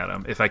to swing at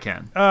him if I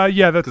can.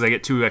 Yeah, that's because I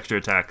get 2 extra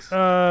attacks.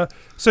 So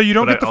you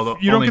don't get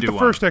the one.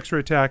 first extra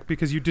attack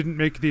because you didn't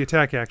make the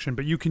attack action,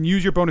 but you can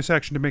use your bonus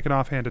action to make an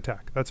offhand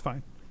attack. That's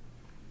fine.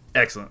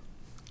 Excellent.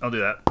 I'll do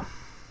that.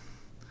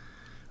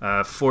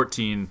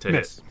 14 to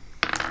Miss. Hit.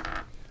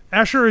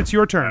 Asher, it's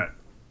your turn. Right.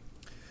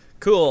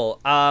 Cool.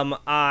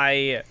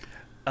 I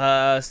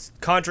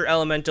conjure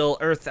elemental,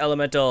 earth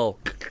elemental.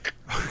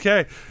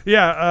 Okay.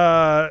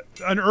 Yeah.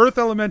 An earth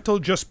elemental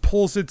just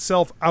pulls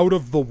itself out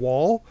of the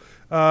wall.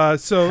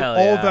 So Hell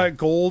all yeah. that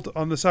gold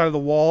on the side of the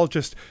wall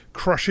just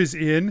crushes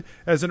in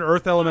as an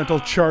earth elemental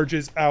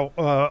charges out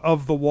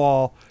of the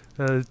wall.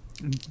 A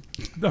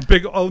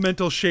big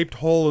elemental-shaped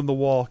hole in the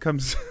wall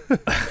comes...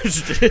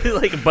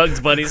 like Bugs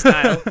Bunny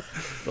style.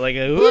 Like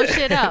blow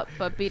shit up,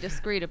 but be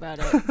discreet about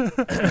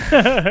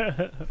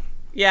it.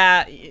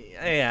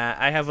 Yeah,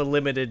 I have a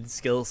limited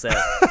skill set.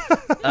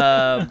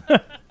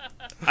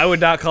 I would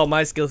not call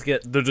my skill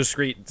set the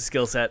discreet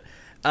skill set.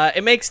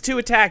 It makes 2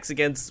 attacks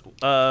against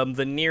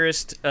the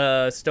nearest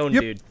stone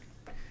dude.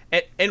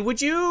 And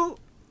would you,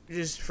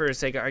 just for the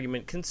sake of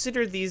argument,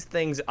 consider these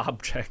things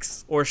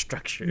objects or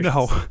structures?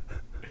 No.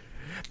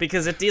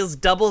 Because it deals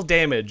double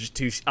damage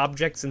to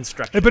objects and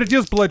structures. But it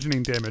deals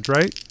bludgeoning damage,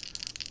 right?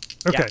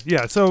 Okay,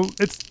 yeah, so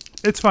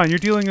it's fine. You're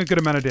dealing a good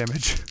amount of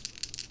damage.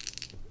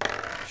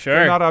 Sure.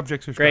 They're not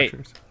objects or Great.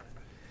 structures.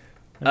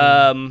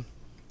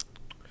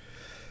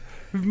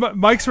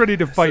 Mike's ready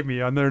to fight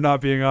me on there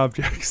not being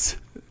objects.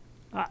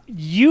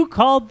 You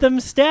called them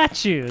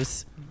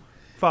statues.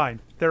 Fine,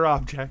 they're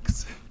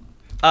objects.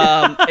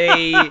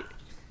 A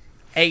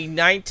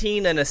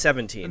 19 and a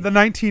 17. The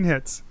 19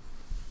 hits.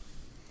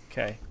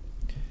 Okay.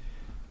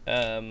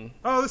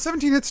 The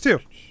 17 hits too.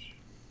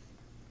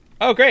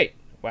 Oh, great.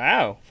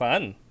 Wow,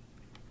 fun.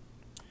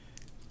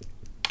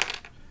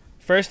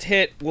 First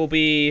hit will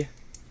be...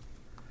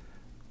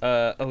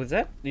 is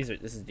that? This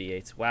is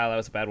D8s. Wow, that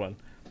was a bad one.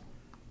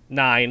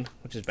 9,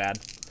 which is bad.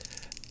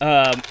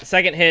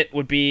 Second hit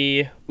would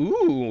be...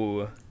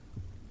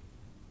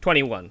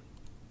 21.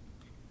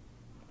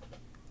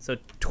 So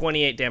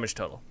 28 damage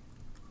total.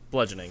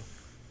 Bludgeoning.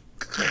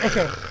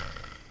 Okay.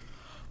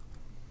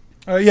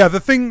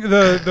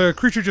 The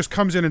creature just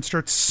comes in and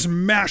starts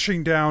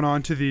smashing down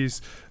onto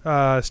these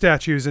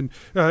statues, and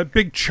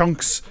big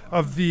chunks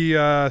of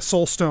the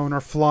soul stone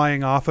are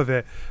flying off of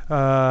it.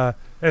 And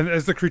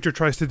as the creature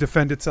tries to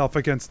defend itself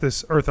against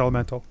this earth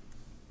elemental.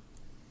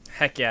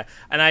 Heck yeah.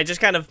 And I just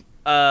kind of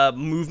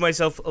move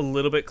myself a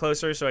little bit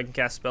closer so I can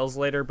cast spells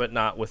later, but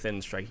not within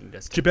striking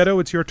distance.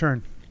 Gebetto, it's your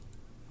turn.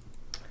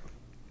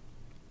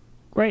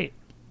 Great.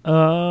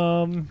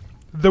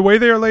 The way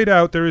they are laid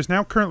out, there is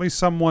now currently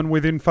someone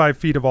within 5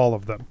 feet of all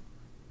of them.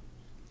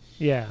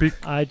 Yeah,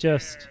 I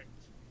just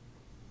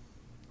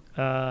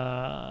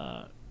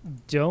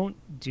don't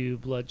do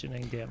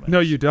bludgeoning damage. No,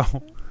 you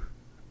don't.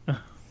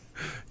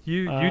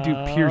 You do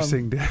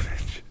piercing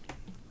damage.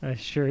 I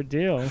sure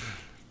do.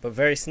 But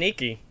very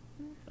sneaky.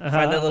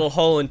 Find that little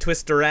hole and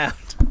twist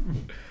around.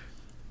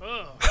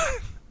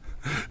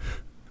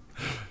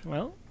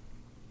 Well,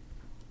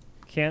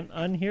 can't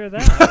unhear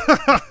that.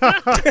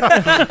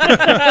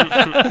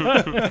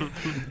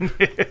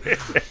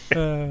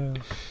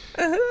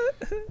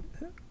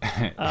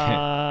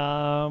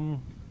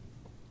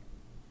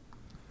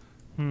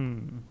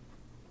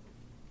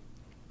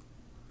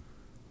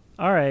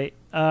 All right.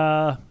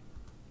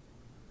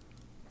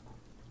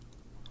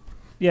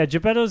 Yeah,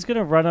 Gebetto's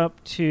gonna run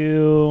up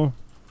to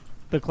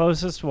the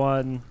closest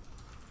one,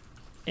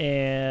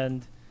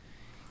 and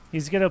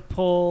he's gonna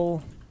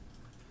pull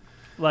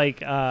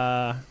like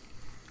a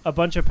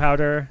bunch of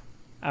powder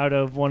out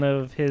of one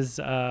of his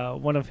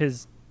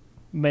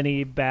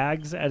many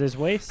bags at his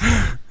waist.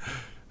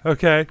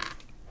 Okay.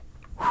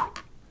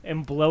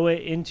 And blow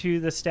it into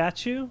the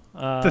statue.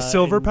 The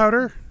silver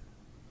powder?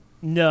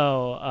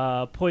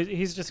 No,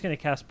 he's just gonna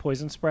cast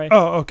poison spray.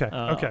 Oh, okay.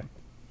 Okay.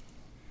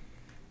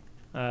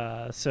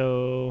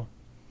 So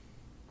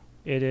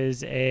it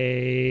is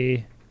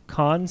a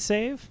con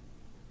save.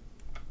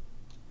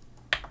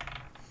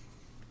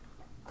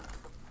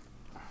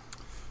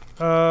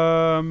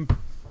 Um,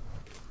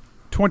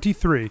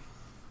 23.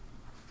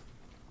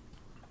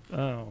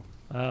 Oh,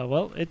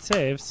 well, it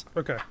saves.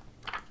 Okay.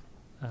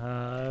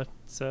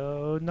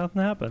 So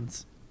nothing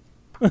happens.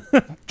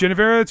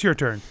 Genevera, it's your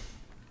turn.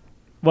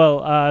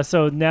 Well,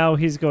 so now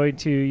he's going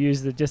to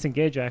use the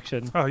disengage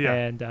action. Oh, yeah.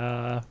 And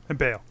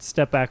bail.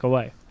 Step back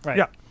away. Right.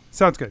 Yeah,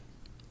 sounds good.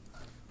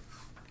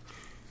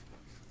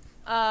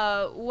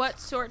 What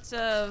sorts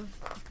of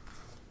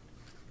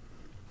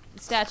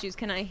statues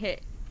can I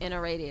hit in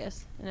a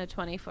radius, in a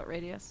 20-foot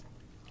radius?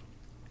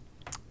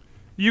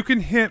 You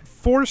can hit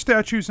 4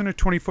 statues in a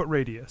 20-foot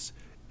radius.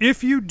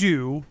 If you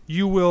do,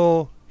 you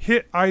will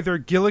hit either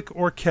Gillick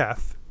or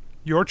Keth,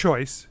 your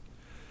choice,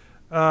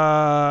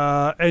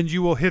 and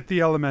you will hit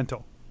the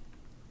elemental.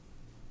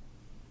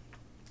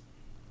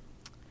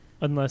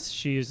 Unless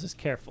she uses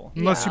careful.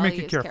 Unless you I'll make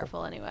it use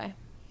careful. Anyway.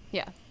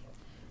 Yeah.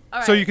 All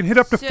right. So you can hit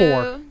up to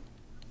 4.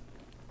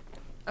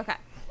 Okay.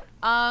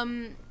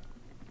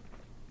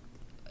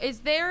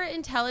 is their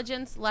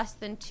intelligence less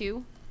than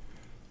 2?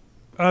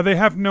 They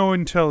have no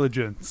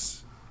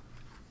intelligence.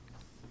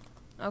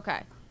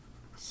 Okay.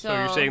 So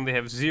you're saying they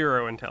have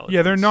 0 intelligence?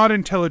 Yeah, they're not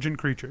intelligent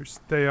creatures.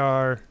 They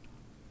are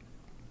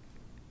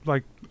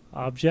like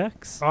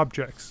Objects?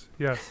 objects.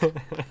 Yes.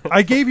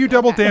 I gave you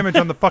double damage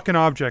on the fucking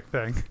object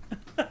thing.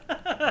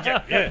 Yeah.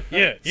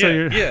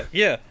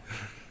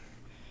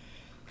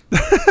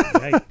 Yikes.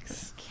 Okay.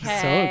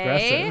 So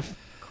aggressive.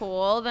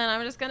 Cool. Then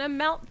I'm just gonna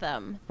melt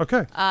them.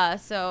 Okay.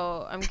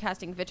 So I'm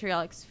casting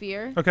Vitriolic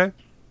Sphere. Okay.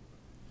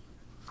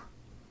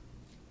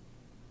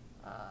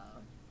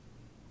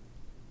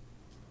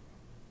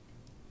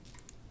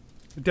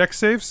 Dex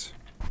saves.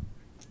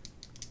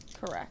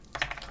 Correct.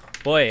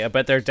 Boy, I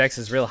bet their dex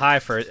is real high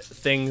for a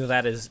thing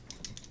that is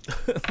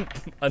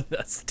a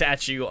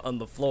statue on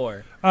the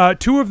floor.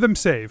 2 of them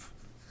save.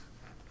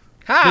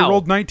 How? They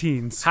rolled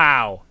 19s.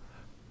 How?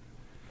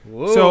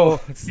 Whoa. So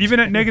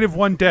even at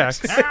 -1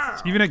 dex,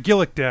 even at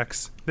Gillick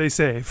dex, they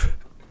save.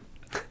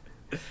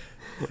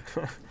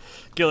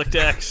 Gillick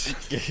Dex.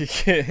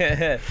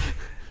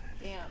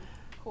 Damn.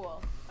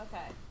 Cool.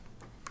 Okay.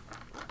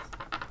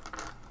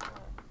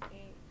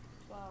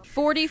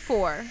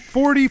 44.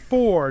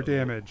 44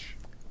 damage.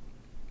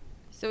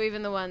 So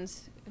even the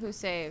ones who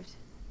saved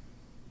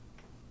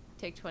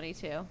take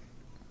 22.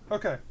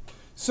 Okay.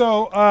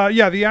 So,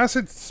 the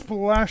acid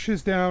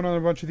splashes down on a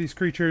bunch of these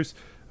creatures,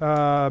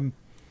 and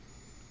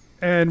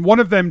one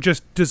of them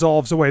just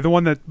dissolves away. The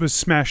one that was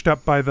smashed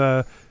up by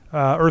the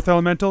earth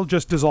elemental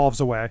just dissolves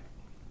away.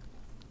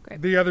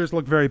 Great. The others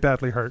look very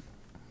badly hurt.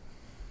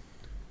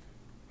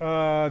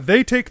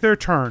 They take their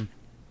turn.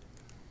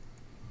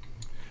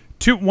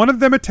 One of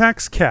them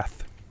attacks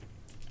Keth.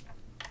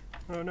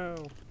 Oh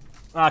no.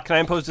 Can I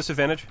impose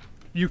disadvantage?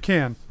 You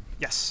can.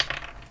 Yes.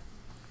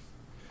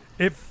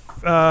 It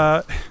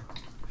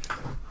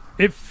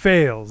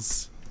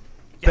fails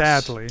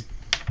badly.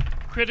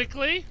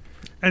 Critically?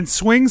 And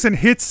swings and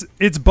hits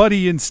its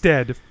buddy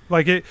instead.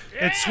 Like it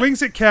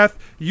swings at Keth,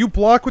 you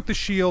block with the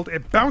shield,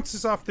 it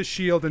bounces off the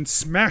shield and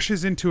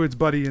smashes into its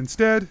buddy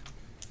instead.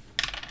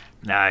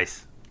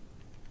 Nice.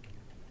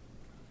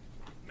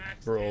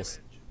 Max Rules.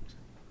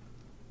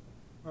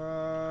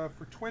 damage.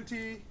 For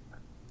 20.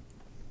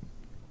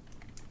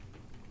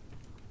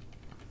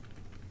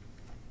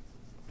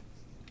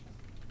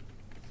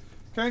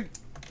 Okay.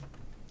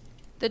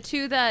 The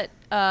 2 that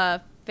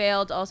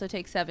failed also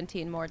take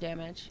 17 more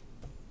damage.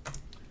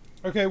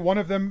 Okay, one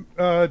of them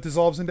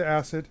dissolves into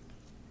acid.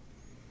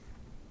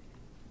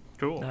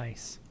 Cool.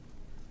 Nice.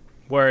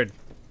 Word.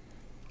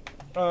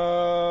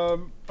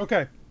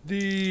 Okay.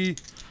 The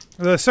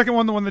second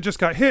one, the one that just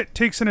got hit,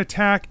 takes an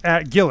attack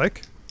at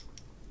Gillick.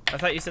 I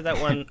thought you said that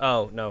one.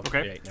 Oh, no.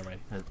 Okay. Right, never mind.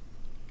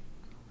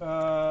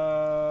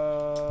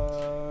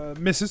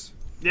 Misses.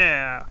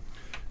 Yeah.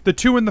 The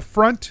 2 in the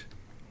front,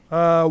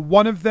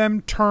 one of them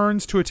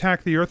turns to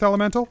attack the Earth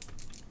Elemental.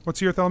 What's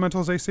the Earth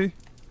Elemental's AC?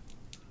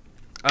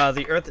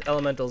 The Earth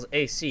Elemental's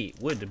AC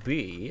would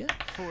be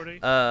 40.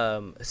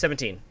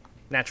 17.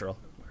 Natural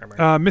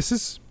armor.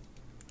 Misses.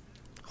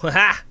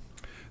 Ha!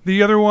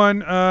 The other one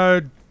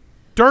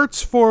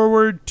darts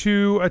forward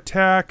to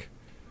attack.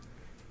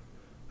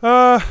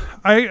 So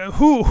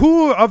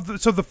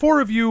the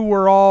 4 of you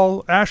were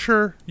all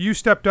Asher. You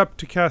stepped up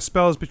to cast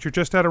spells, but you're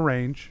just out of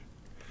range.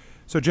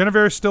 So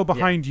Genevieve is still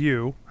behind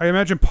you. I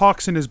imagine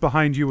Poxon is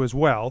behind you as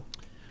well.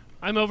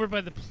 I'm over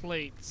by the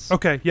plates.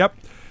 Okay. Yep.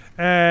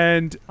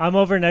 And I'm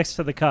over next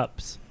to the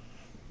cups.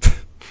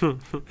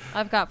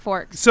 I've got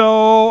forks.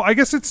 so I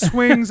guess it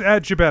swings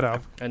at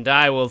Gebetto. And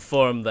I will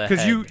form the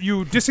Because head.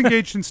 you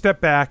disengaged and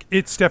stepped back.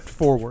 It stepped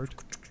forward.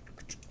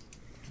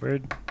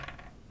 Weird.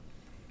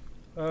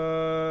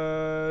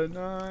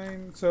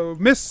 9. So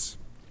miss.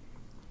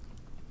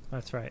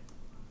 That's right.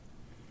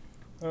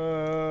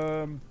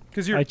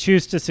 Because I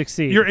choose to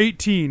succeed. you're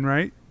 18,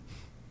 right?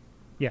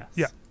 Yes.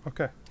 Yeah.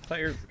 Okay. I thought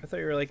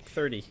you were like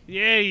 30.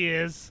 Yeah, he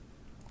is.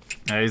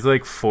 He's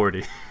like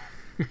 40.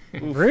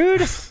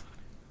 Rude.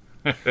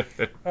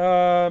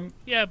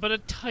 Yeah, but a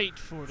tight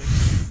 40.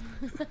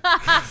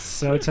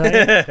 So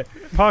tight.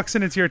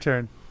 Poxon, it's your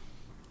turn.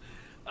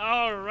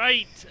 All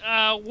right.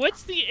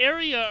 What's the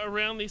area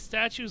around these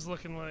statues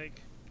looking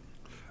like?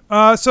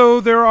 So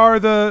there are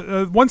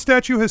the one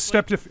statue has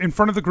stepped in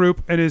front of the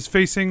group and is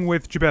facing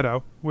with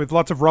Gebetto, with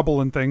lots of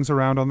rubble and things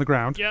around on the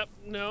ground. Yep.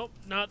 Nope.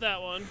 Not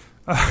that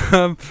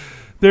one.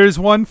 There's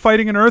one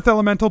fighting an earth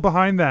elemental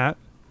behind that,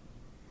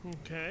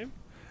 Okay.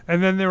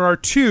 and then there are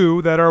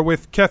 2 that are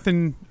with Keth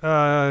and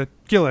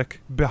Gillick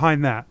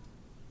behind that.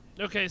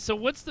 Okay, so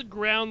what's the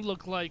ground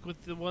look like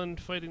with the one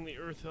fighting the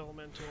earth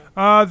elemental?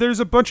 There's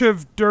a bunch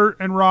of dirt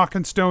and rock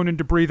and stone and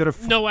debris that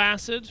have. No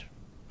acid?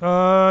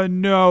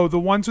 No, the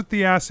ones with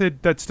the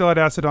acid that still had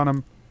acid on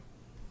them.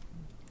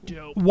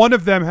 Dope. One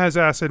of them has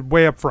acid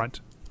way up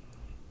front.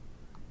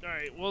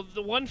 Alright, well,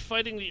 the one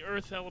fighting the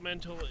earth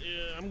elemental,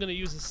 I'm going to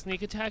use a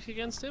sneak attack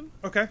against him,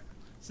 Okay.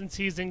 since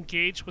he's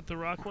engaged with the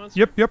rock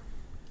monster. Yep.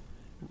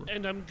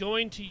 And I'm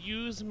going to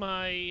use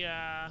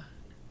my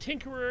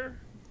Tinkerer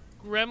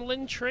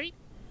Gremlin trait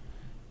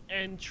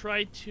and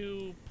try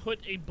to put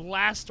a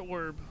blast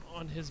orb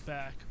on his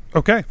back,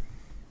 Okay.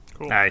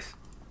 Cool. Nice.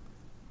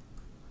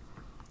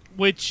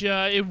 which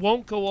it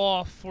won't go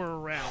off for a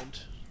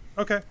round.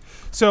 Okay.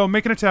 So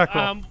make an attack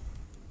roll.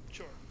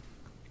 Sure.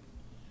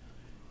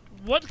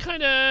 What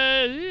kind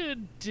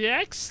of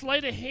dex,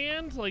 sleight of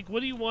hand? Like,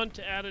 what do you want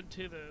to add it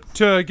to this?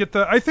 To get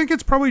I think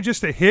it's probably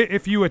just a hit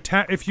if you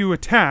attack. If you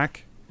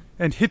attack,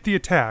 and hit the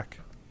attack,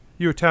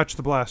 you attach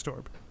the blast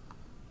orb.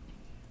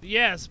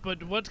 Yes,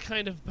 but what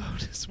kind of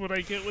bonus would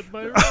I get with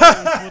my rolls?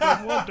 What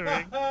I'm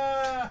wondering.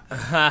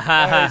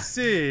 I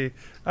see.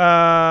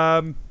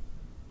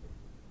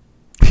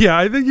 Yeah,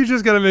 I think you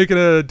just gotta make it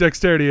a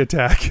dexterity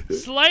attack.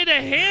 Sleight of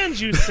hand,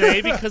 you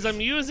say, because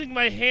I'm using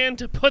my hand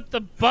to put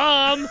the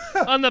bomb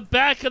on the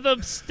back of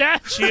the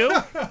statue.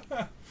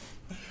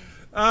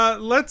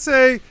 Let's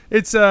say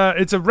it's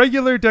a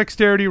regular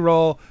dexterity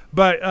roll,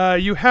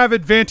 but you have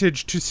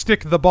advantage to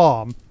stick the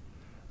bomb,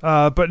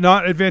 but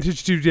not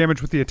advantage to do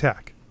damage with the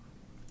attack.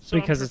 So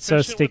I'm Because it's so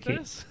proficient with sticky.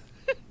 this?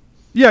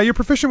 Yeah, you're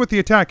proficient with the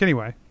attack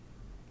anyway.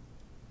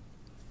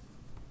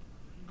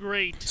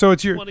 Great. So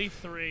it's your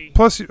 23.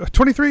 plus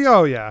 23.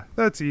 Oh yeah,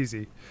 that's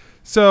easy.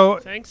 So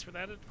Thanks for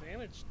that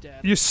advantage,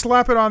 Dad. you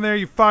slap it on there,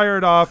 you fire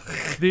it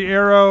off. The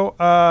arrow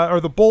or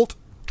the bolt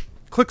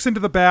clicks into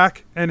the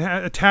back and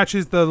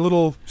attaches the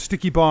little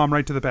sticky bomb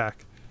right to the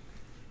back.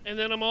 And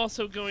then I'm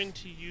also going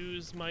to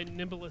use my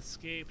nimble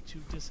escape to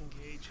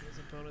disengage as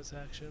a bonus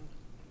action.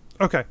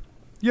 Okay.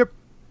 Yep.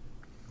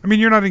 I mean,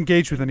 you're not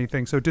engaged with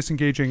anything, so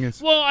disengaging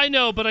is... Well, I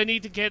know, but I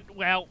need to get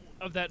out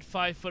of that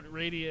 5-foot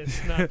radius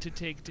not to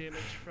take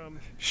damage from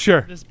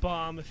Sure. this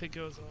bomb if it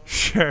goes off.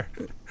 Sure.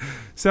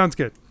 Sounds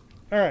good.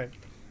 All right.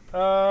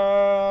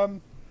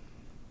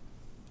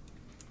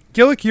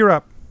 Gillick, you're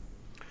up.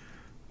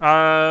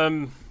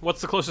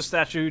 What's the closest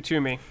statue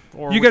to me?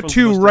 Or You which got one's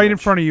the two most right in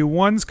damage? front of you.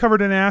 One's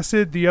covered in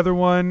acid. The other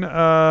one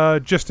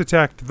just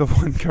attacked the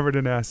one covered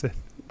in acid.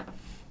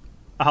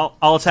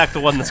 I'll attack the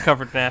one that's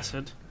covered in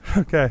acid.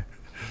 Okay.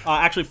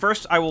 Actually,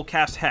 first I will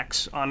cast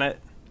Hex on it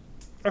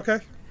Okay.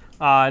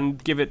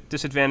 and give it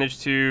disadvantage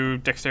to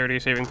dexterity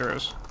saving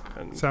throws.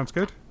 And Sounds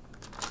good.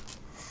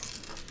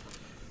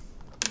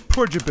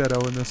 Poor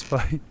Gebetto in this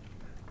fight.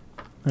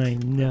 I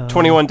know.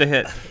 21 to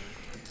hit.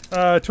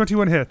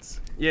 21 hits.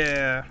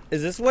 Yeah.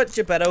 Is this what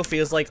Gebetto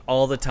feels like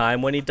all the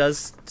time when he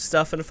does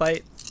stuff in a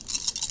fight?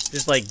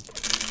 Just like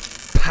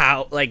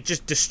pow, like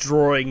just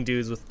destroying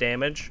dudes with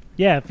damage.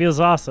 Yeah, it feels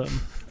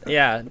awesome.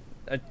 Yeah.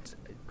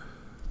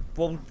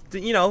 Well,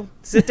 you know,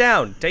 sit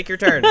down, take your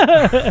turn.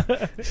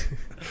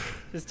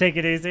 Just take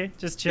it easy.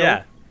 Just chill.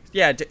 Yeah,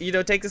 yeah. You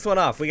know, take this one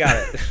off. We got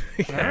it.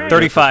 Yeah,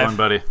 35. One,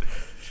 buddy.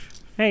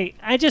 Hey,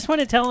 I just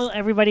want to tell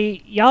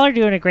everybody, y'all are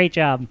doing a great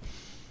job.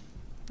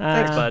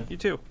 Thanks, bud. You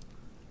too.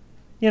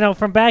 You know,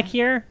 from back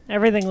here,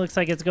 everything looks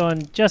like it's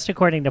going just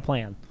according to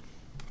plan.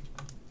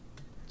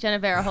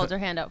 Genevera holds her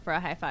hand out for a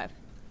high five.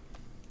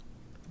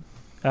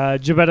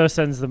 Gebetto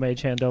sends the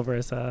mage hand over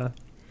as a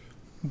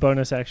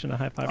bonus action, a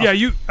high five. Yeah,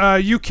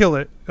 you kill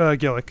it,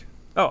 Gillick.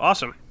 Oh,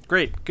 awesome.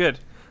 Great. Good.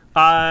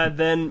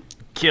 Then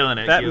Killing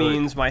it. that killing it.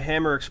 means my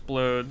hammer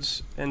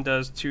explodes and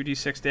does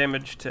 2d6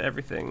 damage to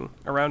everything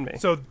around me.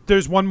 So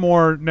there's one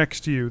more next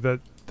to you that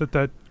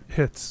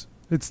hits.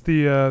 It's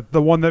the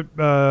one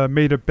that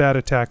made a bad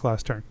attack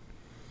last turn.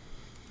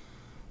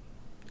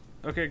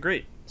 Okay,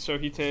 great. So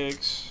he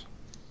takes...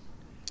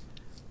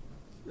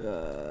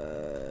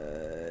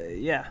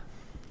 yeah.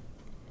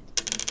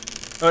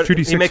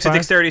 2d6 he makes a 5?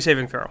 dexterity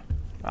saving throw.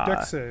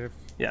 Dex save.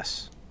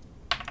 Yes.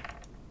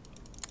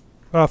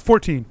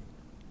 14.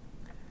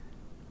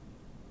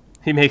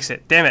 He makes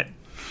it. Damn it.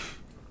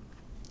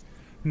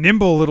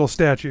 Nimble little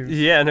statue.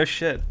 Yeah, no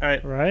shit. All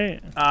right.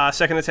 Right.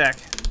 Second attack.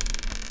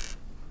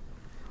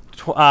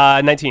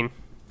 19.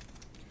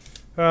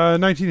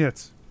 19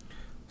 hits.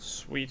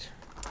 Sweet.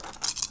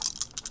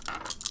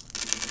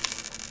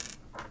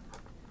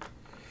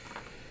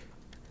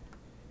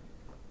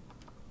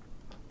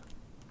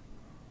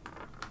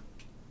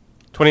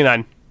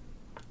 $29.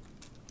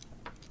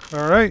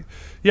 All right.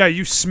 Yeah,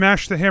 you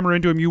smash the hammer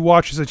into him. You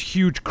watch as a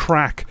huge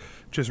crack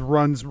just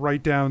runs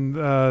right down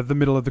the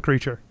middle of the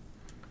creature.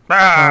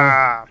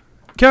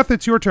 Kath,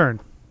 it's your turn.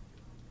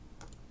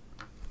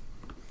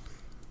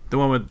 The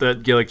one with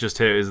that Gillick just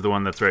hit is the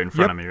one that's right in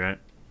front Yep. of me, right?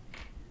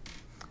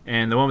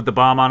 And the one with the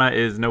bomb on it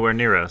is nowhere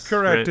near us.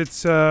 Correct. right?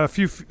 It's a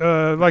few,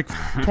 like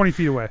 20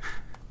 feet away.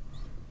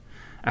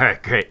 All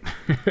right, great.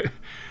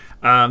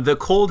 The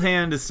cold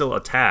hand is still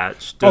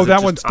attached. Does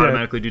that it one's just dead.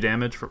 automatically do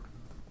damage?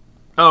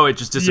 Oh, it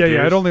just disappears?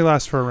 Yeah, it only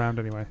lasts for a round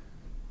anyway.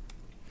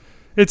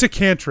 It's a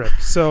cantrip,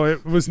 so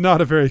it was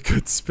not a very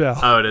good spell.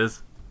 Oh, it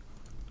is?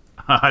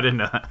 I didn't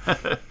know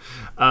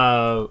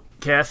that.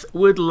 Kath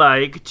would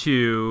like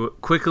to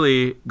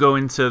quickly go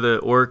into the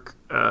orc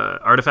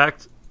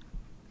artifact.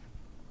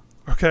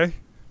 Okay.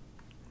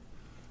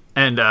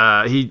 And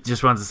he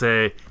just wants to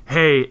say,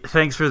 hey,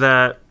 thanks for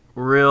that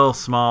real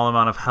small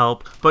amount of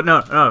help. But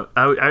no,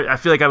 I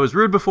feel like I was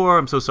rude before.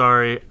 I'm so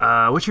sorry.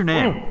 What's your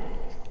name?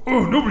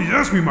 Oh, nobody's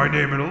asked me my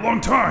name in a long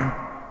time.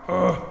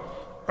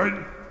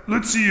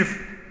 Let's see if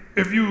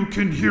if you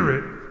can hear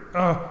it,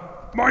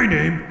 my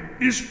name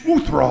is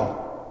Uthral.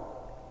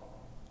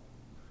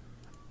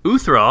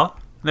 Uthral?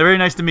 Very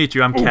nice to meet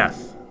you. I'm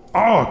Keth.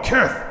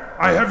 Keth,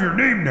 I have your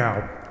name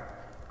now.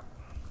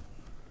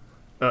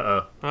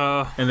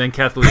 Uh-oh. And then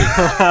Keth leaves.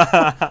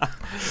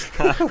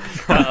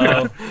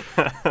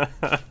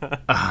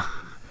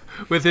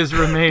 With his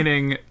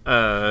remaining, he's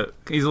a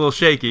little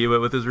shaky, but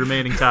with his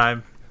remaining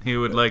time, he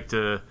would like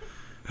to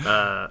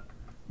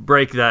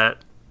break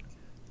that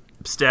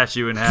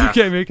statue in half.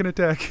 Okay, make an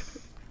attack.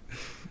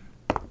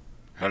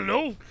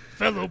 Hello,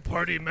 fellow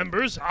party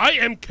members. I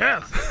am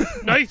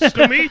Keth. Nice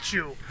to meet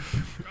you.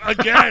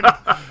 Again,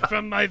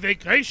 from my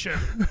vacation.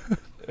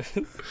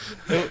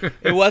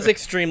 It was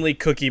extremely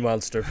Cookie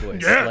Monster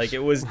voice. Yes. Like,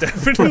 it was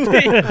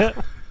definitely...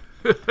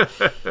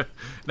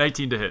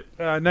 19 to hit.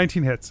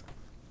 19 hits.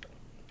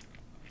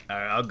 All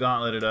right, I'll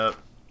gauntlet it up.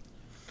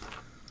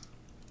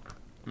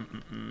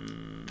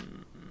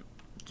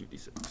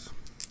 2d6.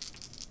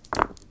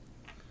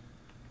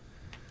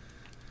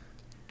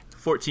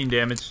 14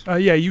 damage.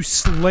 Yeah, you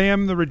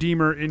slam the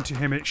Redeemer into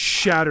him. It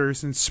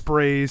shatters and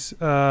sprays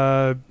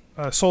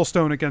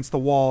Soulstone against the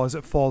wall as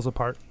it falls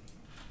apart.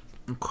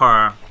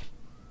 Okay.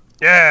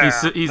 Yeah.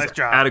 He's nice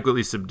job.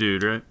 adequately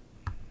subdued, right?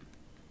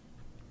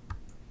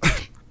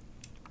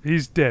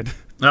 He's dead.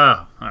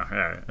 Oh, all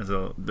right. That's a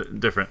little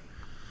different.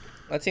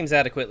 That seems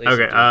adequately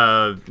Okay,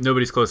 subdued.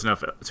 nobody's close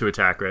enough to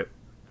attack, right?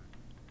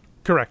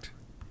 Correct.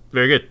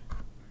 Very good.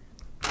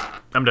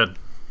 I'm done.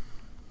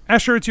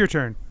 Asher, it's your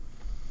turn.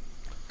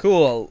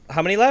 Cool.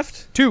 How many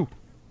left? 2.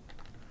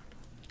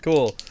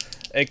 Cool.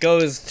 It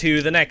goes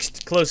to the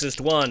next closest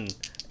one,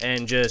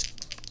 and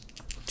just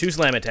 2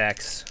 slam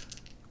attacks.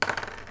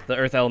 The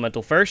Earth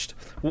Elemental first.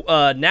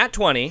 Nat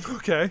 20.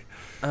 Okay.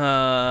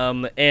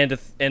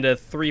 And a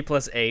 3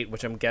 plus 8,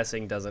 which I'm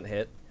guessing doesn't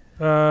hit.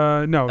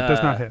 No, it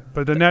does not hit,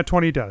 but the nat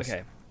 20 does.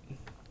 Okay.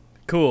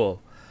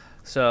 Cool.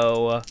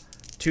 So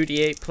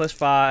 2d8 plus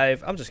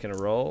 5. I'm just gonna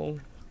roll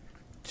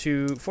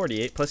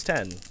 4d8 plus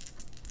 10.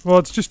 Well,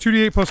 it's just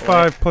 2d8 plus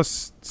 5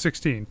 plus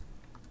 16.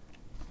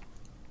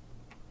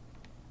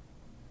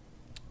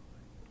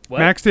 What?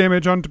 Max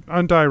damage on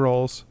die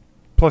rolls,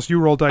 plus you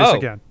roll dice Oh.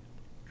 again.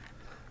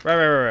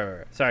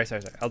 Right. Sorry.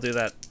 I'll do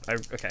that.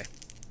 Okay.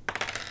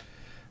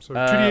 So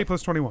 2d8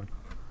 plus 21.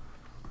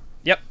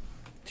 Yep.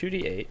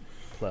 2d8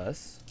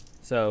 plus,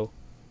 so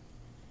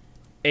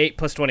 8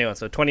 plus 21,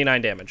 so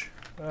 29 damage.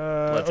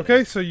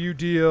 Okay, so you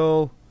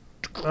deal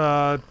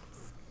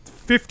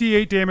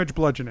 58 damage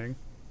bludgeoning.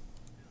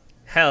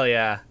 Hell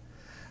yeah.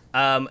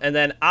 And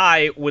then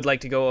I would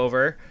like to go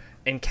over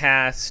and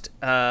cast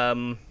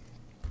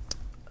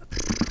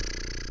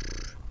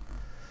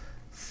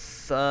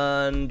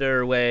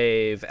Thunder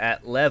Wave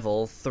at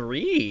level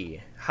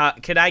 3.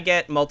 Could I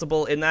get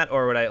multiple in that,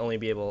 or would I only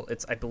be able...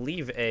 It's, I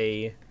believe,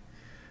 it's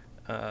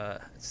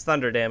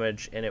thunder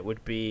damage, and it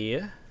would be...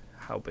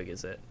 How big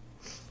is it?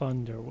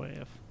 Thunder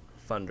Wave.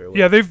 Thunder Wave.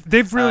 Yeah,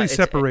 they've really it's-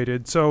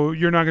 separated, so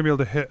you're not going to be able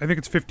to hit. I think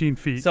it's 15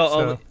 feet. So,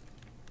 only,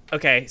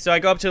 okay, so I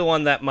go up to the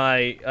one that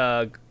my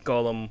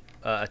golem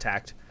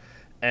attacked,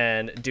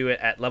 and do it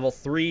at level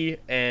 3,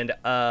 and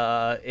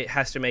it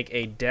has to make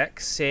a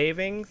dex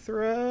saving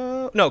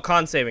throw. No,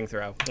 con saving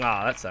throw.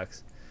 Ah, that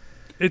sucks.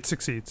 It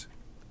succeeds.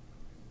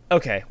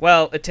 Okay,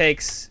 well, it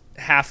takes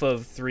half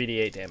of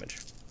 3d8 damage,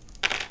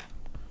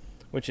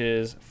 which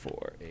is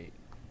 4, 8,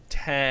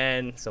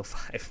 10, so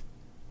 5.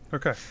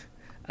 Okay.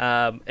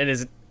 It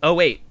is. Oh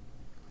wait,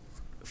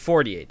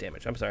 48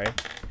 damage. I'm sorry.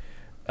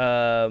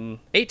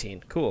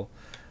 18. Cool.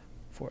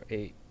 4,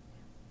 8.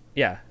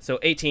 Yeah. So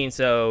 18.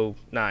 So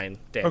 9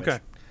 damage. Okay.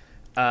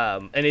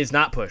 And is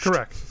not pushed.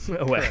 Correct.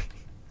 away.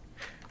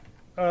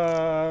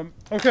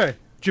 Okay.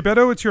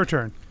 Gebetto, it's your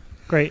turn.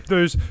 Great.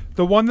 There's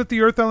the one that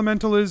the Earth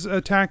Elemental is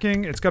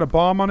attacking. It's got a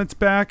bomb on its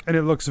back, and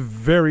it looks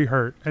very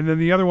hurt. And then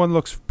the other one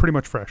looks pretty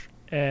much fresh.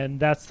 And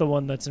that's the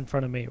one that's in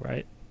front of me,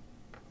 right?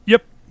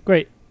 Yep.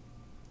 Great.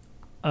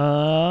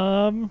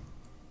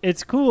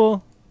 It's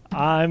cool.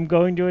 I'm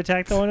going to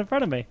attack the one in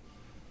front of me.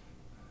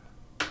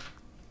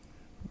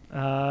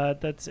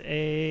 That's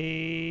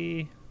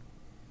a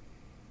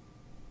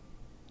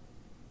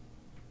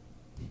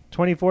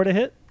 24 to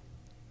hit.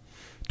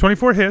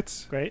 24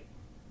 hits. Great.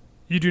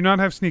 You do not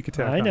have sneak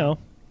attack. I know.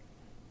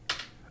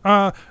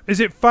 Is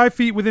it 5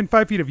 feet within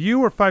 5 feet of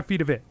you or 5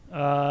 feet of it?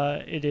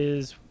 It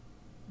is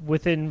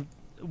within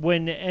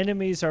when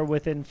enemies are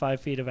within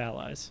 5 feet of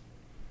allies.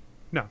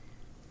 No.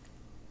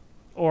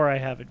 Or I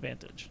have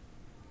advantage.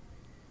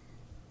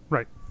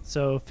 Right.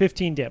 So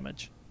 15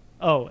 damage.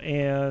 Oh,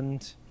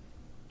 and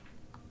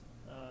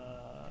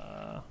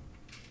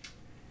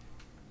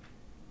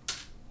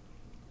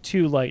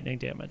 2 lightning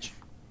damage.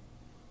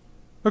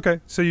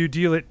 Okay, so you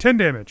deal it 10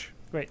 damage.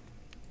 Great.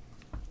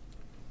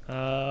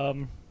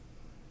 And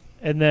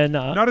then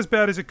Not as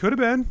bad as it could have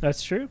been.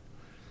 that's true.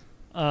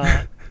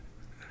 I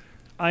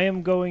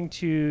am going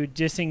to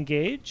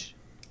disengage,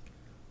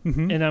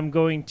 Mm-hmm. and I'm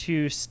going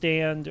to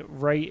stand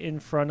right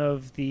in front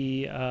of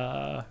the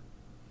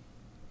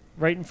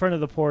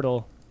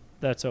portal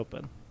that's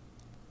open.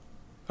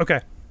 Okay.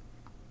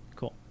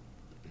 Cool.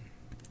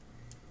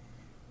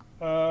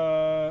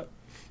 So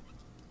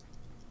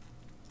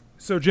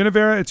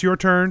Genevera, it's your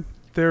turn.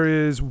 There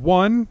is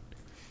one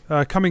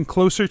coming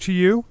closer to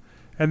you,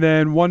 and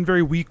then one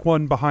very weak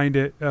one behind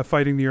it,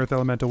 fighting the Earth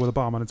Elemental with a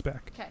bomb on its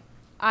back. Okay.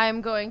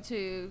 I'm going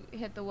to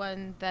hit the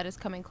one that is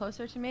coming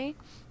closer to me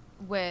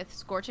with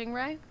Scorching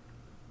Ray.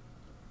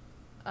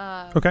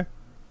 Okay.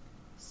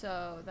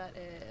 So that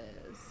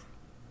is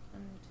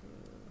 1,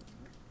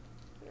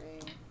 2,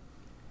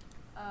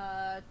 3.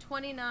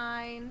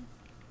 29,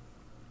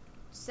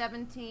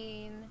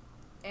 17,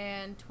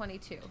 and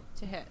 22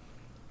 to hit.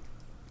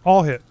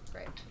 All hit.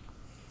 Great.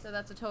 So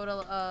that's a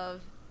total of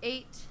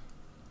 8.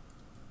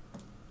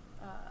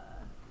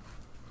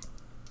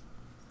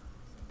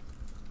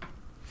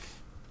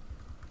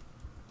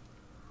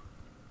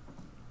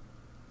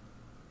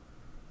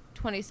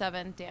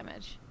 27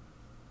 damage.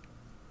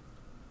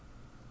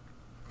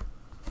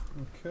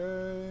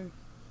 Okay.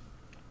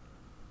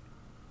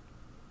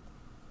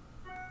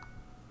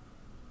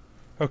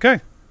 Okay.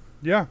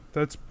 Yeah,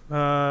 that's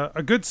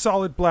a good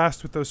solid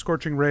blast with those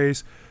scorching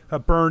rays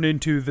burn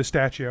into the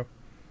statue.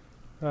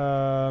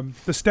 The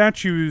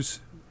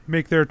statues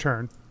make their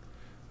turn.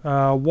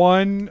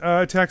 One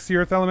attacks the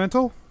Earth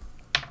Elemental.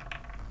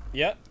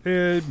 Yep.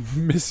 It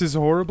misses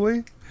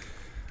horribly.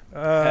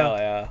 Hell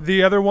yeah.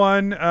 The other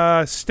one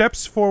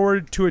steps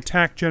forward to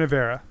attack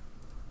Genevera.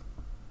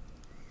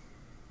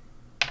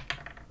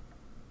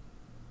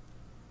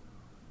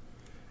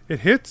 It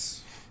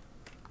hits.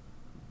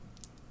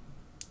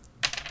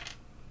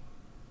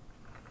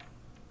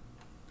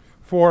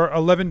 For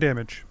 11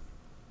 damage.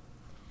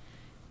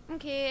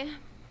 Okay.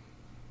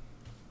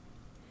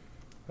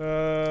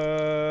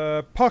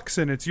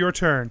 Puxin, it's your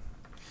turn.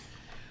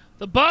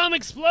 The bomb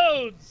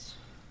explodes.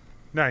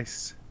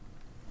 Nice.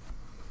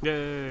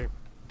 Yay.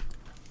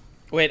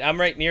 Wait, I'm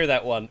right near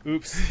that one.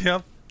 Oops.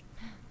 Yep.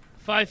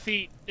 5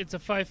 feet. It's a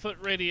 5-foot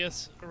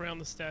radius around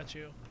the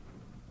statue.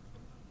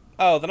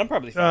 Oh, then I'm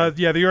probably fine.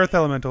 Yeah, the Earth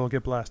Elemental will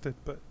get blasted,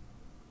 but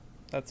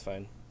That's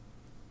fine.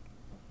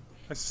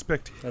 I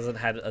suspect. Hasn't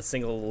had a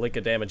single lick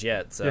of damage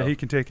yet, so. Yeah, he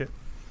can take it.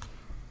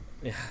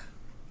 Yeah.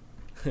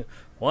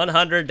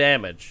 100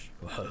 damage.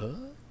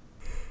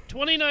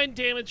 29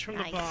 damage from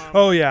the bomb.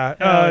 Oh yeah,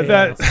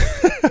 that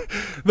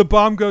the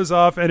bomb goes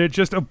off and it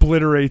just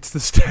obliterates the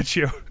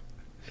statue.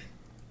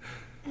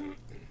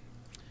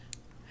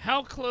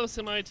 How close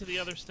am I to the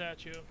other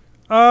statue?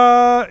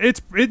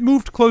 It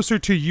moved closer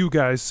to you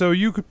guys, so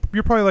you're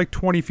probably like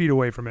 20 feet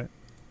away from it.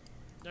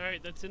 All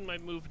right, that's in my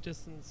move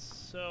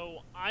distance.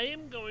 So I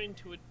am going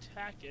to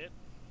attack it.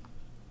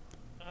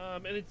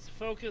 And it's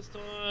focused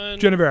on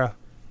Genevera.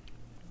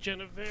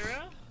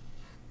 Genevera.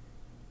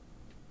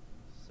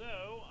 So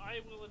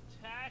I will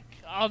attack.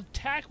 I'll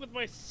attack with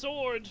my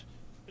sword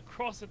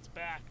across its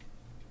back.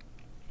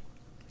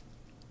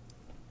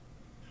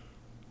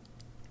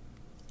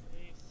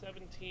 A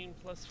 17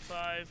 plus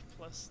 5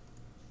 plus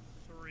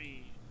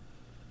 3.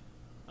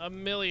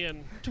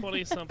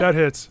 1,020,000 something. That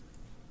hits.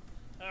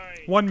 All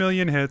right. 1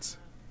 million hits.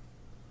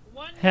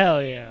 1 Hell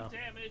million yeah.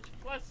 damage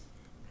plus.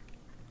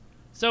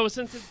 So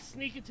since it's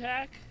sneak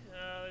attack,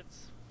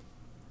 it's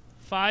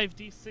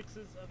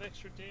 5d6s of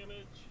extra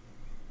damage.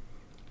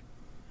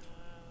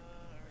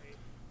 Alright.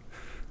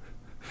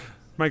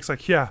 Mike's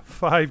like, yeah,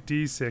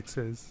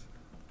 5d6s.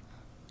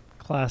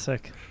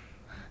 Classic.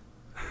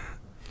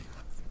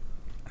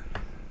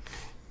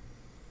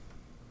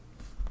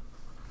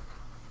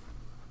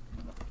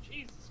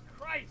 Jesus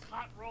Christ,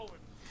 hot rolling.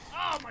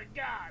 Oh my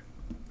god.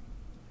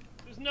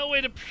 There's no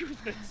way to prove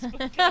this.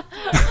 But God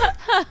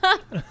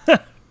damn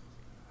it.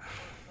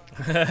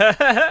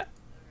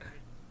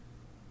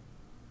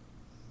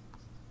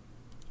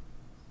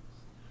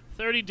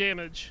 30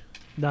 damage.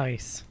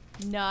 Nice.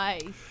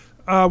 Nice.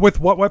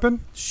 With what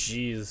weapon?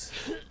 Jeez.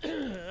 It's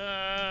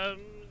a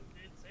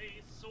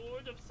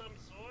sword of some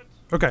sort.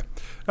 Okay.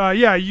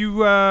 Yeah,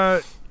 you.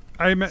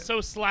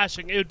 So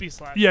slashing. It would be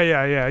slashing.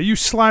 Yeah. You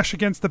slash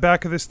against the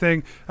back of this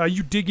thing.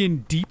 You dig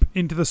in deep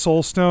into the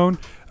soul stone.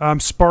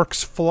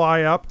 Sparks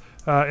fly up,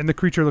 and the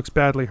creature looks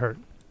badly hurt.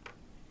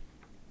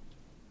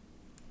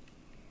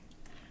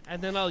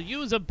 And then I'll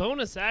use a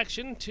bonus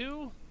action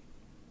to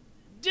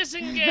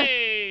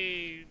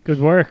disengage.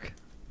 Good work.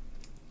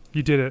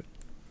 You did it.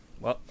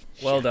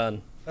 Well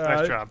done.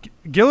 Nice job.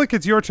 Gillick,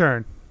 it's your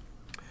turn.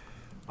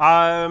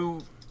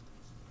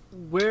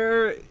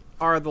 Where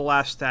are the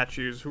last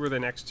statues? Who are they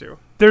next to?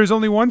 There's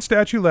only one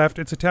statue left.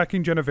 It's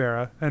attacking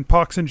Genevera, and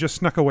Poxon just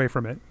snuck away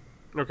from it.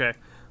 Okay.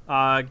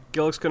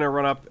 Gillick's gonna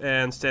run up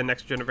and stand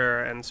next to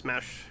Genevera and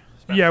smash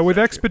Yeah, the with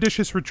statue.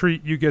 Expeditious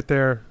Retreat, you get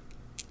there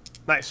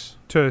Nice.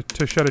 to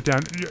shut it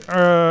down.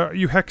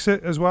 You hex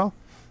it as well?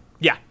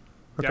 Yeah.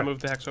 Okay. Yeah, move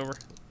the hex over.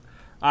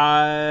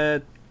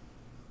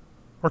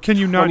 Or can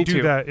you not 22.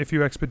 do that if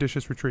you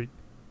Expeditious Retreat?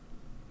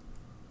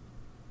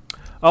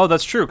 Oh,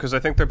 that's true, because I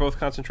think they're both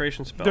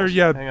concentration spells.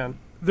 Yeah. Hang on.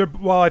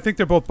 I think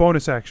they're both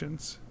bonus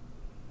actions.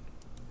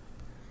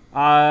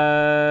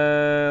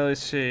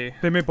 Let's see.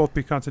 They may both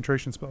be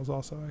concentration spells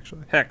also,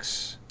 actually.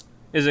 Hex.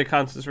 is a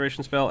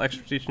concentration spell.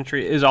 Exposition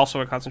Tree is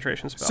also a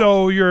concentration spell.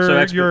 So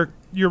your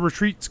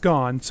retreat's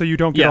gone, so you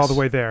don't get all the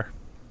way there.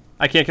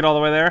 I can't get all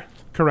the way there?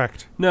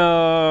 Correct.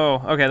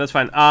 No. Okay, that's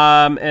fine.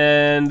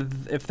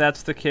 And if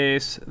that's the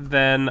case,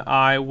 then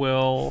I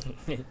will...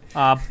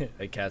 a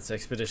cat's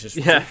expeditious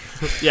yeah,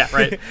 yeah,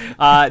 right.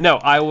 No,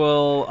 I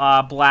will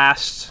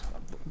blast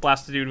the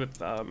dude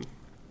with...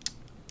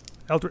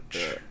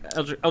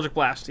 Eldritch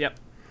Blast, yep.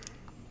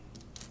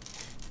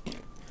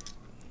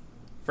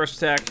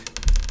 First attack.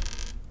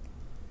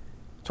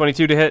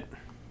 22 to hit.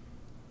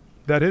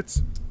 That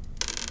hits.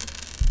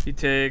 He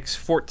takes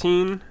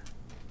 14.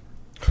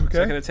 Okay.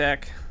 Second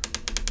attack.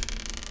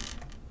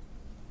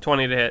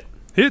 20 to hit.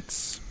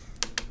 Hits.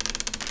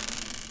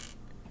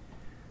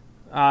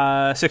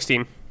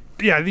 16.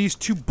 Yeah, these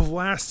two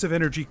blasts of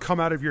energy come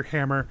out of your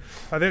hammer.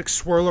 They like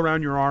swirl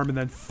around your arm and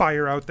then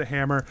fire out the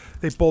hammer.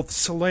 They both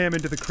slam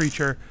into the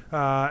creature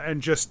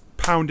and just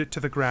pound it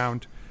to the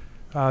ground.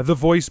 The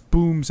voice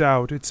booms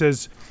out. It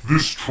says,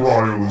 "This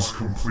trial is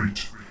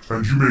complete,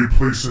 and you may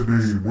place a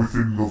name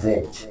within the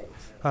vault."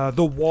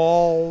 The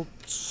wall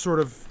sort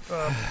of...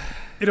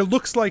 it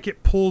looks like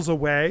it pulls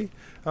away.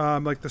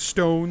 Like the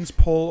stones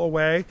pull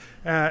away,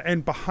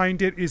 and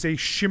behind it is a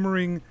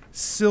shimmering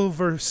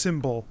silver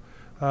symbol,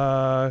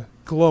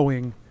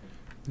 glowing.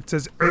 It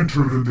says,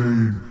 "Enter the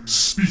name,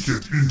 speak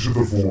it into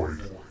the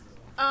void."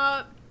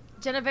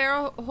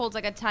 Genevera holds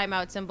like a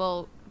timeout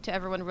symbol to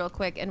everyone real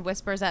quick and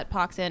whispers at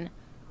Poxin,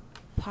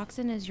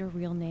 "Poxin is your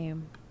real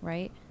name,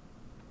 right?"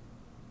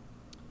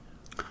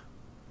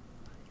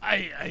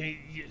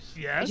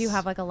 Yes. Do you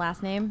have like a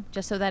last name,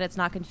 just so that it's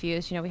not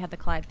confused? You know, we had the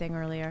Clyde thing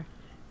earlier.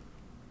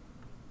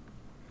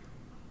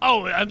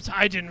 Oh,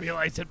 I didn't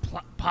realize that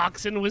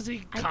Poxin was a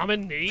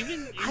common name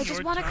in I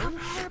just want to cover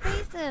all our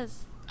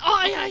bases. Oh,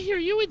 I hear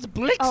you. It's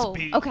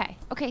Blixby. Oh, okay.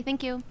 Okay,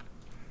 thank you.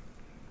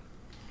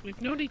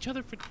 We've known each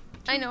other for...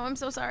 I know, I'm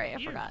so sorry.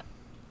 I forgot.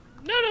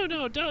 No.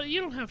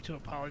 You don't have to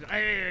apologize.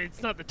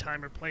 It's not the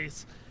time or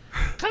place.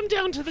 Come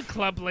down to the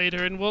club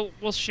later, and we'll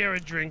share a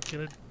drink.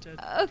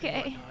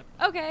 Okay.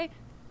 Okay.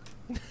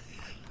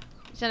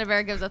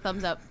 Genevera gives a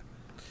thumbs up.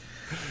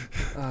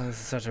 Oh, this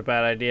is such a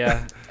bad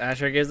idea.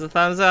 Asher gives a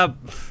thumbs up.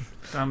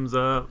 Thumbs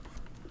up.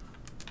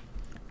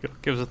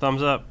 Gives a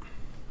thumbs up.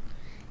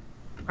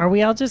 Are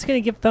we all just going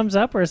to give thumbs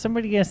up, or is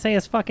somebody going to say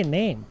his fucking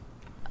name?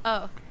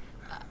 Oh.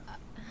 I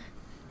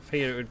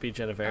figured it would be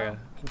Genevera.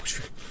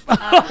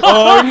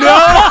 Oh no!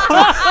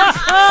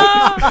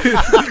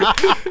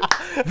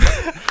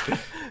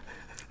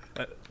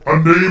 A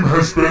name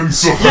has been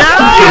selected.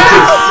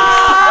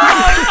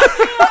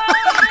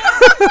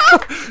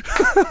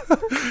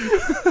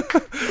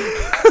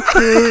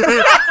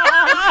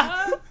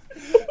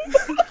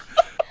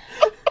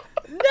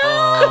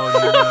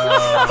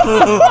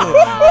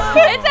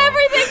 It's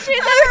everything she's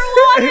ever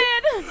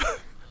wanted.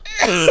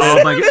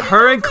 Oh my god.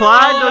 Her and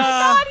Clyde,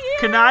 those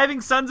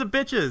conniving sons of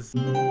bitches.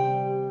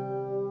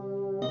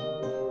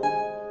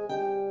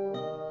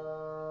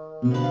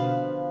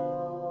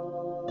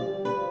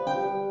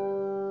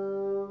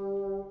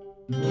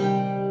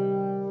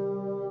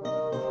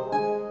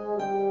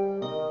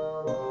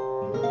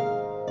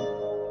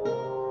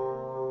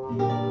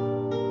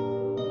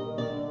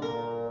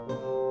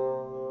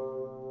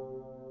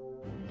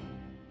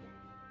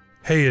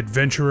 "Hey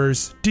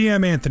adventurers,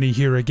 DM Anthony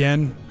here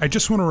again. I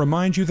just want to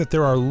remind you that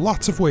there are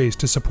lots of ways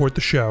to support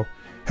the show.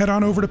 Head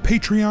on over to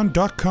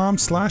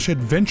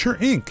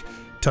patreon.com/adventureinc.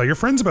 Tell your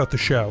friends about the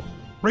show.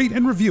 Rate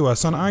and review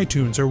us on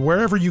iTunes or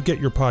wherever you get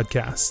your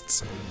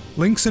podcasts.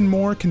 Links and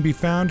more can be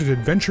found at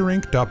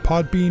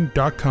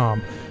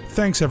adventureinc.podbean.com.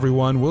 Thanks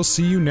everyone, we'll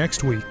see you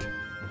next week."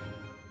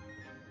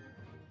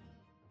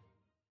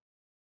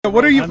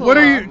 What are you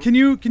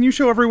can you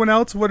show everyone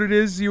else what it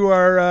is you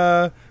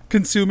are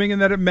consuming in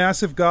that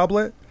massive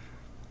goblet?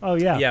 Oh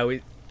yeah. Yeah,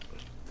 we...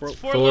 Four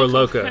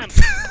Loko. Hemp.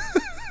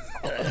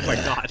 Oh my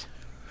god.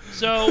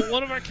 So,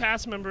 one of our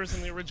cast members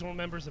and the original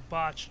members of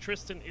Botch,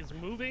 Tristan, is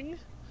moving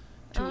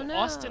to Oh, no.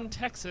 Austin,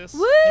 Texas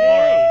Woo!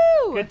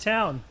 tomorrow. Good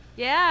town.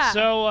 Yeah.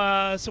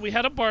 So we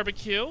had a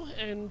barbecue,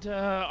 and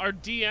our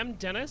DM,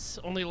 Dennis,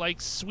 only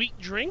likes sweet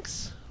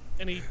drinks,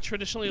 and he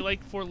traditionally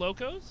liked Four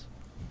Locos.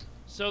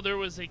 So there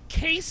was a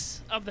case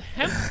of the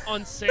hemp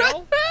on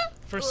sale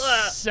for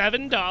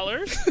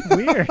 $7.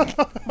 Weird.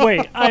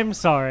 Wait, I'm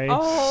sorry.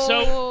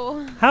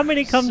 Oh. How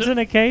many comes So- in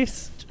a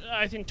case?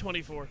 I think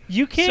 24.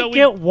 You can't So we-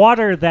 get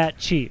water that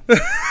cheap.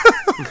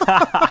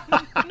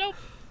 Nope.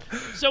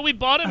 So we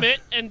bought them it,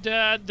 and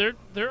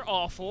they're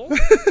awful.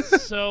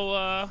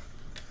 So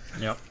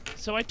Yep.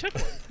 so I took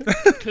one.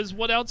 Because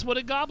what else would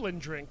a goblin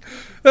drink?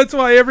 That's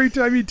why every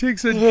time he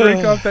takes a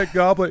drink off that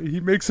goblet, he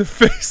makes a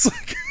face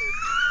like...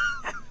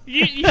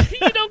 You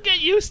don't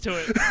get used to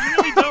it. You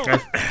really don't. I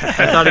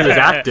thought he was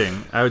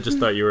acting. I just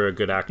thought you were a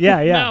good actor.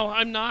 Yeah. No,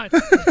 I'm not.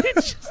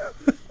 It's just,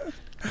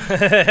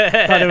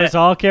 Thought it was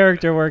all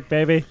character work,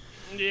 baby.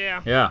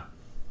 yeah. Yeah.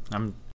 I'm